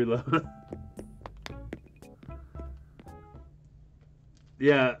 Sorry, I had to reload.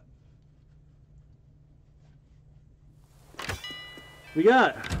 Yeah. We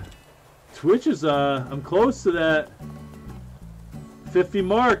got Twitch is I'm close to that 50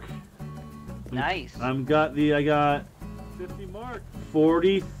 mark. Nice. I got 50 mark.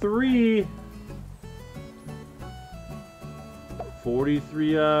 43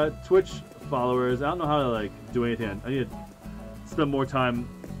 Twitch followers. I don't know how to like do anything. I need to spend more time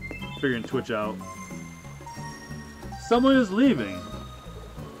figuring Twitch out. Someone is leaving.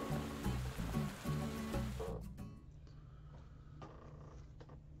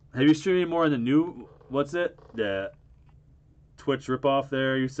 Have you streamed more in the new? What's it? The Twitch ripoff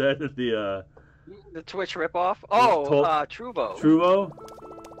there. You said the Twitch ripoff. Oh, Truvo. Truvo.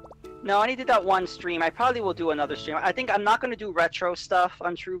 No, I only did that one stream. I probably will do another stream. I think I'm not going to do retro stuff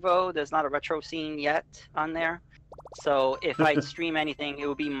on Truvo. There's not a retro scene yet on there. So if I stream anything, it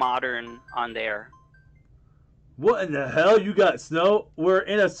would be modern on there. What in the hell? You got snow? We're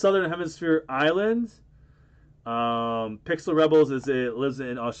in a Southern Hemisphere island. Pixel Rebels lives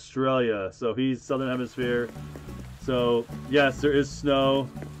in Australia, so he's Southern Hemisphere. So yes, there is snow.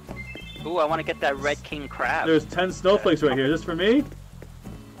 Ooh, I want to get that Red King crab. There's 10 snowflakes right here. Is this for me?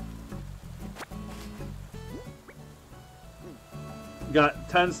 Got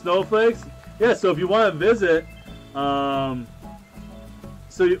 10 snowflakes. Yeah, so if you want to visit, so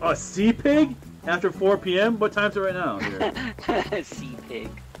a sea pig after 4 p.m. What time's it right now? Here? Sea pig.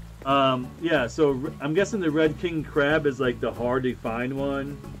 Yeah. So I'm guessing the red king crab is like the hard to find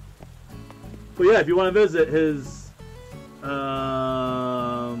one. But yeah, if you want to visit, his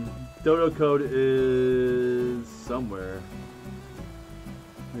dodo code is somewhere.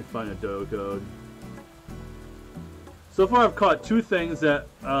 Let me find a dodo code. So far, I've caught 2 things that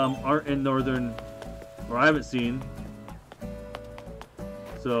aren't in northern, or I haven't seen.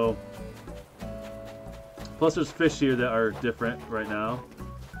 So, plus there's fish here that are different right now.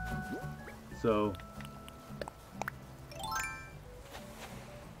 So,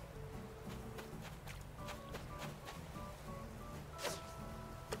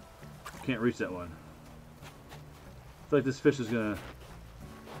 can't reach that one. I feel like this fish is gonna.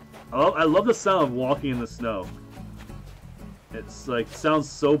 I love the sound of walking in the snow. It's like sounds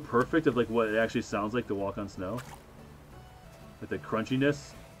so perfect of like what it actually sounds like to walk on snow. With the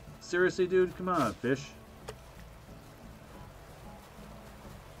crunchiness. Seriously, dude, come on, fish.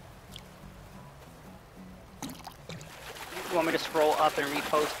 You want me to scroll up and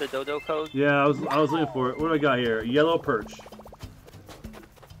repost the dodo code? Yeah, I was looking for it. What do I got here? Yellow perch.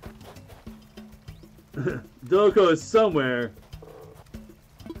 Dodo code is somewhere.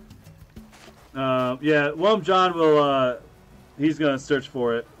 Yeah, well, John will. He's gonna search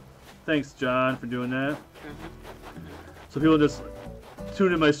for it. Thanks, John, for doing that. So people just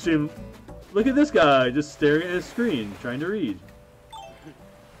tune in my stream. Look at this guy just staring at his screen, trying to read.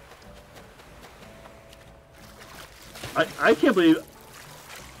 I can't believe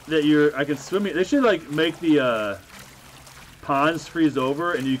that I can swim. They should like make the ponds freeze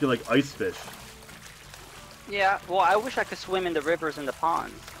over and you can like ice fish. Yeah. Well, I wish I could swim in the rivers and the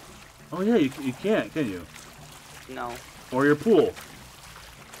ponds. Oh yeah, you can't, can you? No. Or your pool.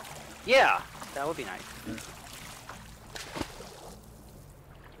 Yeah, that would be nice. Yeah.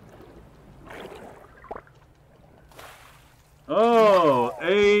 Oh,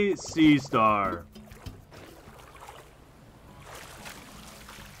 a sea star.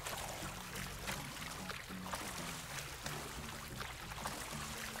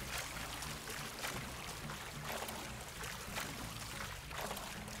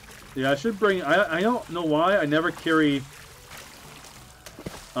 Yeah, I should bring. I don't know why I never carry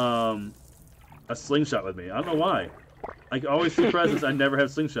a slingshot with me. I don't know why. I always see presents. I never have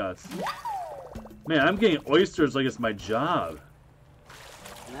slingshots. Man, I'm getting oysters like it's my job.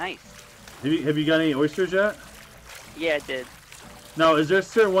 Nice. Have you got any oysters yet? Yeah, it did. Now, is there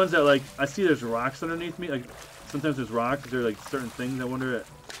certain ones that like I see? There's rocks underneath me. Like sometimes there's rocks. Is there like certain things I wonder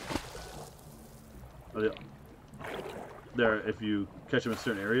at? There, if you catch them in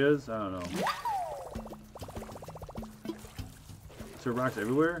certain areas, I don't know. Is there rocks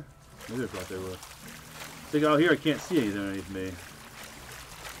everywhere? Maybe there's rocks everywhere. Think out here, I can't see anything underneath me.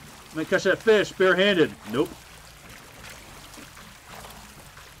 I'm gonna catch that fish barehanded. Nope.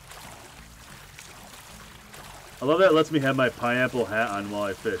 I love that it lets me have my pineapple hat on while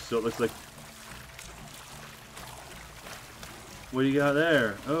I fish, so it looks like. What do you got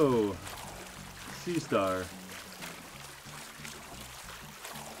there? Oh, sea star.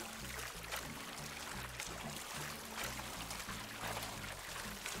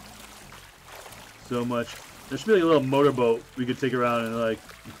 So much. There should be like a little motorboat we could take around and like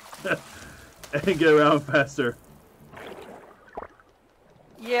and get around faster.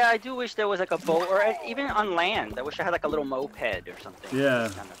 Yeah, I do wish there was like a boat, or even on land. I wish I had like a little moped or something.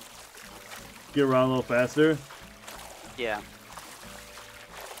 Yeah. Get around a little faster. Yeah.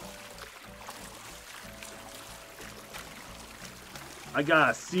 I got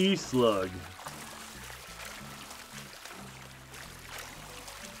a sea slug.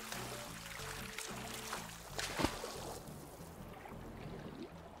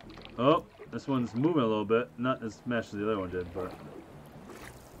 Oh, this one's moving a little bit. Not as much as the other one did, but.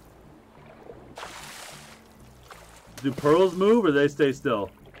 Do pearls move or do they stay still?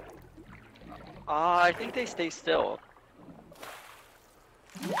 I think they stay still.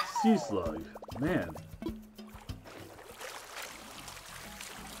 Sea slug. Man.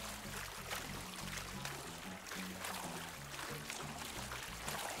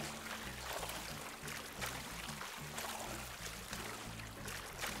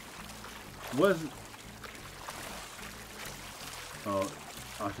 What is it? Oh,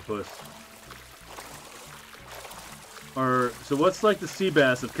 octopus. Or so what's like the sea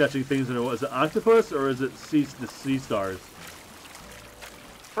bass of catching things in a what? Is it octopus or is it the sea stars?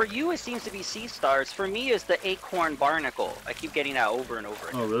 For you, it seems to be sea stars. For me, it's the acorn barnacle. I keep getting that over and over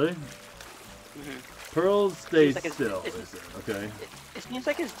again. Oh, really? Mm-hmm. Pearls stay Seems like still. Is it? Okay. it seems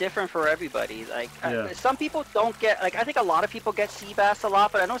like it's different for everybody. Like Yeah. some people don't get like I think a lot of people get sea bass a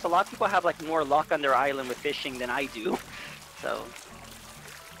lot, but I notice a lot of people have like more luck on their island with fishing than I do. So.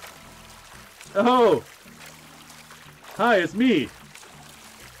 Oh. Hi, it's me,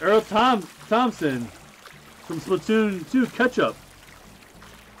 Earl Thompson from Splatoon 2 Ketchup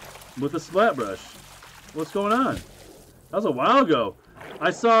with a splat brush. What's going on? That was a while ago.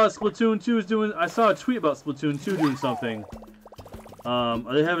 I saw Splatoon 2 is doing. I saw a tweet about Splatoon 2 doing something.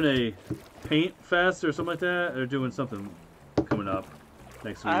 Are they having a paint fest or something like that? They're doing something coming up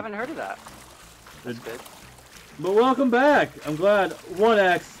next week. I haven't heard of that. That's good. But welcome back. I'm glad.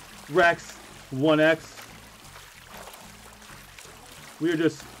 1x Rex 1x. We are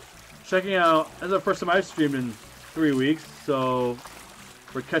just checking out. This is the first time I've streamed in 3 weeks, so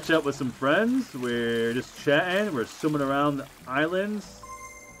we're catching up with some friends. We're just chatting. We're swimming around the islands.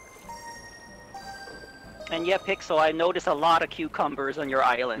 And yeah, Pixel, I noticed a lot of cucumbers on your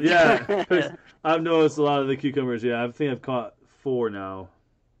island. Yeah, I've noticed a lot of the cucumbers. Yeah, I think I've caught 4 now.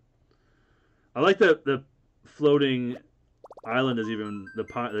 I like that the floating island is even the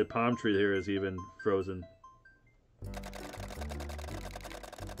palm tree here is even frozen.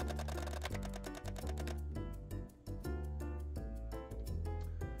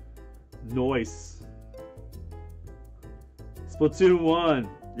 Nice. Splatoon 1.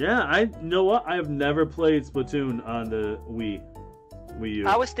 Yeah, I know what? I have never played Splatoon on the Wii U.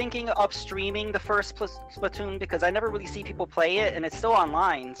 I was thinking of streaming the first Splatoon because I never really see people play it, and it's still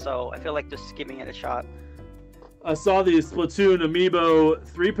online, so I feel like just giving it a shot. I saw the Splatoon Amiibo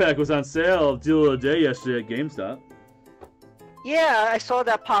 3-pack was on sale, deal of the day yesterday at GameStop. Yeah, I saw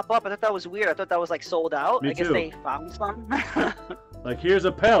that pop up. I thought that was weird. I thought that was like sold out. Me I guess too. they found some. Like, here's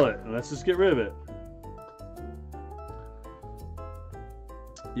a pallet, let's just get rid of it.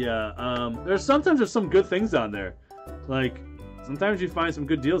 Yeah, sometimes there's some good things on there. Like, sometimes you find some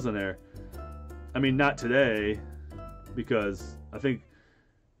good deals in there. I mean, not today, because I think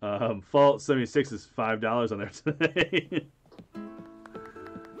Fallout 76 is $5 on there today.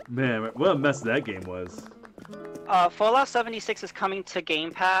 Man, what a mess that game was. Fallout 76 is coming to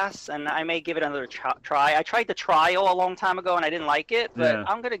Game Pass, and I may give it another try. I tried the trial a long time ago, and I didn't like it, but Yeah.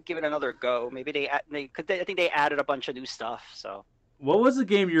 I'm gonna give it another go. Maybe I think they added a bunch of new stuff. So. What was the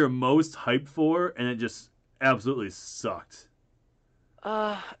game you're most hyped for, and it just absolutely sucked?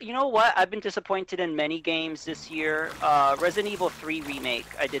 You know what? I've been disappointed in many games this year. Resident Evil 3 Remake,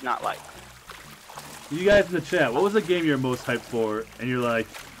 I did not like. You guys in the chat, what was the game you're most hyped for, and you're like,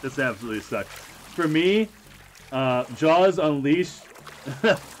 this absolutely sucks? For me, Jaws Unleashed.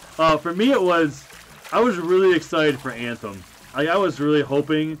 For me, I was really excited for Anthem. I was really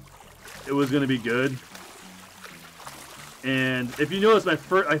hoping it was going to be good. And if you notice, I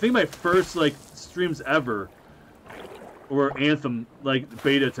think my first like streams ever were Anthem like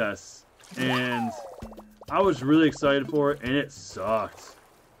beta tests, and I was really excited for it, and it sucked.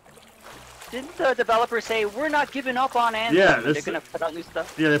 Didn't the developers say we're not giving up on Anthem? Yeah, they're gonna put out new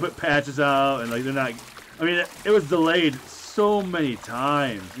stuff. Yeah, they put patches out, and like they're not. I mean, it was delayed so many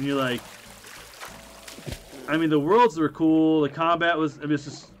times, and you're like, I mean, the worlds were cool, the combat was. I mean, it's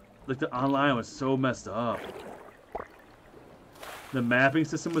just like the online was so messed up. The mapping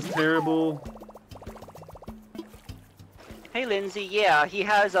system was terrible. Hey Lindsay, yeah, he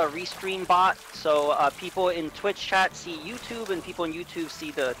has a restream bot, so people in Twitch chat see YouTube, and people in YouTube see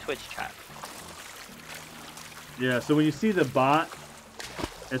the Twitch chat. Yeah, so when you see the bot,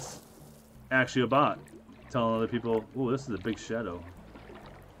 it's actually a bot telling other people, "Oh, this is a big shadow."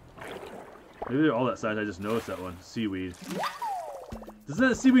 Maybe they're all that size. I just noticed that one. Seaweed. Doesn't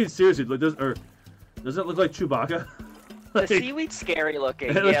that seaweed seriously look? Doesn't it look like Chewbacca? The seaweed's scary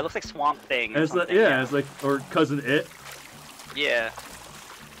looking. Yeah, it looks like Swamp Thing. Or It's like, something, yeah, it's like, or Cousin It. Yeah.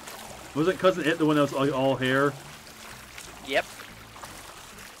 Wasn't Cousin It the one that was like all hair? Yep.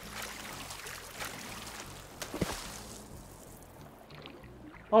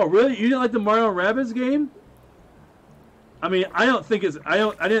 Oh, really? You didn't like the Mario and Rabbids game? I mean, I didn't think it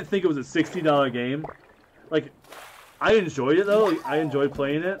was a $60 game. Like, I enjoyed it though. I enjoyed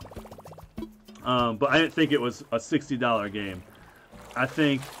playing it. But I didn't think it was a $60 game. I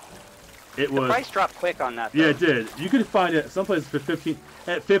think it was. The price dropped quick on that, though. Yeah, it did. You could find it someplace for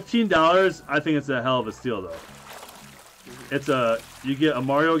At $15, I think it's a hell of a steal though. It's you get a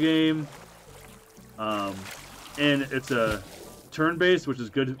Mario game, and it's a turn-based, which is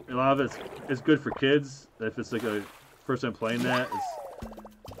good. A lot of it's good for kids if it's like a first time playing that.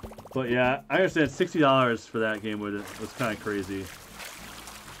 But yeah, I understand $60 for that game was kind of crazy.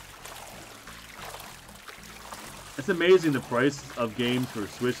 it's amazing the price of games for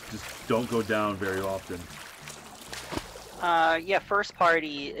Switch just don't go down very often. Yeah, first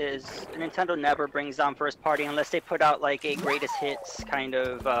party is Nintendo never brings down first party unless they put out like a greatest hits kind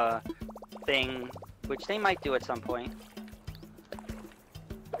of thing, which they might do at some point.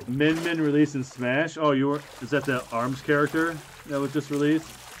 Min Min released in Smash. Oh, is that the ARMS character that was just released?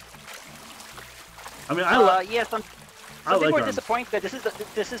 I mean, yeah, some people were disappointed because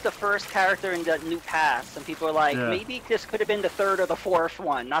this is the first character in the new pass, and people are like, maybe this could have been the third or the fourth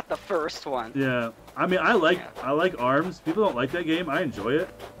one, not the first one. Yeah, I mean, I like ARMS. People don't like that game. I enjoy it.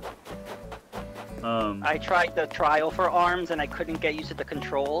 I tried the trial for ARMS and I couldn't get used to the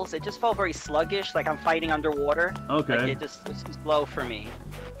controls. It just felt very sluggish, like I'm fighting underwater. Okay. Like it's slow for me.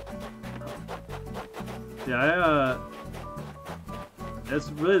 Yeah,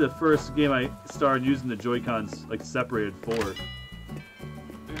 that's really the first game I started using the Joy-Cons like separated for.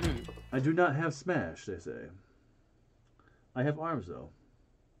 Mm-hmm. I do not have Smash, they say. I have ARMS though.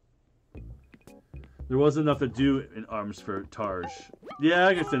 There wasn't enough to do in ARMS for Tarj. Yeah, I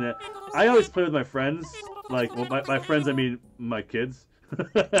understand that. I always play with my friends. Like, well, my friends, I mean my kids.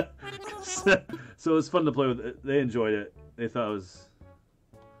 So it was fun to play with. They enjoyed it. They thought it was...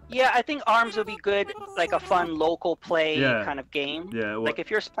 Yeah, I think ARMS would be good, like a fun local play kind of game. Yeah. Well, like if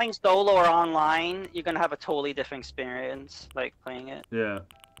you're playing solo or online, you're gonna have a totally different experience, like playing it. Yeah.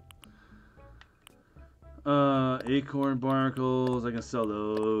 Acorn barnacles. I can sell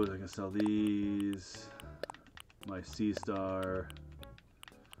those. I can sell these. My Sea Star.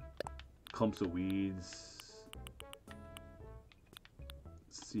 Clumps of weeds.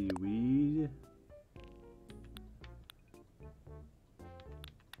 Seaweed.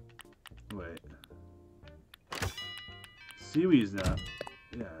 Wait. Seaweed's not.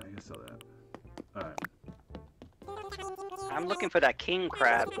 Yeah, I can sell that. Alright. I'm looking for that king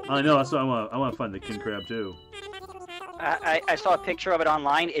crab. I know, that's what I want. I want to find the king crab too. I saw a picture of it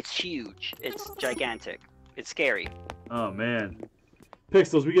online. It's huge. It's gigantic. It's scary. Oh man.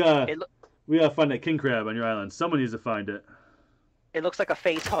 Pixels, we gotta find that king crab on your island. Someone needs to find it. It looks like a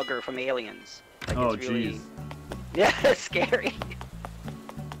face hugger from Aliens. Like oh it's really... jeez. Yeah, it's scary.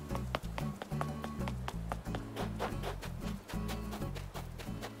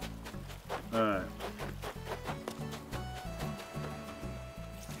 Alright.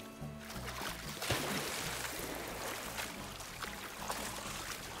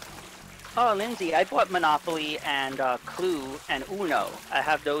 Oh, Lindsay, I bought Monopoly and Clue and Uno. I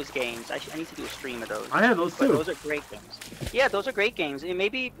have those games. I need to do a stream of those. I have those too. But those are great games. Yeah, those are great games.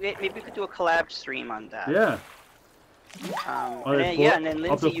 Maybe we could do a collab stream on that. Yeah. And then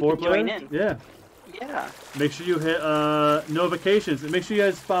Lindsay, you can join in. Yeah. Yeah. Make sure you hit notifications and make sure you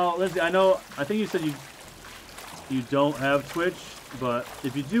guys follow Lindsay. I think you said you don't have Twitch, but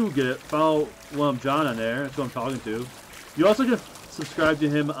if you do get it, follow John on there. That's who I'm talking to. You also just subscribe to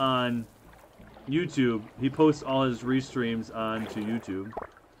him on YouTube. He posts all his restreams onto YouTube.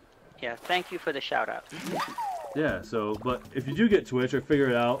 Yeah, thank you for the shout out. Yeah, so, but if you do get Twitch or figure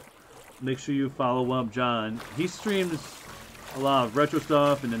it out, make sure you follow John. He streams a lot of retro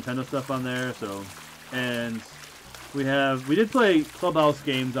stuff and Nintendo stuff on there, so, and we did play Clubhouse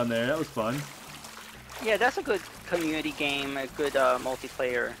games on there. That was fun. Yeah, that's a good community game, a good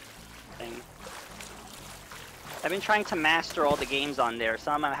multiplayer thing. I've been trying to master all the games on there.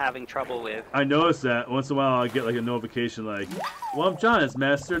 Some I'm having trouble with. I noticed that once in a while I get like a notification like, John has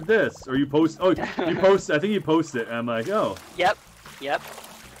mastered this, or you post. Oh, you post. I think you post it. And I'm like, oh. Yep.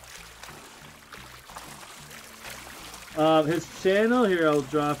 His channel here. I'll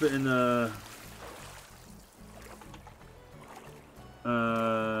drop it in the.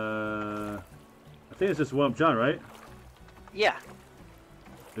 I think it's just John, right? Yeah.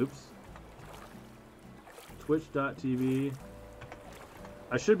 Oops. Twitch.tv.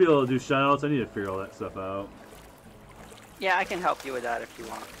 I should be able to do shoutouts. I need to figure all that stuff out. Yeah, I can help you with that if you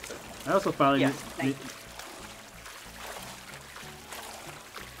want. I also finally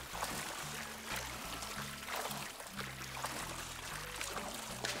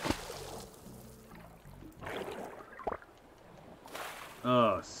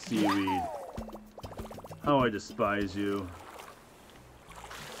Oh, seaweed. How I despise you.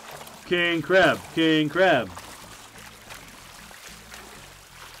 King crab, king crab.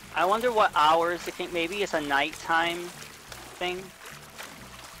 I wonder what hours you think. Maybe it's a nighttime thing.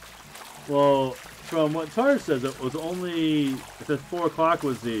 Well, from what Tar says, it was only. It says 4 o'clock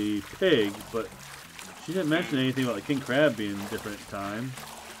was the pig, but she didn't mention anything about the king crab being a different time.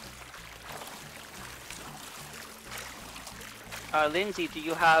 Lindsay, do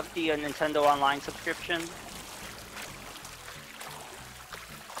you have the Nintendo Online subscription?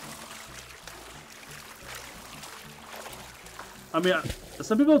 I mean,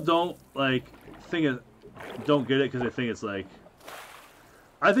 some people don't like don't get it because they think it's like.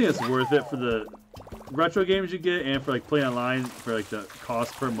 I think it's worth it for the retro games you get and for like playing online for like the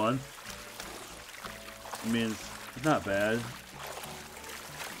cost per month. I mean, it's not bad.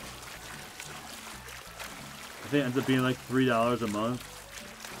 I think it ends up being like $3 a month.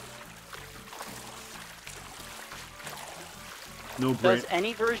 No brain. Does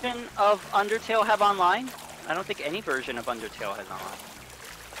any version of Undertale have online? I don't think any version of Undertale has online.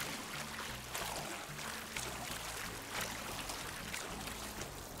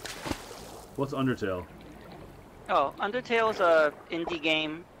 What's Undertale? Oh, Undertale is a indie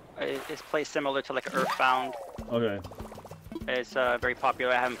game. It's played similar to like Earthbound. Okay. It's very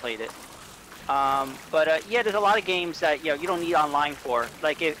popular. I haven't played it. But yeah, there's a lot of games that you don't need online for.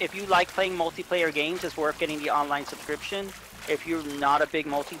 Like if you like playing multiplayer games, it's worth getting the online subscription. If you're not a big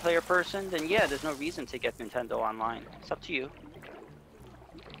multiplayer person, then yeah, there's no reason to get Nintendo Online. It's up to you.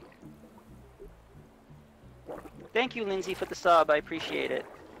 Thank you, Lindsay, for the sub. I appreciate it.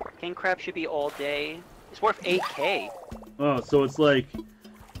 King Crab should be all day. It's worth 8K. Oh, so it's like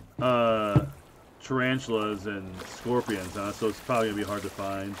tarantulas and scorpions, huh? So it's probably gonna be hard to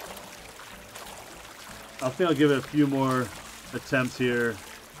find. I think I'll give it a few more attempts here.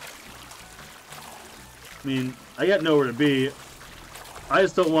 I mean, I got nowhere to be. I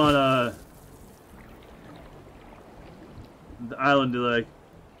just don't want the island to like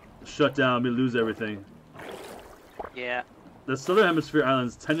shut down, me lose everything. Yeah. The Southern Hemisphere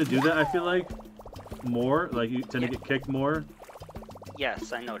islands tend to do that, I feel like, more. Like, you tend to get kicked more.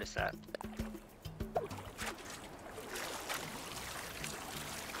 Yes, I noticed that.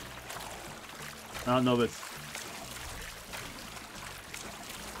 I don't know if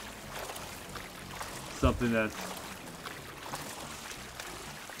it's something that's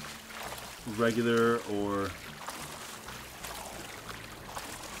regular or...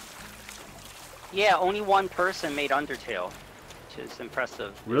 Yeah, only one person made Undertale, which is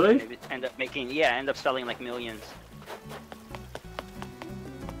impressive. Really? They end up selling like millions.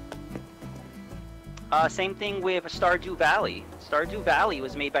 Same thing with Stardew Valley. Stardew Valley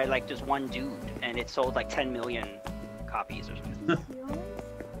was made by like just one dude, and it sold like 10 million copies or something.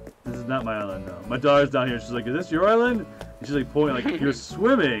 This is not my island, no. My daughter's down here. She's like, "Is this your island?" And she's like pointing, like, "You're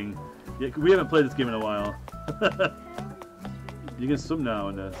swimming." Yeah, we haven't played this game in a while. You can swim now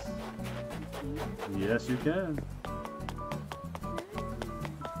in this. Yes, you can.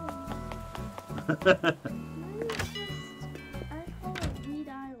 I call it Weed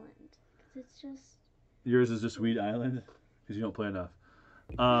Island because it's just. Yours is just Weed Island because you don't play enough.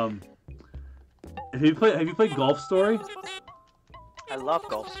 Have you played Golf Story? I love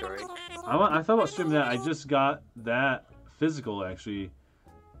Golf Story. I thought about streaming that. I just got that physical actually.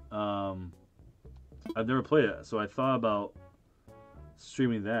 I've never played it, so I thought about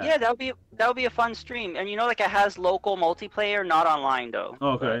streaming that. Yeah, that would be a fun stream. And like it has local multiplayer, not online though.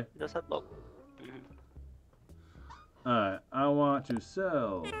 Oh, okay. It does have local. Alright, I want to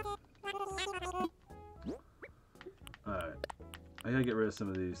sell. Alright, I gotta get rid of some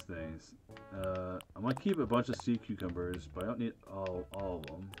of these things. I'm gonna keep a bunch of sea cucumbers, but I don't need all of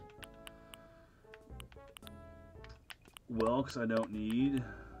them. Whelks I don't need.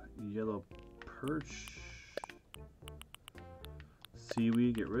 Yellow perch.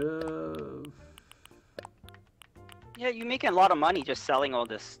 Seaweed, get rid of. Yeah, you're making a lot of money just selling all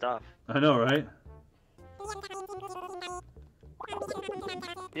this stuff. I know, right?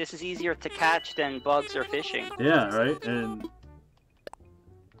 This is easier to catch than bugs or fishing. Yeah, right? And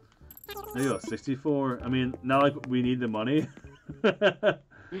there you go, 64. I mean, not like we need the money.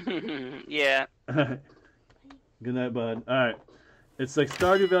 Yeah. Good night, bud. Alright. It's like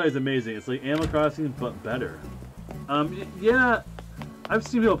Stardew Valley is amazing. It's like Animal Crossing, but better. Yeah, I've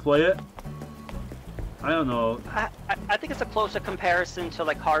seen people play it. I don't know. I think it's a closer comparison to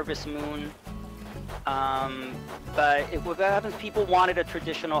like Harvest Moon. But what happens, people wanted a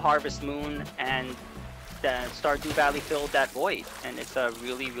traditional Harvest Moon, and then Stardew Valley filled that void, and it's a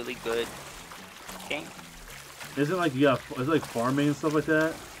really, really good game. Isn't like, is it like farming and stuff like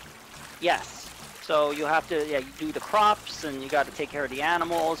that? Yes. So you have to, you do the crops, and you got to take care of the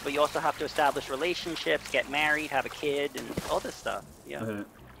animals, but you also have to establish relationships, get married, have a kid, and all this stuff. Yeah. Okay.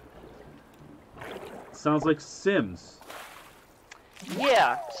 Sounds like Sims.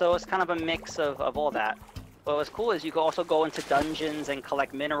 Yeah, so it's kind of a mix of all that. But what's cool is you can also go into dungeons and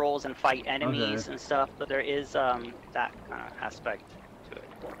collect minerals and fight enemies and stuff, but there is that kind of aspect to it.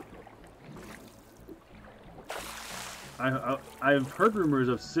 I've heard rumors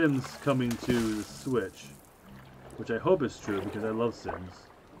of Sims coming to the Switch, which I hope is true because I love Sims.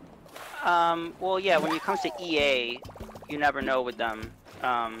 Well, yeah, when it comes to EA, you never know with them.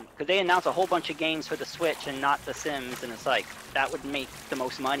 Because they announced a whole bunch of games for the Switch and not the Sims, and it's like, that would make the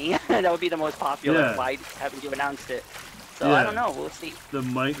most money. That would be the most popular. Yeah. Why haven't you announced it? So Yeah. I don't know. We'll see. The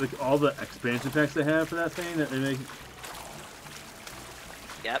mic, like all the expansion packs they have for that thing that they make.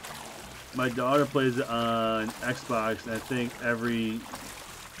 Yep. My daughter plays it on Xbox, and I think every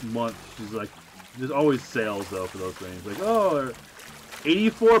month she's like, there's always sales though for those things. Like, oh,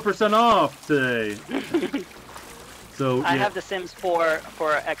 84% off today. So I yeah. have The Sims 4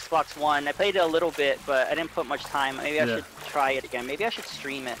 for Xbox One. I played it a little bit, but I didn't put much time. Maybe I Yeah. should try it again. Maybe I should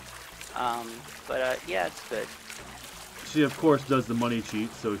stream it. Yeah, it's good. She of course does the money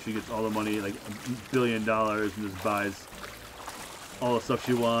cheat, so she gets all the money, like $1 billion, and just buys all the stuff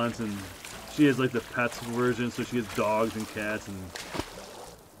she wants. And she has like the pets version, so she gets dogs and cats and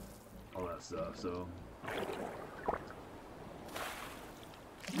all that stuff. So.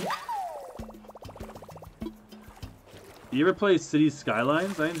 You ever play Cities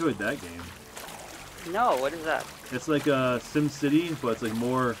Skylines? I enjoyed that game. No, what is that? It's like Sim City, but it's like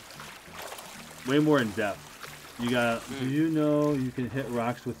way more in depth. You got. Do you know you can hit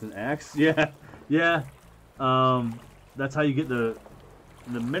rocks with an axe? Yeah, yeah. That's how you get the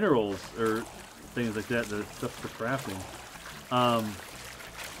minerals or things like that. The stuff for crafting.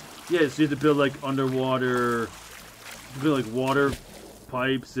 Yeah, so you have to build like underwater, build like water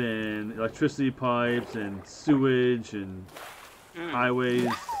pipes and electricity pipes and sewage and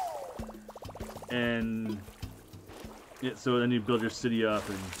highways, and yeah, so then you build your city up.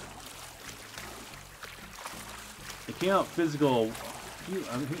 And it came out physical.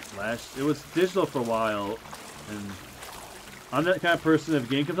 I think it was digital for a while, and I'm that kind of person. If a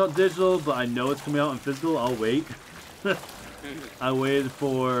game comes out digital, but I know it's coming out in physical, I'll wait. I waited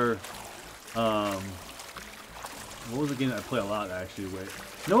for what was the game that I play a lot actually? Wait,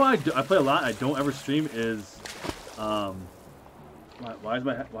 no, I play a lot. I don't ever stream. Is why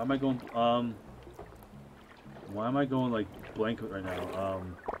am I going like blank right now?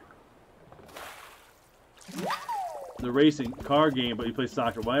 The racing car game, but you play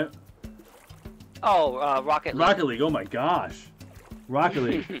soccer. Why? Oh, Rocket League. Rocket League. Oh my gosh, Rocket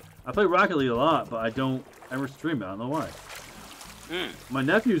League. I play Rocket League a lot, but I don't ever stream it. I don't know why. My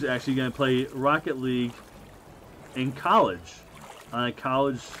nephew's actually gonna play Rocket League in college on a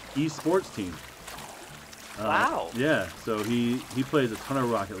college esports team. Wow. Yeah, so he plays a ton of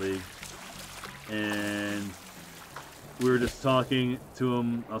Rocket League, and we were just talking to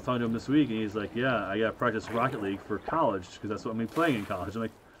him. I was talking to him this week, and he's like, "Yeah, I gotta practice Rocket League for college because that's what I'm gonna be playing in college." I'm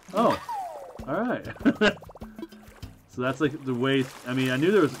like, "Oh, all right." So that's like the way. I mean, I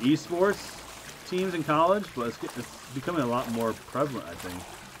knew there was esports teams in college, but it's becoming a lot more prevalent, I think.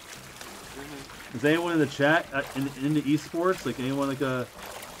 Is anyone in the chat into esports? Like anyone like a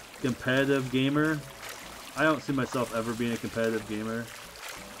competitive gamer? I don't see myself ever being a competitive gamer.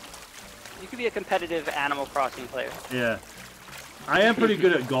 You could be a competitive Animal Crossing player. Yeah, I am pretty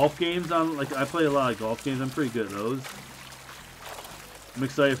good at golf games. I play a lot of golf games. I'm pretty good at those. I'm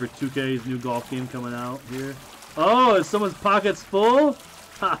excited for 2K's new golf game coming out here. Oh, is someone's pockets full?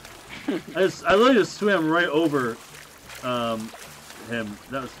 Ha! I literally just swam right over him.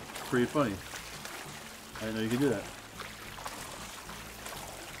 That was pretty funny. I didn't know you could do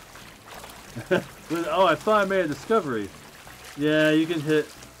that. Oh, I thought I made a discovery. Yeah, you can hit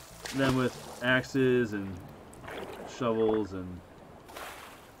them with axes and shovels, and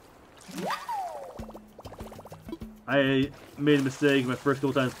I made a mistake my first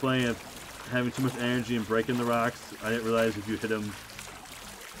couple times playing of having too much energy and breaking the rocks. I didn't realize if you hit them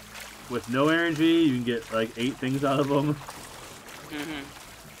with no energy, you can get like 8 things out of them.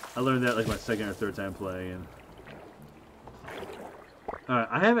 I learned that like my second or third time playing. Alright,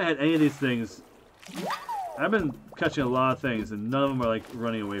 I haven't had any of these things. I've been catching a lot of things, and none of them are like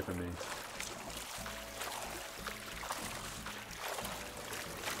running away from me.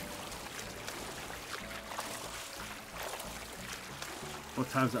 What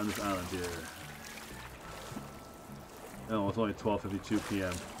time is it on this island here? Oh, it's only 12:52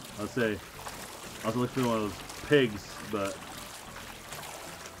 p.m. I'll say I was looking for one of those pigs, but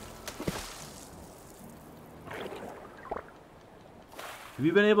have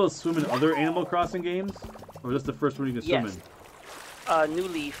you been able to swim in other Animal Crossing games, or is this the first one you can swim in? New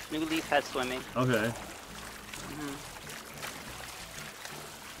Leaf. New Leaf has swimming. Okay.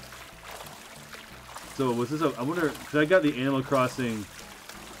 So was this I wonder, because I got the Animal Crossing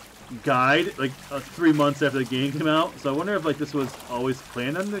guide like 3 months after the game came out, so I wonder if like this was always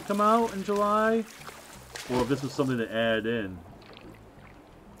planned on to come out in July, or if this was something to add in.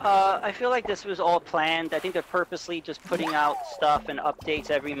 I feel like this was all planned. I think they're purposely just putting out stuff and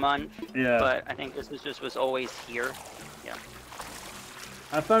updates every month. Yeah. But I think this was always here. Yeah.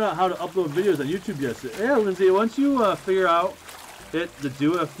 I found out how to upload videos on YouTube yesterday. Yeah, Lindsay, once you figure out to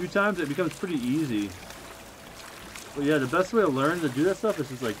do it a few times, it becomes pretty easy. But yeah, the best way to learn to do that stuff is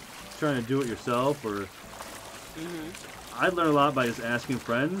just like trying to do it yourself, or I learn a lot by just asking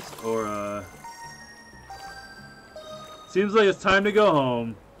friends, or seems like it's time to go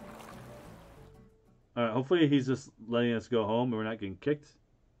home. Alright, hopefully he's just letting us go home and we're not getting kicked.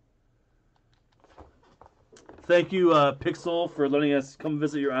 Thank you, Pixel, for letting us come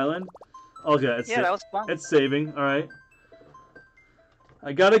visit your island. Okay, that was fun. It's saving. Alright.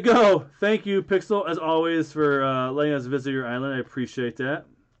 I gotta go. Thank you, Pixel, as always, for letting us visit your island. I appreciate that.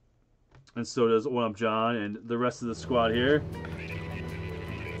 And so does What Up John and the rest of the squad here.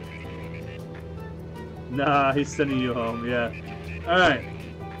 Nah, he's sending you home, yeah. Alright.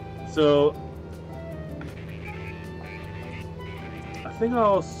 So I think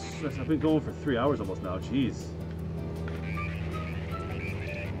I've been going for 3 hours almost now. Jeez.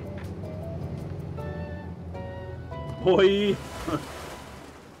 Boy.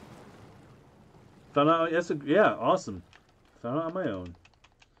 Found out. Yeah, awesome. Found out on my own.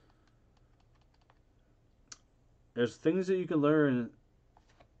 There's things that you can learn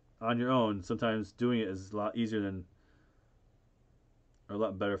on your own. Sometimes doing it is a lot easier than, or a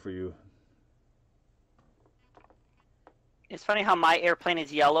lot better for you. It's funny how my airplane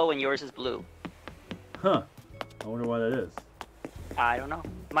is yellow and yours is blue. Huh. I wonder why that is. I don't know.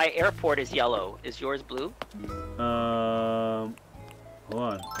 My airport is yellow. Is yours blue? Hold on.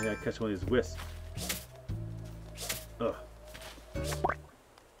 I gotta catch one of these wisps. Ugh.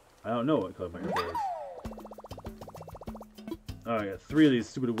 I don't know what color my airport is. Oh, I got 3 of these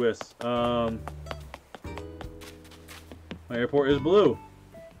stupid wisps. My airport is blue.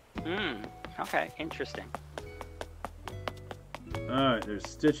 Okay, interesting. Alright, there's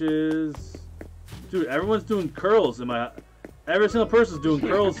stitches. Dude, everyone's doing curls in my... Every single person's doing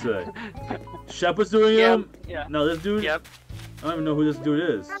curls today. Shep was doing them. Yeah. No, this dude... Yep. I don't even know who this dude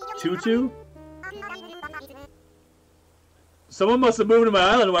is. Tutu? Someone must have moved to my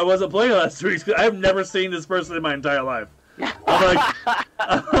island when I wasn't playing last week. I've never seen this person in my entire life. I'm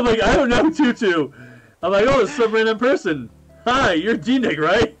like, I don't know Tutu. I'm like, oh, it's some random person. Hi, you're D-Nick,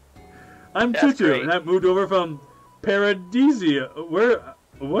 right? I'm That's Tutu, great. and I moved over from Paradisia. Where?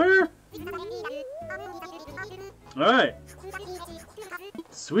 Alright.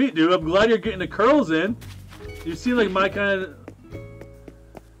 Sweet, dude. I'm glad you're getting the curls in. You seem like my kind of...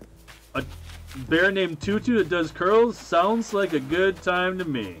 A bear named Tutu that does curls sounds like a good time to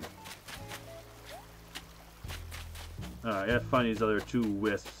me. Alright, I gotta find these other 2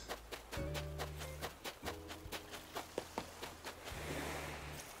 wisps.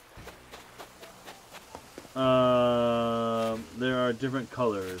 There are different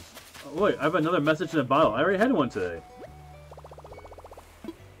colors. Oh, wait, I have another message in a bottle. I already had one today.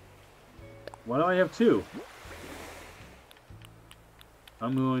 Why do I have 2?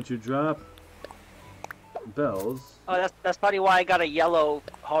 I'm going to drop bells. Oh, that's probably why I got a yellow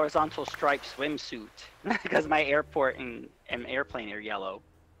horizontal striped swimsuit. Because my airport and airplane are yellow.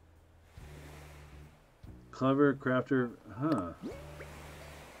 Clever crafter, huh?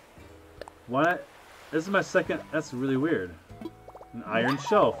 What? This is my second. That's really weird. An iron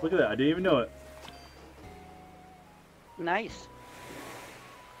shelf. Look at that. I didn't even know it. Nice.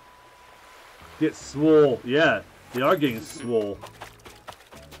 Get swole. Yeah, they are getting swole.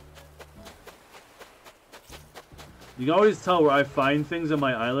 You can always tell where I find things on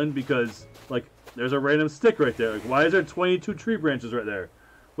my island because, like, there's a random stick right there. Like, why is there 22 tree branches right there?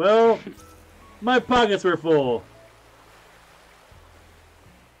 Well, my pockets were full.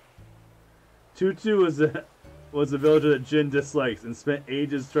 Tutu was a villager that Jin dislikes and spent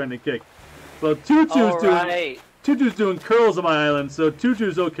ages trying to kick. Well, Tutu's doing curls on my island, so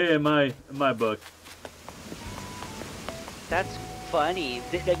Tutu's okay in my book. That's funny.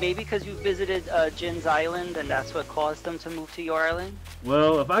 Maybe because you visited Jin's island and that's what caused them to move to your island?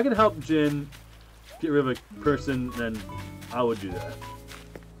 Well, if I could help Jin get rid of a person, then I would do that.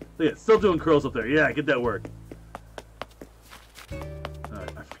 Look at it, still doing curls up there. Yeah, get that work. Alright,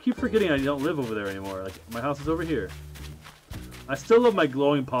 I keep forgetting I don't live over there anymore. Like, my house is over here. I still love my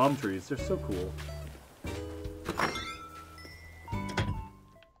glowing palm trees. They're so cool.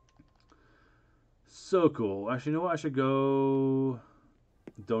 So cool. Actually, you know what? I should go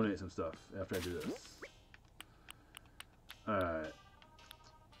donate some stuff after I do this. Alright.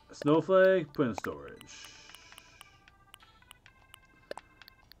 Snowflake, put in storage.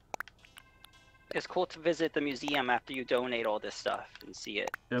 It's cool to visit the museum after you donate all this stuff and see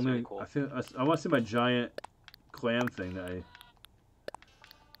it. Yeah, It's really cool. I want to see my giant clam thing that I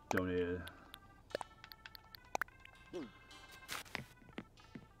donated.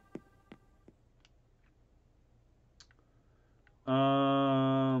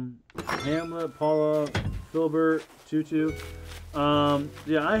 Hamlet, Paula, Filbert, Tutu.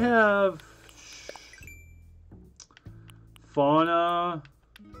 Yeah, I have Fauna,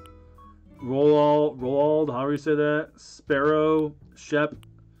 Roald, however you say that, Sparrow, Shep,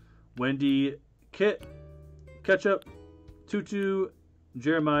 Wendy, Kit, Ketchup, Tutu,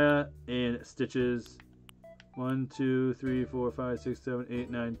 Jeremiah, and Stitches. 1, 2, 3, 4, 5, 6, 7, 8,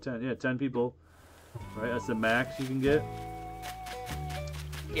 9, 10. Yeah, 10 people. Right, that's the max you can get.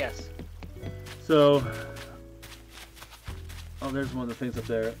 Yes. So, oh, there's one of the things up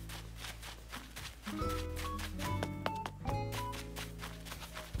there.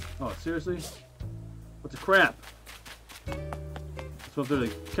 Oh, seriously? What the crap? So if they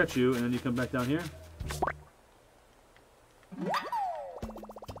catch you, and then you come back down here.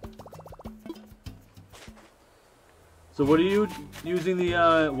 So what are you using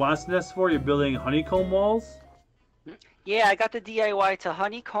the wasp nest for? You're building honeycomb walls? Yeah, I got the DIY to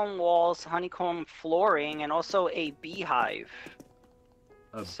honeycomb walls, honeycomb flooring, and also a beehive.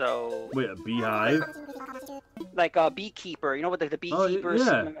 So wait, a beehive? Like a beekeeper, you know what the beekeepers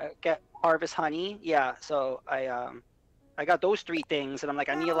get harvest honey? Yeah, so I got those 3 things, and I'm like,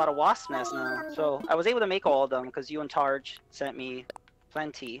 I need a lot of wasp nests now. So I was able to make all of them because you and Tarj sent me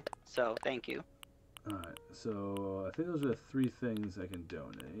plenty. So thank you. Alright, so I think those are the 3 things I can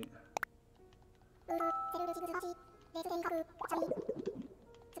donate.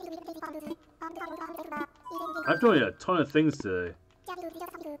 I've donated a ton of things today.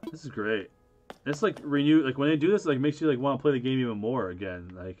 This is great. It's like renew, like when they do this, it like makes you like want to play the game even more again.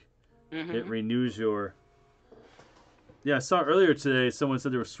 Like it renews your. Yeah, I saw earlier today someone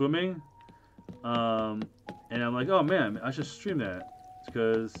said they were swimming, and I'm like, oh man, I should stream that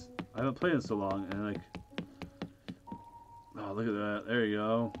because I haven't played in so long. And like, oh look at that, there you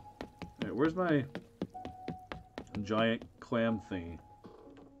go. Right, where's my giant clam thingy?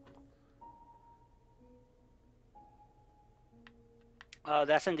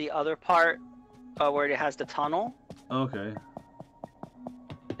 That's in the other part where it has the tunnel. Okay.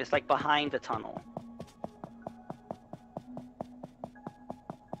 It's like behind the tunnel.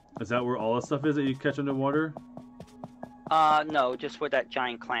 Is that where all the stuff is that you catch underwater? No, just where that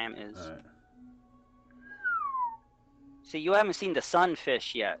giant clam is. All right. See, you haven't seen the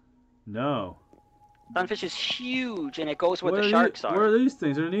sunfish yet. No. Sunfish is huge, and it goes where the sharks are. Where are these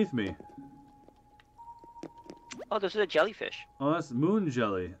things underneath me? Oh, those are the jellyfish. Oh, that's moon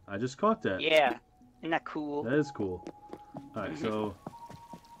jelly. I just caught that. Yeah. Isn't that cool? That is cool. Alright, so...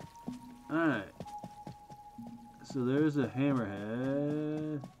 Alright. So there's a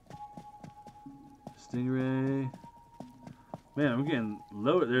hammerhead. Stingray. Man, I'm getting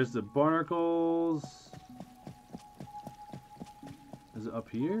loaded. There's the barnacles. Is it up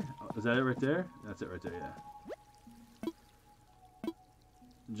here? Is that it right there? That's it right there,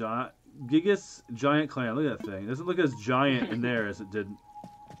 yeah. Gigas giant clam. Look at that thing. It doesn't look as giant in there as it did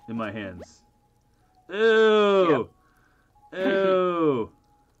in my hands. Ew! Yep. Ew!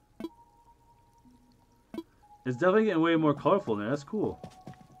 It's definitely getting way more colorful in there. That's cool.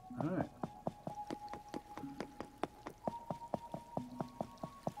 Alright.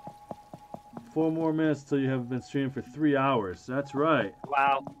 Four more minutes till you have been streaming for 3 hours. That's right.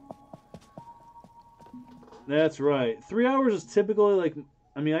 Wow. That's right. 3 hours is typically like...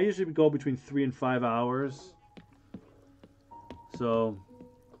 I mean, I usually go between 3 and 5 hours. So...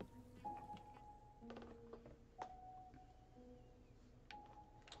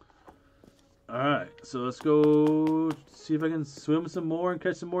 Alright, so let's go see if I can swim some more and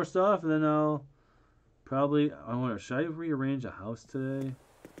catch some more stuff, and then I'll probably... I wonder, should I rearrange a house today?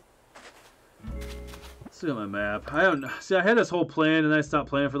 Let's look at my map. I don't know. See, I had this whole plan, and I stopped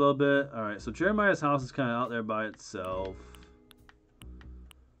playing for a little bit. Alright, so Jeremiah's house is kind of out there by itself.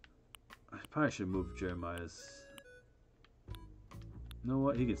 I probably should move Jeremiah's... You know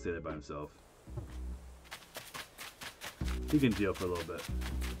what? He can stay there by himself. He can deal for a little bit.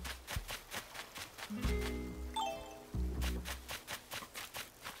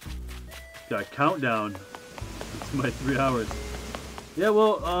 Got a countdown to my 3 hours. Yeah,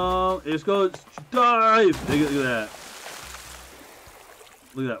 well, let's go dive! Look at that.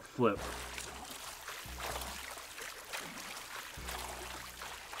 Look at that flip.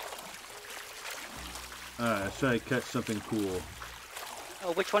 Alright, let's try to catch something cool.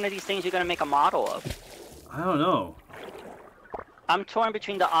 Oh, which one of these things are you going to make a model of? I don't know. I'm torn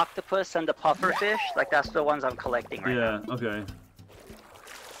between the octopus and the pufferfish. Like, that's the ones I'm collecting right now. Yeah, okay.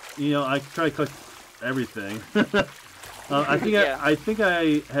 You know, I try to collect everything. I think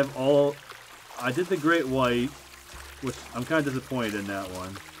I have all... I did the great white, which I'm kind of disappointed in that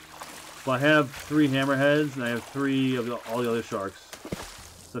one. But I have 3 hammerheads and I have 3 of all the other sharks.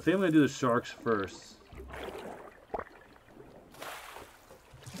 So I think I'm gonna do the sharks first.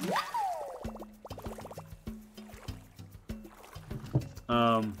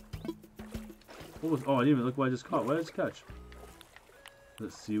 What was? Oh, I didn't even look what I just caught. What did I just catch? Is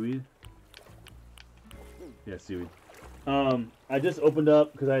it seaweed? Yeah, seaweed. I just opened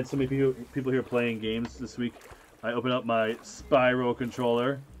up because I had so many people here playing games this week. I opened up my Spyro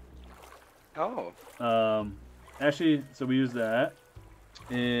controller. Oh. Actually, so we used that.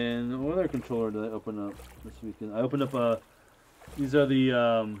 And what other controller did I open up this weekend? I opened up these are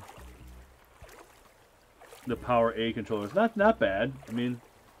the Power A controllers. Not bad. I mean,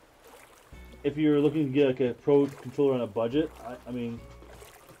 if you're looking to get like a pro controller on a budget, I mean,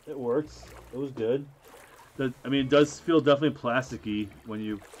 it works. It was good. I mean, it does feel definitely plasticky when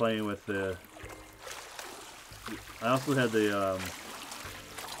you're playing with the. I also had the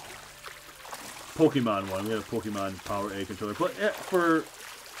Pokemon one. We had a Pokemon Power A controller, but for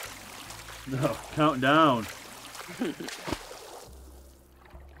no countdown.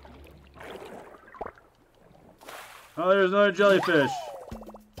 Oh, there's another jellyfish.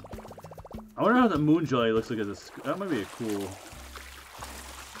 I wonder how the moon jelly looks like as a. That might be a cool.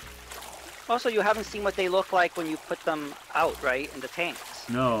 Also, you haven't seen what they look like when you put them out, right, in the tanks.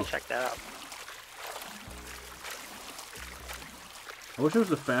 No. Check that out. I wish there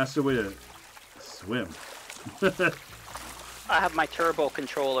was a faster way to swim. I have my turbo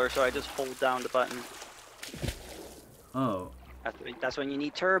controller, so I just hold down the button. Oh. That's when you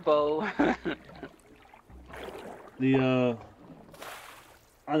need turbo. The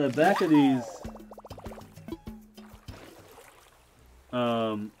on the back of these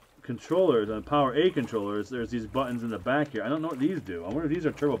controllers, on Power A controllers, there's these buttons in the back here. I don't know what these do. I wonder if these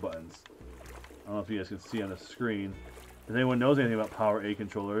are turbo buttons. I don't know if you guys can see on the screen. If anyone knows anything about Power A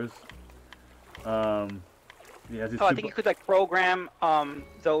controllers. Yeah, I think you could like program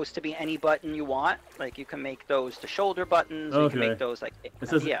those to be any button you want. Like you can make those the shoulder buttons. Or you can make those like it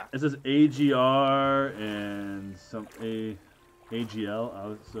says yeah. It says AGR and some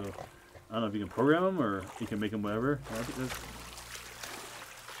AGL. So I don't know if you can program them or you can make them whatever.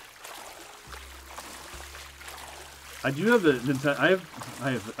 I do have the Nintendo.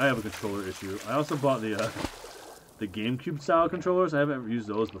 I have a controller issue. I also bought the GameCube style controllers. I haven't used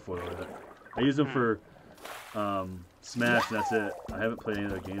those before though yet. I use them for Smash, and that's it. I haven't played any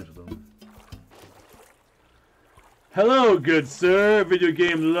other games with them. Hello, good sir, video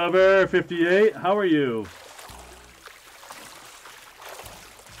game lover 58. How are you?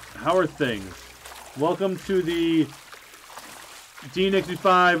 How are things? Welcome to the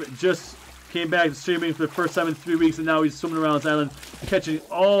D65. Just came back to streaming for the first time in 3 weeks, and now he's swimming around this island, catching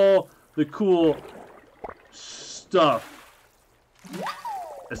all the cool stuff.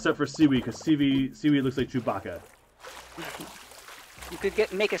 Except for seaweed, because seaweed looks like Chewbacca. You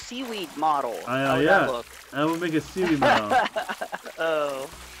could make a seaweed model. How would that look? I will make a seaweed model. Oh.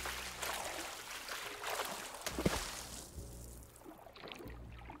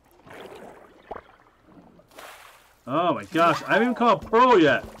 Oh my gosh, I haven't even caught Pearl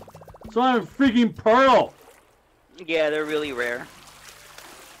yet. So I'm freaking Pearl. Yeah, they're really rare.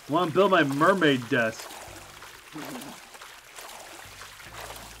 I want to build my mermaid desk.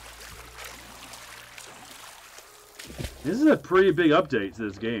 This is a pretty big update to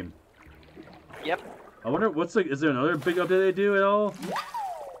this game. Yep. I wonder what's like. Is there another big update they do at all?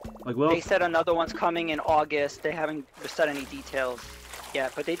 Like, well, they said another one's coming in August. They haven't said any details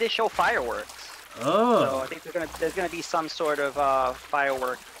yet, but they did show fireworks. Oh. So I think there's gonna be some sort of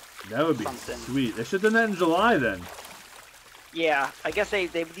firework. That would be something. Sweet. They should have done that in July then. Yeah, I guess they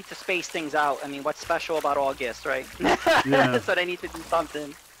need to space things out. I mean, what's special about August, right? Yeah. So they need to do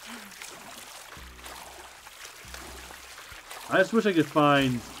something. I just wish I could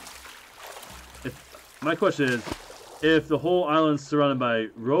find. My question is, if the whole island's surrounded by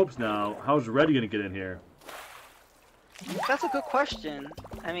ropes now, how's Red gonna get in here? That's a good question.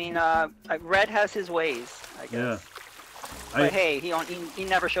 I mean, Red has his ways, I guess. Yeah. But hey, he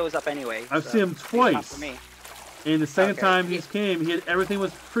never shows up anyway. I've so seen him twice. not for me. And the second time he came, everything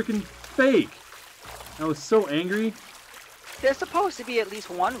was freaking fake. I was so angry. There's supposed to be at least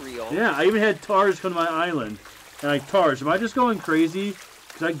one real. Yeah, I even had Targe come to my island. And like, Targe, am I just going crazy?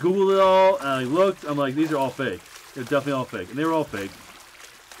 Because I Googled it all, and I looked, I'm like, these are all fake. They're definitely all fake. And they were all fake.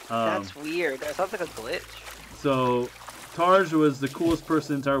 That's weird. That sounds like a glitch. So, Targe was the coolest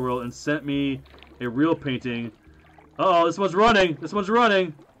person in the entire world and sent me a real painting. Uh-oh, this one's running! This one's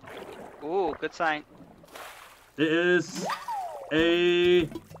running! Ooh, good sign. It is a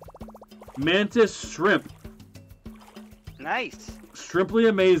mantis shrimp. Nice. Shrimply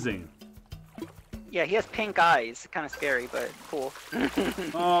amazing. Yeah, he has pink eyes. Kind of scary, but cool.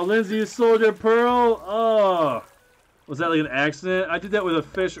 Oh, Lindsay, you sold your pearl? Oh. Was that like an accident? I did that with a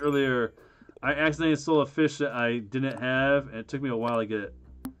fish earlier. I accidentally sold a fish that I didn't have, and it took me a while to get it.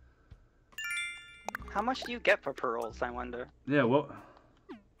 How much do you get for pearls, I wonder? Yeah, well...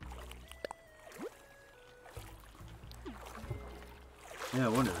 Yeah, I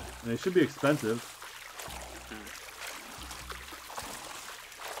wonder. I mean, it should be expensive.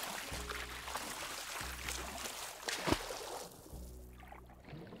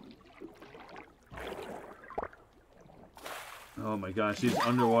 Oh my gosh, these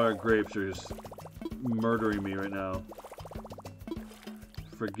underwater grapes are just murdering me right now.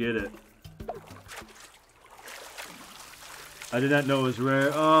 Forget it. I did not know it was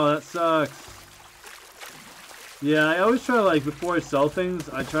rare. Oh, that sucks. Yeah, I always try to, like, before I sell things,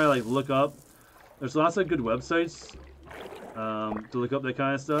 I try to, like, look up. There's lots of good websites to look up that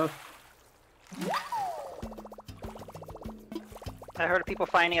kind of stuff. I heard of people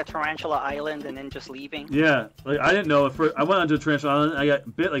finding a tarantula island and then just leaving. Yeah, like, I didn't know. I went onto a Tarantula Island, I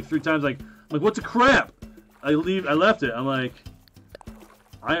got bit, like, 3 times, like, I'm like, what's a crap? I left it. I'm like,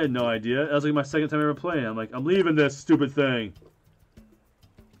 I had no idea. That was, like, my second time ever playing. I'm like, I'm leaving this stupid thing.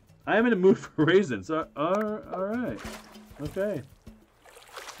 I am in a mood for raisins. Alright. Okay.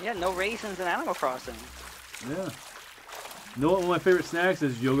 Yeah, no raisins in Animal Crossing. Yeah. You know what? One of my favorite snacks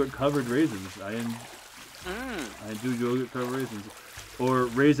is yogurt-covered raisins. I do yogurt-covered raisins. Or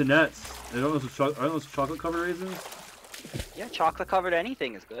Raisinets. I don't know if it's are those chocolate-covered raisins? Yeah, chocolate-covered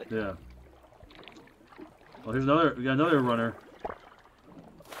anything is good. Yeah. Oh, here's another. We got another runner.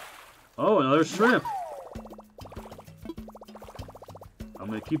 Oh, another shrimp. I'm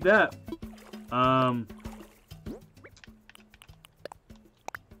gonna keep that. I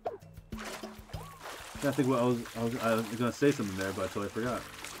think what I was gonna say something there, but I totally forgot.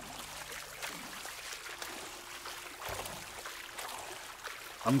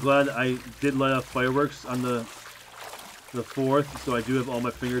 I'm glad I did light off fireworks on the 4th, so I do have all my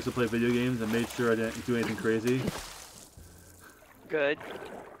fingers to play video games and made sure I didn't do anything crazy. Good.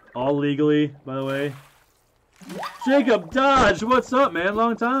 All legally, by the way. Jacob Dodge, what's up, man?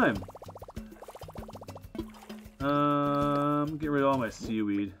 Long time. Get rid of all my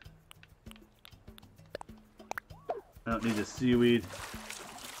seaweed. I don't need the seaweed.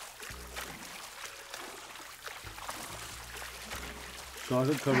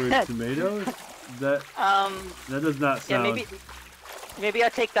 Chocolate-covered tomatoes? That does not sound... Yeah, maybe I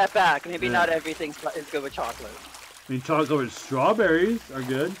take that back. Maybe not everything is good with chocolate. I mean, chocolate-covered strawberries are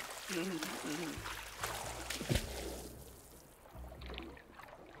good.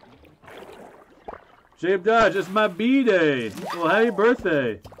 Jacob Dodge, it's my B-Day. Well, happy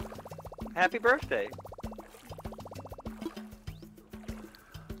birthday. Happy birthday.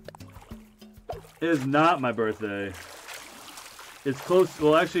 It is not my birthday. It's close.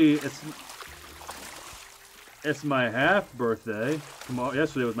 Well, actually, it's my half birthday.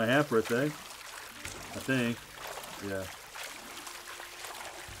 Yesterday was my half birthday. I think. Yeah.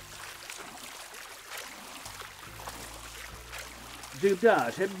 Jacob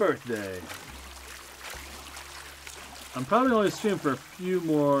Dodge, happy birthday. I'm probably only streaming for a few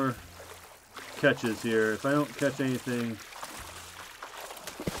more catches here. If I don't catch anything...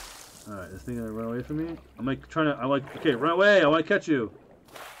 Alright, this thing gonna run away from me? I'm like trying to... okay, run away! I want to catch you!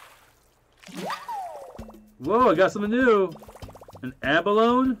 Whoa, I got something new! An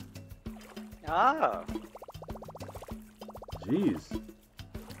abalone? Ah. Jeez.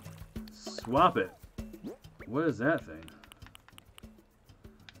 Swap it. What is that thing?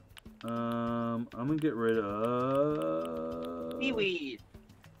 I'm gonna get rid of... Seaweed.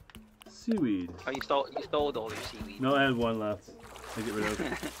 Seaweed. Oh, you stole all your seaweed. No, I had one left. I get rid of.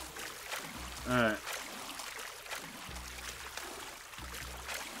 Alright.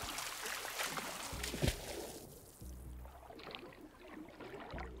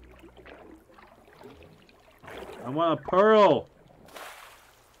 I want a pearl.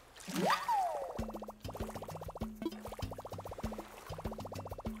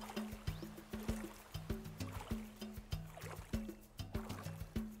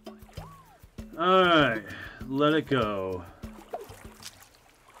 Alright, let it go.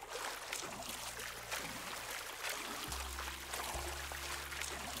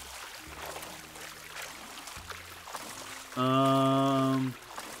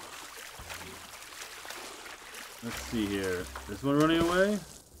 Let's see here. This one running away?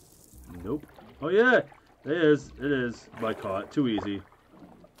 Nope. Oh yeah, it is. It is. I caught. Too easy.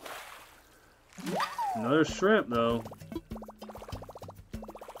 Another shrimp though.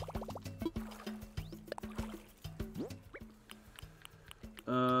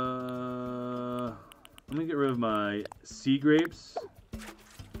 get rid of my sea grapes.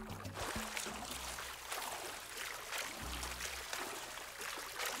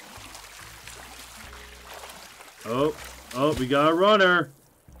 Oh, oh, we got a runner.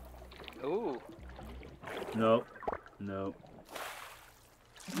 Ooh. Nope, nope.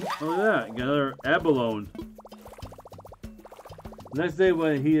 Oh, look at that. Got another abalone. Next day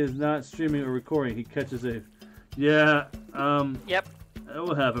when he is not streaming or recording, he catches a... Yeah, Yep. that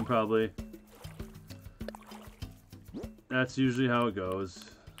will happen probably. That's usually how it goes.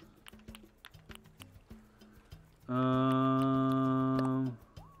 I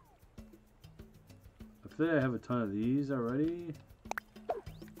feel like I have a ton of these already.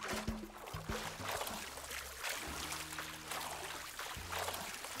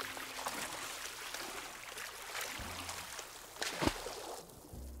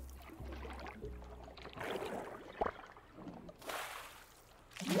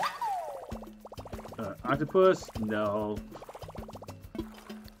 Octopus? No.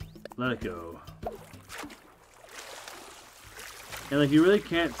 Let it go. And like you really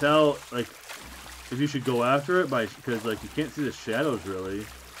can't tell like if you should go after it because like you can't see the shadows really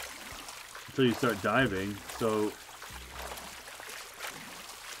until you start diving. So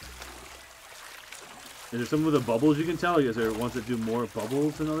is there some of the bubbles you can tell? Is there ones that do more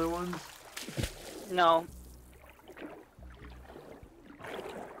bubbles than other ones? No.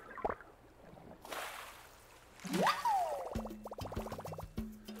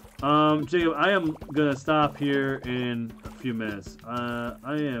 Jacob, I am gonna stop here in a few minutes. I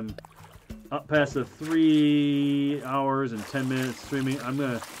am up past the 3 hours and 10 minutes streaming. I'm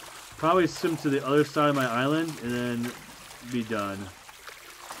gonna probably swim to the other side of my island and then be done.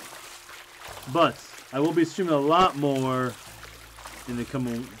 But I will be streaming a lot more in the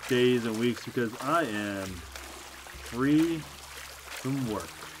coming days and weeks because I am free from work.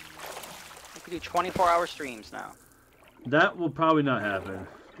 You can do 24-hour streams now. That will probably not happen.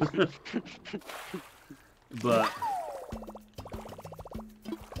 But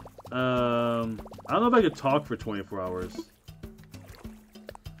I don't know if I could talk for 24 hours.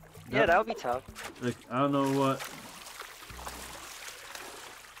 Yeah, that would be tough. Like I don't know what.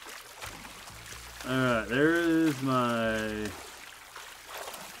 All right, there is my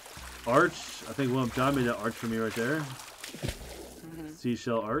arch. I think John made that arch for me right there. Mm-hmm.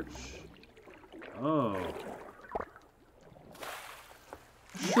 Seashell arch. Oh.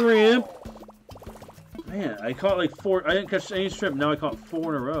 Shrimp. Man, I caught like 4. I didn't catch any shrimp. Now I caught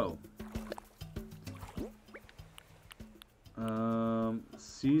 4 in a row.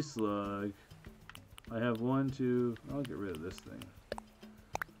 Sea slug. I have 1, 2. I'll get rid of this thing.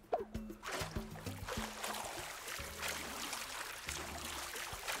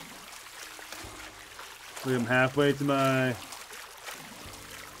 Look, I'm halfway to my.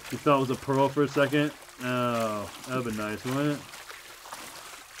 You thought it was a pearl for a second? Oh, that would have been nice, wouldn't it?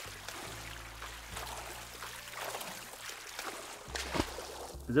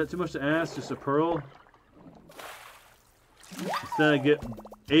 Is that too much to ask? Just a pearl? Instead I get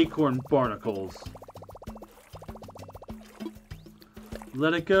acorn barnacles.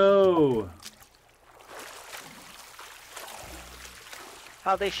 Let it go!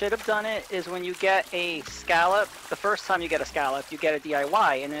 How they should have done it is when you get a scallop, the first time you get a scallop, you get a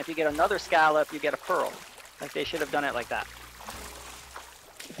DIY, and then if you get another scallop, you get a pearl. Like they should have done it like that.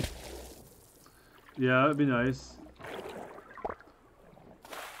 Yeah, that'd be nice.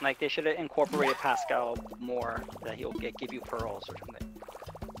 Like they should have incorporated Pascal more, that he'll give you pearls or something.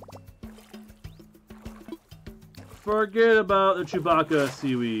 Forget about the Chewbacca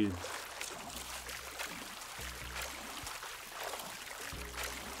seaweed.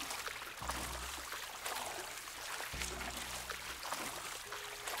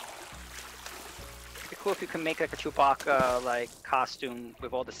 It'd be cool if you can make like a Chewbacca like costume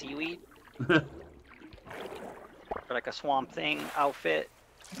with all the seaweed. Or like a Swamp Thing outfit.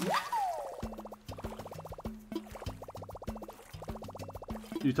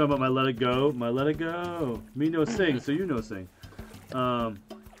 You talking about my Let It Go? My Let It Go. Me no sing, so you no sing.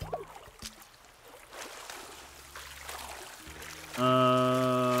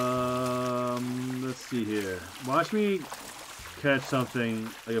 Let's see here. Watch me catch something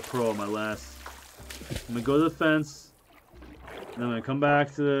like a pearl on my last. I'm gonna go to the fence. Then I'm gonna come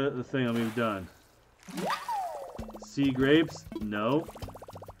back to the thing. I'm gonna be done. Sea grapes? No.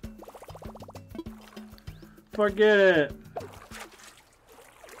 Forget it.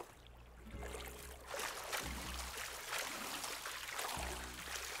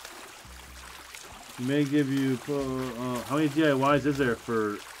 May give you. How many DIYs is there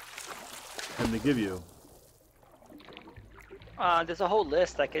for him to give you? There's a whole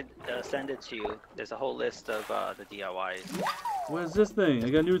list. I could send it to you. There's a whole list of the DIYs. What is this thing? I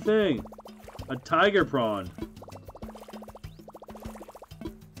got a new thing. A tiger prawn.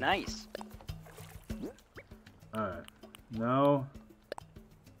 Nice. Alright. Now...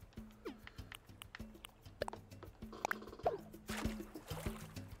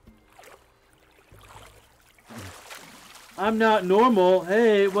 I'm not normal.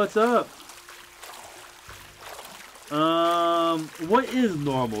 Hey, what's up? What is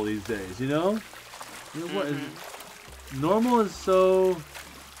normal these days, you know? You know what is... Normal is so...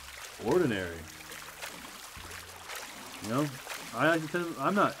 ordinary. You know? I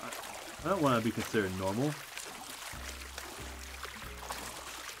don't want to be considered normal.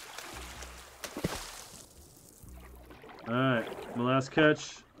 Alright, my last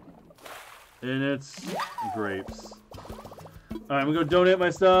catch. And it's grapes. Alright, I'm gonna donate my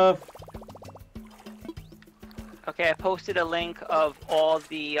stuff. Okay, I posted a link of all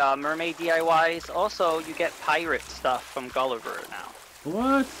the mermaid DIYs. Also, you get pirate stuff from Gulliver now.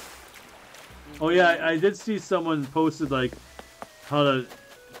 What? Oh yeah, I did see someone posted like how to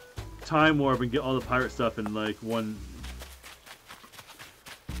time warp and get all the pirate stuff in like one.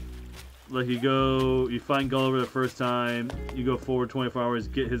 Like you find Gulliver the first time, you go forward 24 hours,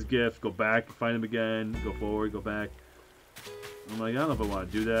 get his gift, go back, find him again, go forward, go back. I'm like, I don't know if I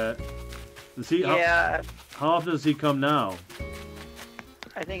want to do that. Does he? Yeah. How often does he come now?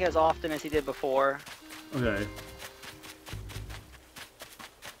 I think as often as he did before. Okay.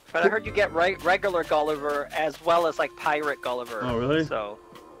 But I heard you get regular Gulliver as well as like pirate Gulliver. Oh really? So,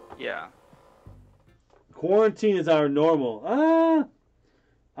 yeah. Quarantine is our normal.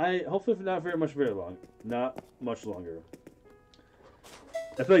 Hopefully not very long. Not much longer.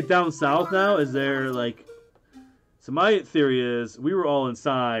 I feel like down south now is there like. So my theory is we were all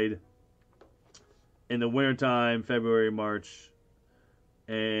inside in the wintertime, February, March,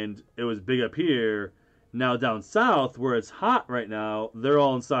 and it was big up here. Now down south, where it's hot right now, they're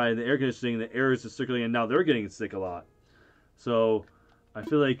all inside in the air conditioning, the air is just circulating, and now they're getting sick a lot. So I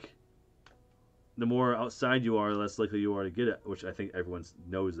feel like the more outside you are, the less likely you are to get it, which I think everyone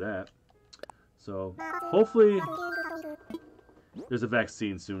knows that. So hopefully there's a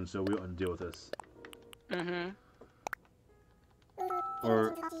vaccine soon, so we don't have to deal with this.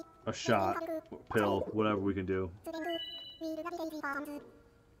 Or a shot, pill, whatever we can do.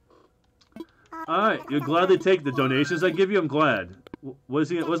 Alright, you'll gladly take the donations I give you? I'm glad.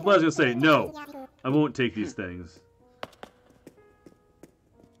 What's Blaze gonna say? No, I won't take these things.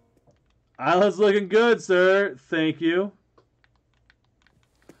 Island's looking good, sir. Thank you.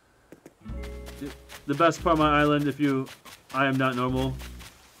 The best part of my island, I am not normal.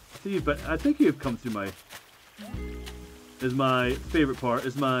 I think you've come through is my favorite part,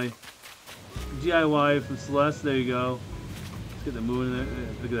 is my DIY from Celeste. There you go. Let's get the moon in there.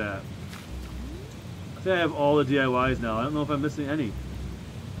 Look at that. I think I have all the DIYs now. I don't know if I'm missing any.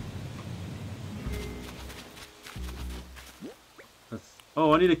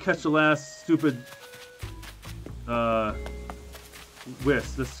 Oh, I need to catch the last stupid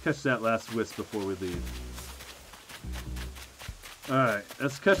wisp. Let's catch that last wisp before we leave. Alright,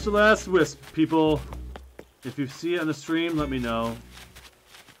 let's catch the last wisp, people. If you see it on the stream, let me know.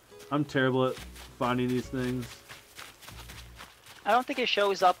 I'm terrible at finding these things. I don't think it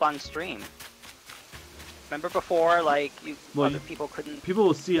shows up on stream. Remember before, like, other people couldn't... People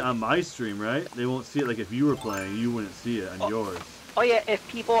will see it on my stream, right? They won't see it, like, if you were playing, you wouldn't see it on yours. Oh yeah, if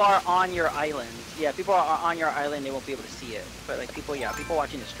people are on your island. Yeah, people are on your island, they won't be able to see it. But like people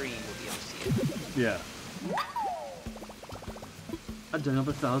watching the stream will be able to see it. Yeah. I dug up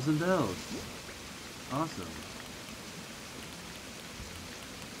 1,000 bells. Awesome.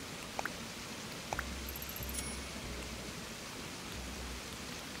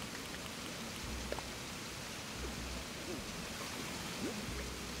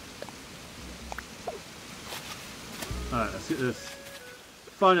 Alright, let's get this.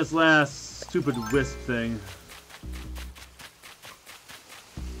 Find this last stupid wisp thing.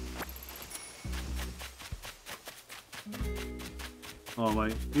 Oh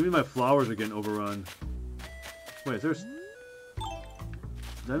my, even my flowers are getting overrun. Wait, is there... Did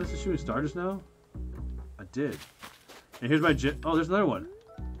I miss a shooting star just now? I did. And here's my gym. Oh, there's another one.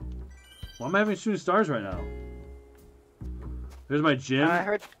 Why am I having shooting stars right now? There's my gym. I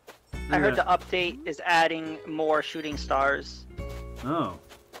heard the update is adding more shooting stars. Oh.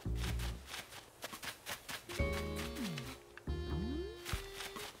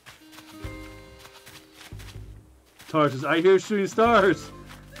 Tarj says, I hear shooting stars.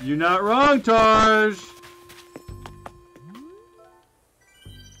 You're not wrong, Tarj.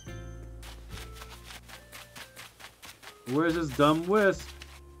 Where's this dumb wisp?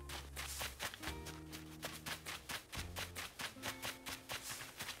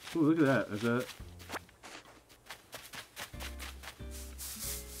 Ooh, look at that. Is that...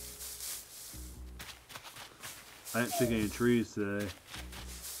 I didn't shake any trees today.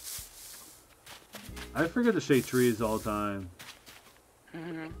 I forget to shake trees all the time.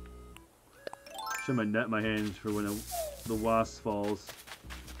 Should my net in my hands for when the wasp falls.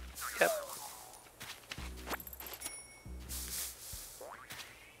 Yep.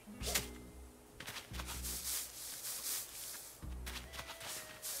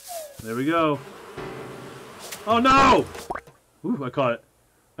 There we go. Oh no! Ooh, I caught it.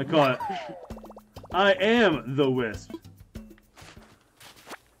 I caught it. I am the wisp.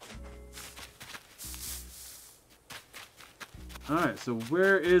 Alright, so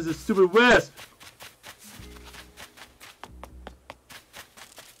where is the stupid wisp?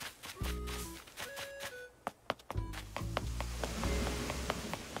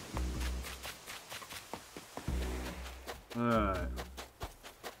 Alright.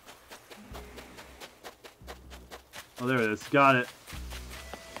 Oh, there it is. Got it.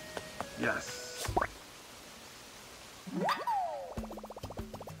 Yes.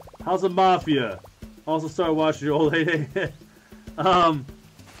 How's the Mafia? Also started watching your old 888.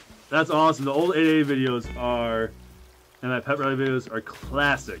 That's awesome. The old 888 videos are, and my Pet Rally videos are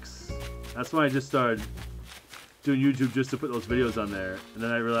classics. That's why I just started doing YouTube, just to put those videos on there. And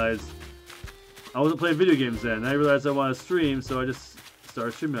then I realized I wasn't playing video games then. And I realized I want to stream, so I just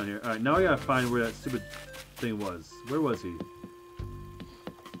started streaming on here. Alright, now I gotta find where that stupid thing was. Where was he?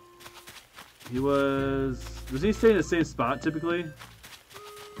 He was... Does he stay in the same spot typically?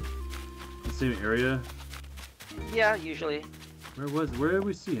 The same area? Yeah, usually. Where did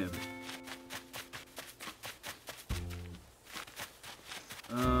we see him?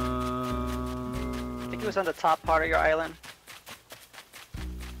 I think he was on the top part of your island.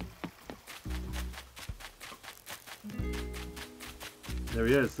 There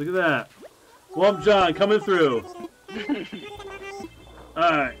he is. Look at that. Wump John coming through.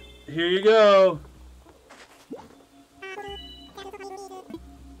 Alright, here you go.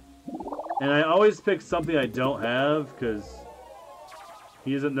 And I always pick something I don't have, because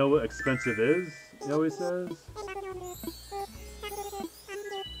he doesn't know what expensive is, he always says.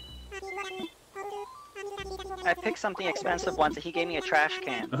 I picked something expensive once and he gave me a trash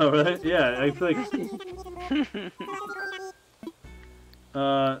can. Oh, right? Yeah, I feel like...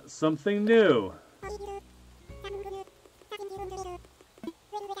 something new.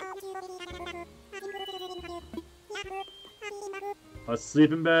 A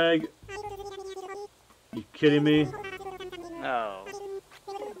sleeping bag? You kidding me? No.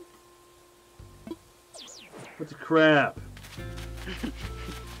 What the crap?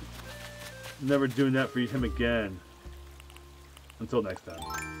 Never doing that for him again. Until next time.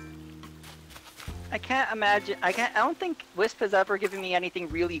 I can't imagine. I don't think Wisp has ever given me anything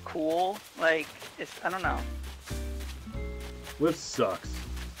really cool. Like, I don't know. Wisp sucks.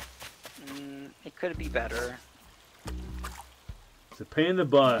 It could be better. It's a pain in the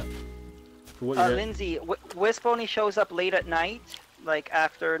butt. For what you Lindsay, Wisp only shows up late at night, like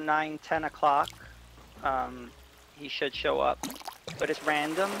after 9, 10 o'clock. He should show up, but it's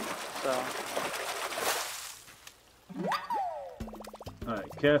random, so. Alright,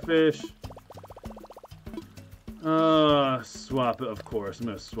 catfish. Swap it, of course. I'm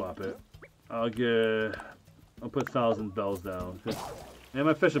gonna swap it. I'll put 1,000 bells down. And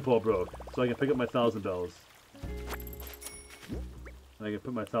my fishing pole broke, so I can pick up my 1,000 bells. And I can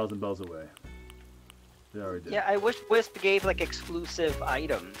put my 1,000 bells away. They already did. Yeah, I wish Wisp gave like exclusive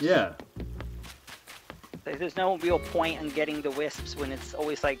items. Yeah. There's no real point in getting the Wisps when it's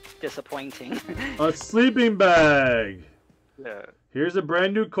always like disappointing. A sleeping bag! Yeah. Here's a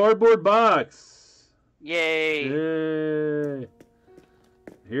brand new cardboard box! Yay! Yay!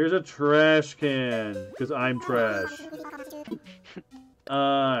 Here's a trash can, because I'm trash.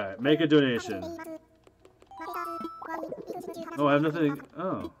 Alright, make a donation. Oh, I have nothing.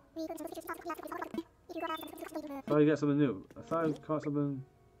 Oh. I thought I got something new. I thought I caught something.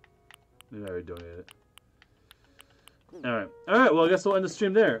 Maybe I already donated it. Alright. Alright, well, I guess we'll end the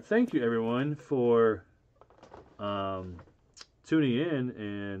stream there. Thank you, everyone, for tuning in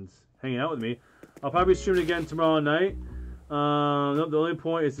and hanging out with me. I'll probably stream it again tomorrow night. The only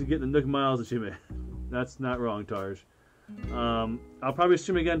point is to get the Nook Miles achievement. That's not wrong, Tarj. I'll probably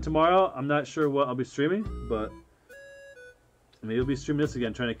stream again tomorrow. I'm not sure what I'll be streaming, but maybe I'll be streaming this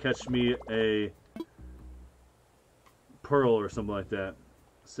again, trying to catch me a pearl or something like that.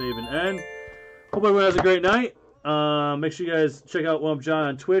 Save and end. Hope everyone has a great night. Make sure you guys check out Wump John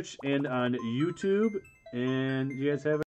on Twitch and on YouTube. And you guys have